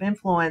circle of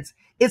influence,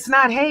 it's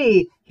not,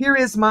 hey, here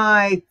is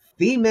my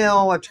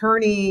female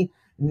attorney,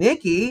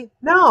 Nikki.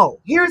 No,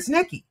 here's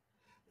Nikki.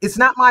 It's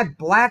not my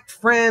Black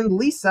friend,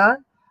 Lisa.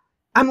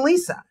 I'm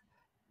Lisa.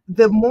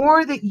 The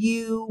more that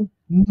you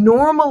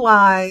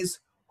normalize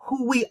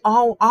who we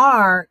all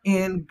are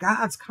in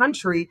God's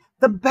country,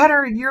 the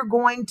better you're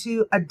going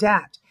to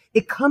adapt.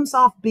 It comes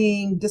off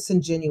being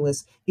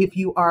disingenuous if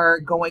you are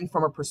going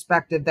from a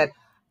perspective that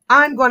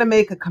I'm going to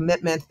make a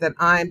commitment that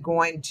I'm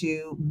going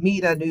to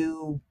meet a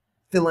new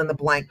fill in the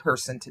blank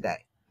person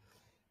today.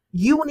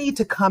 You need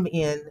to come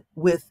in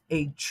with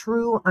a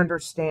true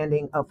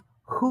understanding of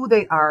who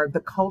they are, the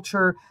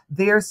culture,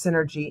 their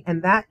synergy,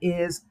 and that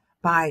is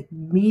by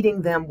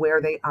meeting them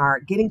where they are,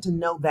 getting to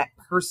know that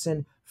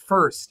person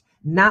first,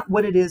 not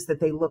what it is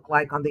that they look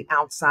like on the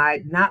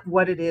outside, not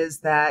what it is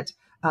that,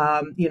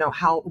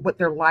 what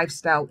their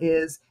lifestyle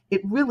is.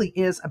 It really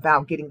is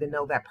about getting to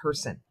know that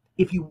person.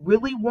 If you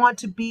really want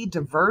to be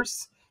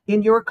diverse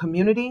in your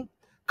community,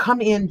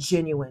 come in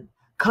genuine.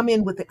 Come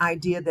in with the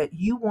idea that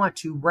you want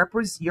to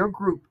represent your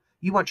group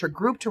You want your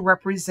group to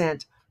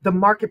represent the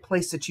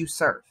marketplace that you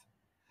serve.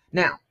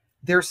 Now,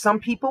 there's some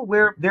people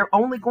where they're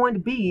only going to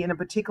be in a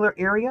particular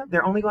area.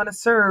 They're only going to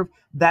serve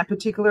that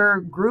particular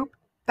group.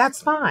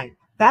 That's fine.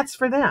 That's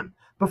for them.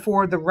 But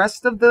for the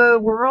rest of the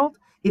world,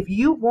 if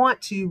you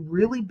want to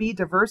really be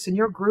diverse in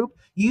your group,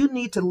 you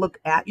need to look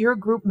at your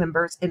group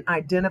members and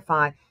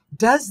identify,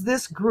 does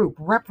this group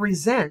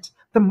represent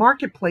the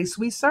marketplace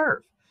we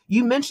serve?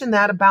 You mentioned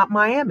that about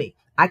Miami.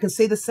 I can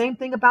say the same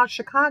thing about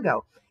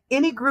Chicago.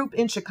 Any group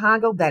in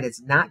Chicago that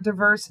is not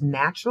diverse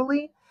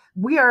naturally,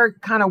 we are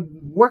kind of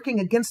working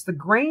against the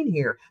grain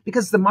here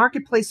because the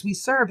marketplace we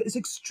serve is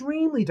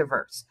extremely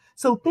diverse.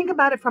 So think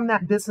about it from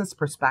that business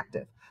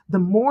perspective. The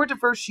more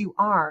diverse you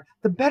are,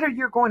 the better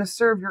you're going to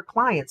serve your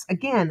clients,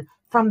 again,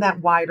 from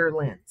that wider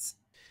lens.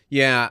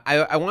 Yeah,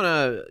 I want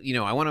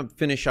to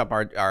finish up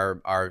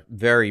our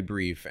very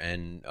brief,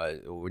 and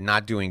we're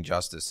not doing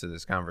justice to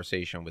this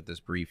conversation with this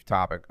brief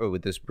topic, or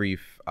with this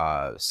brief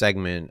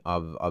segment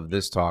of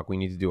this talk. We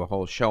need to do a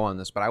whole show on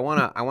this, but I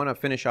want to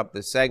finish up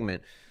this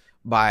segment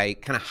by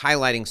kind of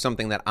highlighting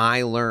something that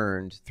I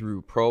learned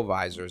through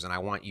Provisors, and I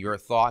want your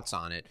thoughts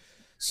on it.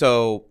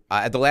 So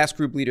at the last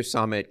Group Leader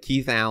Summit,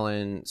 Keith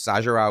Allen,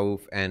 Saja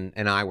Raouf,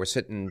 and I were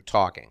sitting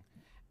talking,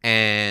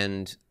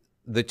 and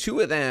the two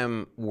of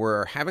them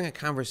were having a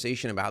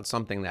conversation about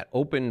something that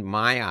opened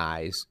my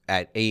eyes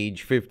at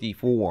age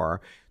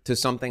 54 to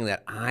something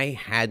that I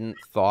hadn't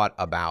thought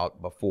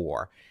about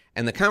before.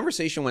 And the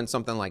conversation went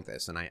something like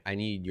this, and I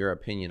need your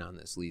opinion on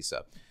this,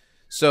 Lisa.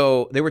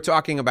 So they were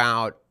talking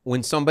about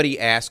when somebody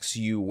asks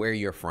you where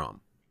you're from,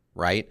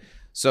 right?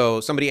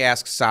 So somebody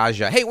asks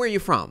Saja, hey, where are you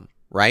from,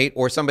 right?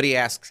 Or somebody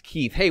asks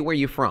Keith, hey, where are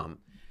you from?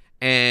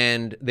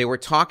 And they were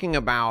talking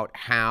about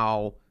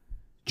how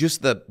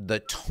just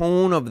the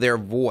tone of their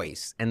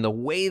voice and the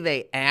way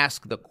they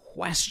ask the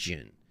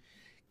question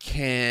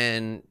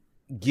can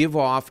give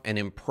off an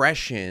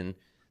impression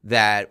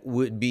that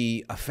would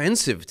be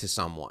offensive to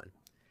someone.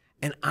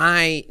 And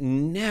I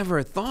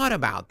never thought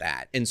about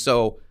that. And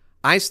so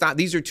I stopped.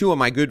 These are two of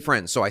my good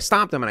friends. So I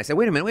stopped them and I said,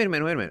 wait a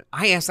minute.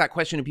 I ask that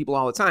question to people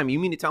all the time. You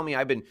mean to tell me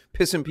I've been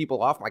pissing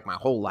people off like my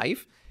whole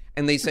life?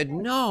 And they said,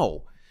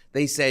 no.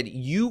 They said,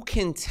 you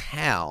can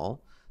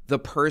tell the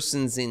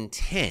person's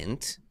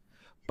intent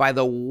by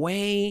the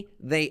way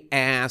they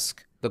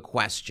ask the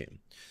question.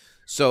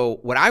 So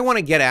what I want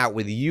to get at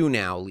with you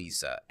now,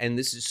 Lisa, and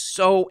this is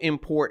so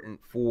important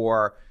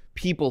for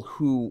people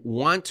who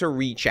want to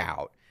reach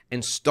out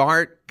and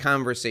start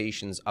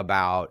conversations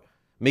about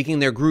making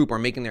their group or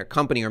making their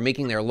company or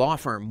making their law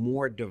firm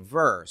more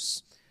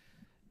diverse.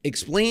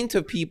 Explain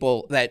to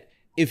people that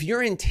if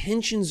your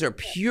intentions are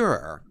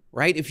pure,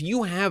 right? If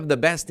you have the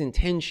best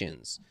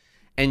intentions,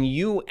 and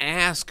you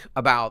ask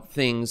about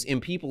things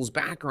in people's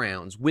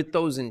backgrounds with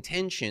those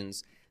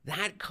intentions,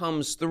 that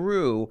comes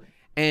through,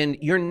 and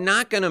you're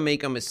not going to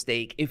make a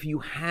mistake if you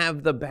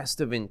have the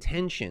best of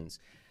intentions.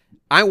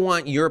 I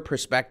want your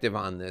perspective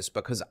on this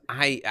because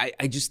I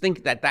just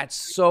think that that's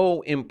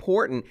so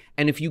important.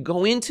 And if you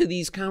go into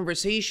these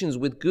conversations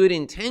with good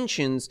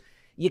intentions,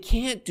 you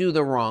can't do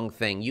the wrong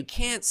thing. You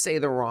can't say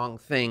the wrong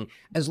thing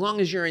as long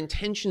as your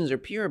intentions are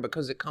pure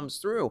because it comes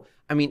through.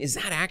 I mean, is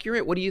that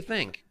accurate? What do you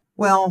think?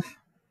 Well,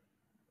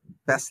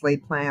 best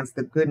laid plans,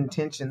 the good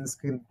intentions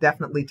can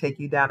definitely take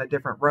you down a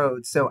different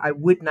road. So I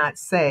would not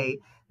say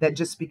that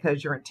just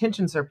because your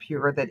intentions are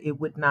pure, that it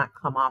would not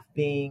come off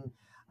being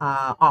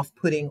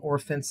off-putting or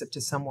offensive to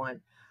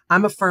someone.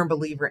 I'm a firm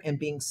believer in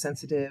being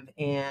sensitive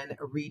and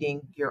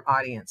reading your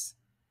audience.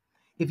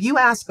 If you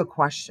ask a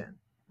question,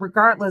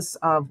 regardless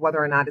of whether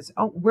or not it's,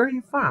 oh, where are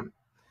you from?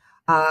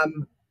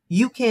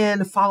 You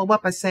can follow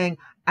up by saying,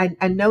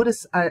 I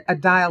notice a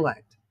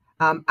dialect.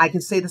 I can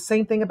say the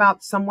same thing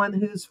about someone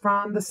who's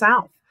from the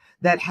South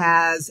that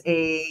has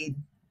a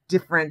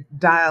different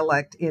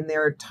dialect in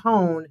their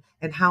tone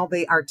and how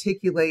they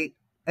articulate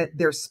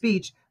their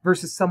speech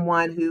versus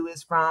someone who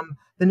is from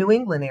the New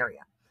England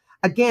area.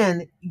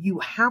 Again, you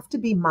have to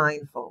be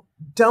mindful.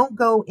 Don't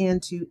go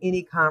into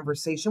any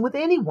conversation with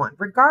anyone,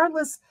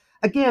 regardless,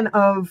 again,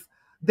 of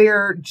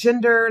their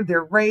gender,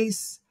 their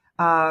race,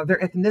 their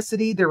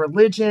ethnicity, their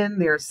religion,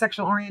 their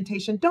sexual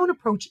orientation. Don't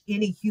approach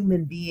any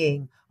human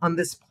being on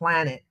this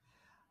planet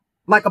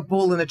like a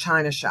bull in a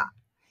china shop.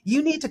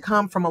 You need to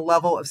come from a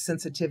level of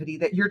sensitivity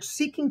that you're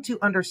seeking to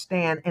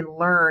understand and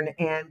learn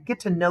and get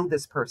to know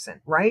this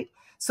person, right?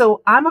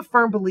 So I'm a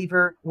firm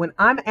believer when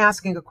I'm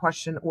asking a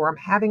question or I'm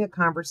having a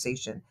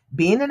conversation,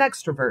 being an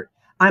extrovert,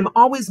 I'm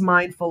always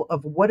mindful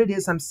of what it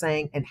is I'm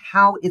saying and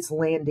how it's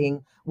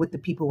landing with the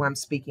people who I'm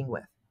speaking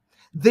with.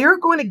 They're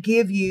going to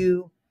give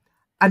you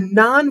a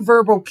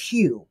nonverbal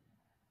cue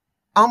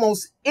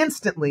almost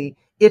instantly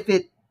if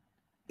it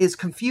is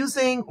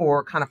confusing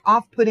or kind of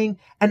off-putting.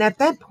 And at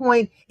that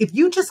point, if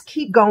you just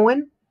keep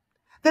going,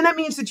 then that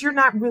means that you're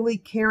not really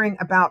caring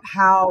about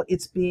how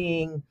it's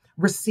being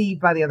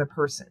received by the other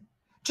person.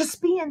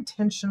 Just be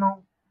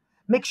intentional.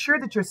 Make sure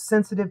that you're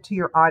sensitive to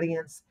your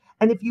audience.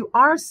 And if you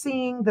are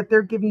seeing that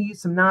they're giving you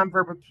some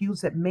nonverbal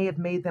cues that may have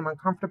made them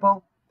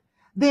uncomfortable,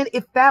 then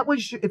if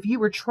you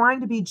were trying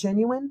to be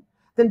genuine,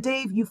 then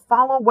Dave, you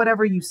follow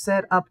whatever you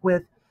set up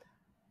with.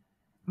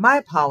 My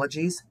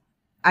apologies.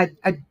 I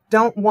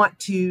don't want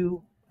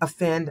to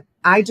offend.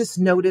 I just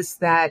noticed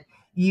that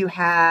you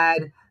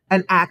had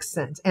an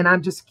accent and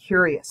I'm just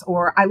curious,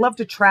 or I love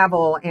to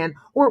travel,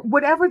 or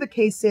whatever the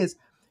case is,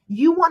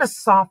 you want to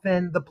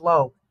soften the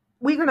blow.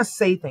 We're going to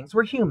say things.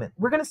 We're human.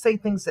 We're going to say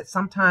things that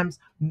sometimes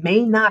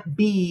may not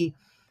be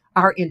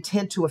our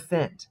intent to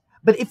offend.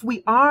 But if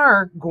we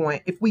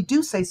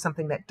do say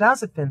something that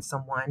does offend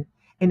someone,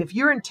 and if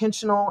you're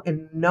intentional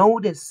in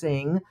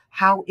noticing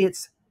how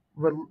it's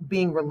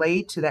being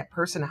relayed to that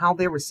person, how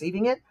they're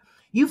receiving it,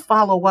 you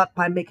follow up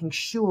by making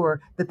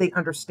sure that they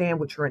understand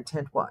what your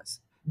intent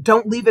was.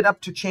 Don't leave it up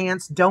to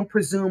chance. Don't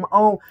presume,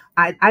 oh,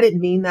 I didn't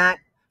mean that,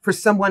 for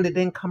someone to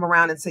then come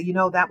around and say,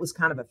 that was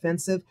kind of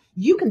offensive.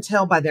 You can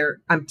tell by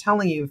I'm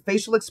telling you,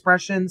 facial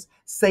expressions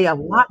say a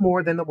lot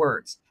more than the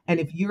words. And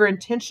if you're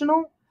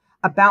intentional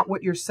about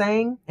what you're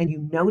saying and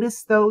you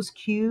notice those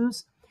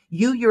cues,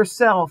 you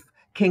yourself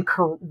can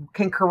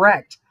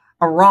correct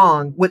a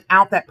wrong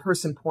without that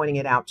person pointing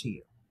it out to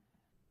you.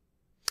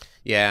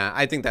 Yeah,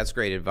 I think that's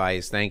great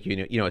advice. Thank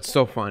you. It's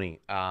so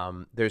funny.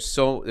 There's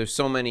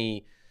so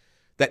many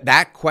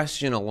that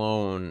question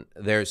alone.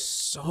 There's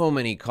so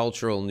many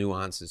cultural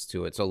nuances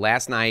to it. So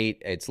last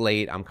night, it's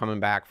late. I'm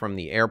coming back from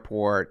the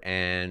airport,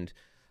 and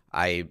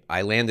I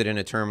landed in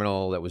a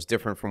terminal that was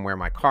different from where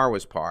my car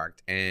was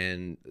parked.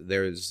 And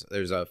there's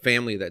a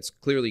family that's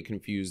clearly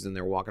confused, and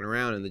they're walking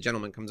around. And the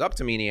gentleman comes up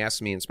to me and he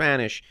asks me in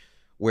Spanish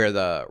where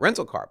the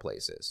rental car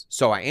place is.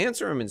 So I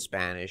answer him in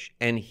Spanish,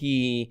 and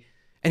he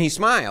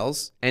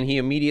smiles, and he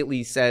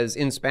immediately says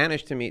in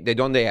Spanish to me, "De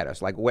dónde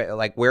eres?" Like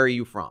where are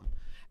you from?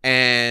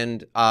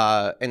 And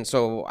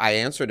so I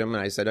answered him,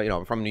 and I said,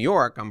 I'm from New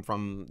York. I'm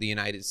from the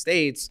United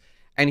States.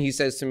 And he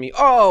says to me,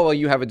 "Oh, well,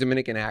 you have a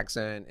Dominican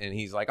accent." And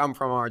he's like, "I'm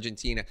from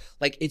Argentina."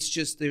 Like, it's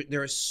just,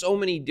 there are so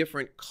many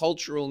different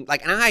cultural,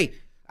 like, and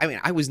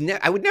I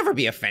would never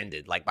be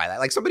offended by that.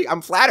 Like,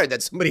 I'm flattered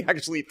that somebody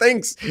actually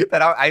thinks that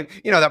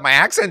that my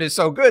accent is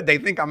so good. They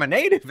think I'm a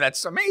native.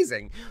 That's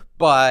amazing.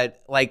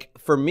 But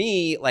for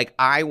me,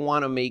 I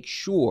want to make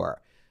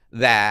sure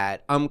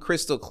that I'm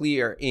crystal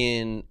clear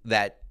in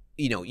that,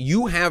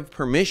 you have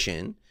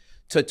permission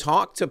to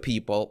talk to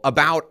people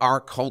about our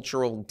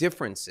cultural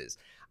differences.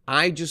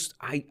 I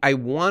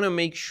want to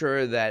make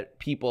sure that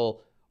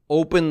people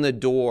open the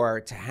door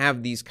to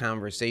have these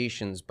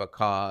conversations,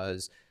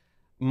 because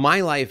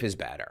my life is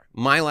better.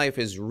 My life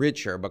is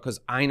richer because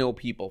I know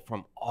people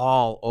from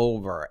all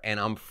over, and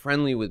I'm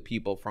friendly with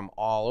people from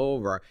all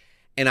over.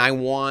 And I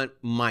want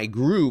my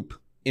group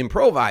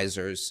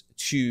improvisers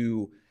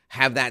to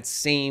have that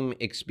same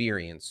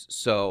experience.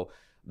 So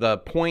the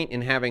point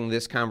in having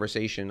this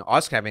conversation,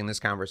 us having this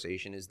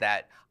conversation, is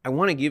that I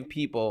want to give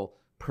people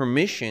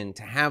permission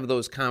to have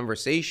those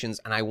conversations,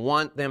 and I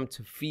want them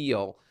to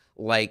feel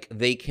like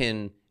they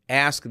can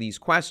ask these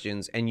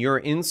questions, and your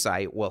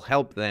insight will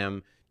help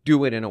them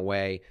do it in a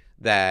way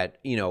that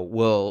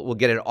will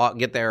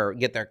get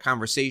their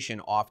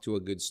conversation off to a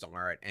good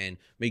start, and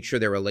make sure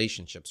their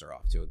relationships are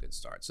off to a good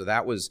start. So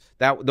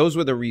those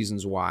were the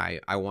reasons why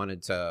I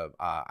wanted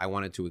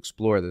to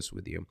explore this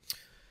with you.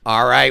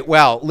 All right.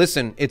 Well,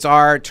 listen, it's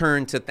our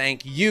turn to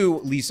thank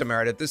you, Lisa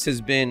Meredith. This has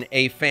been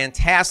a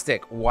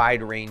fantastic,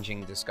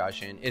 wide-ranging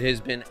discussion. It has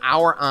been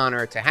our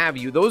honor to have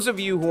you. Those of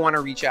you who want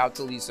to reach out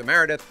to Lisa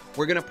Meredith,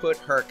 we're going to put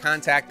her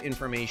contact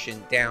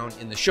information down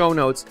in the show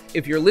notes.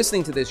 If you're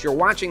listening to this, you're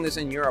watching this,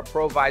 and you're a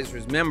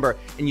Provisors member,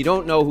 and you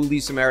don't know who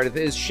Lisa Meredith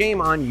is, shame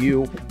on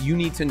you. You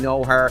need to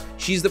know her.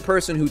 She's the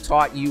person who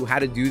taught you how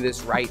to do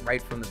this right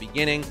from the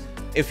beginning.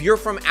 If you're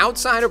from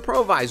outside of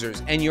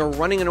Provisors and you're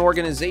running an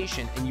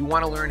organization and you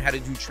want to learn how to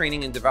do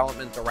training and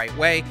development the right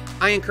way,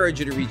 I encourage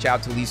you to reach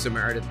out to Lisa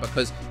Meredith,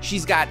 because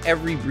she's got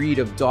every breed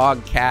of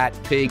dog, cat,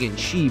 pig, and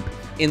sheep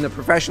in the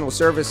professional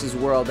services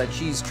world that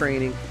she's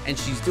training, and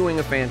she's doing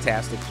a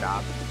fantastic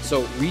job.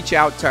 So reach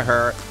out to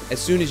her as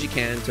soon as you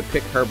can to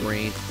pick her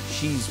brain.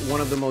 She's one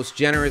of the most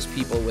generous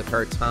people with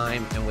her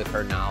time and with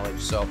her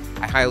knowledge. So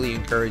I highly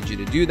encourage you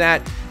to do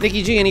that.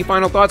 Nikki G, any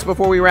final thoughts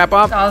before we wrap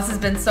up? Oh, this has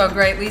been so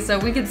great, Lisa.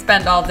 We could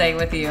spend all day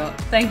with you.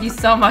 Thank you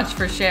so much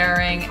for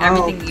sharing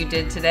everything you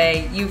did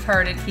today. You've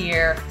heard it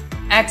here.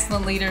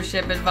 Excellent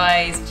leadership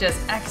advice, just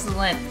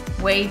excellent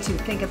way to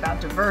think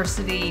about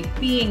diversity,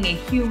 being a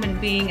human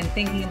being and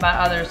thinking about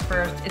others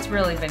first. It's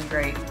really been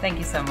great. Thank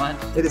you so much.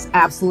 It is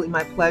absolutely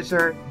my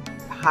pleasure.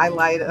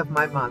 Highlight of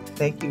my month.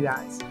 Thank you,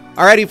 guys.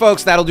 Alrighty,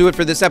 folks, that'll do it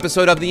for this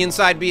episode of the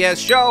Inside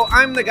BS Show.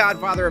 I'm the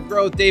godfather of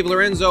growth, Dave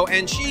Lorenzo,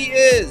 and she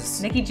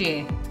is Nikki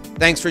G.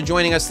 Thanks for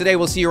joining us today.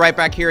 We'll see you right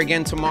back here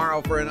again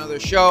tomorrow for another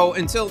show.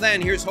 Until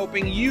then, here's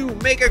hoping you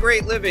make a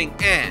great living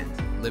and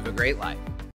live a great life.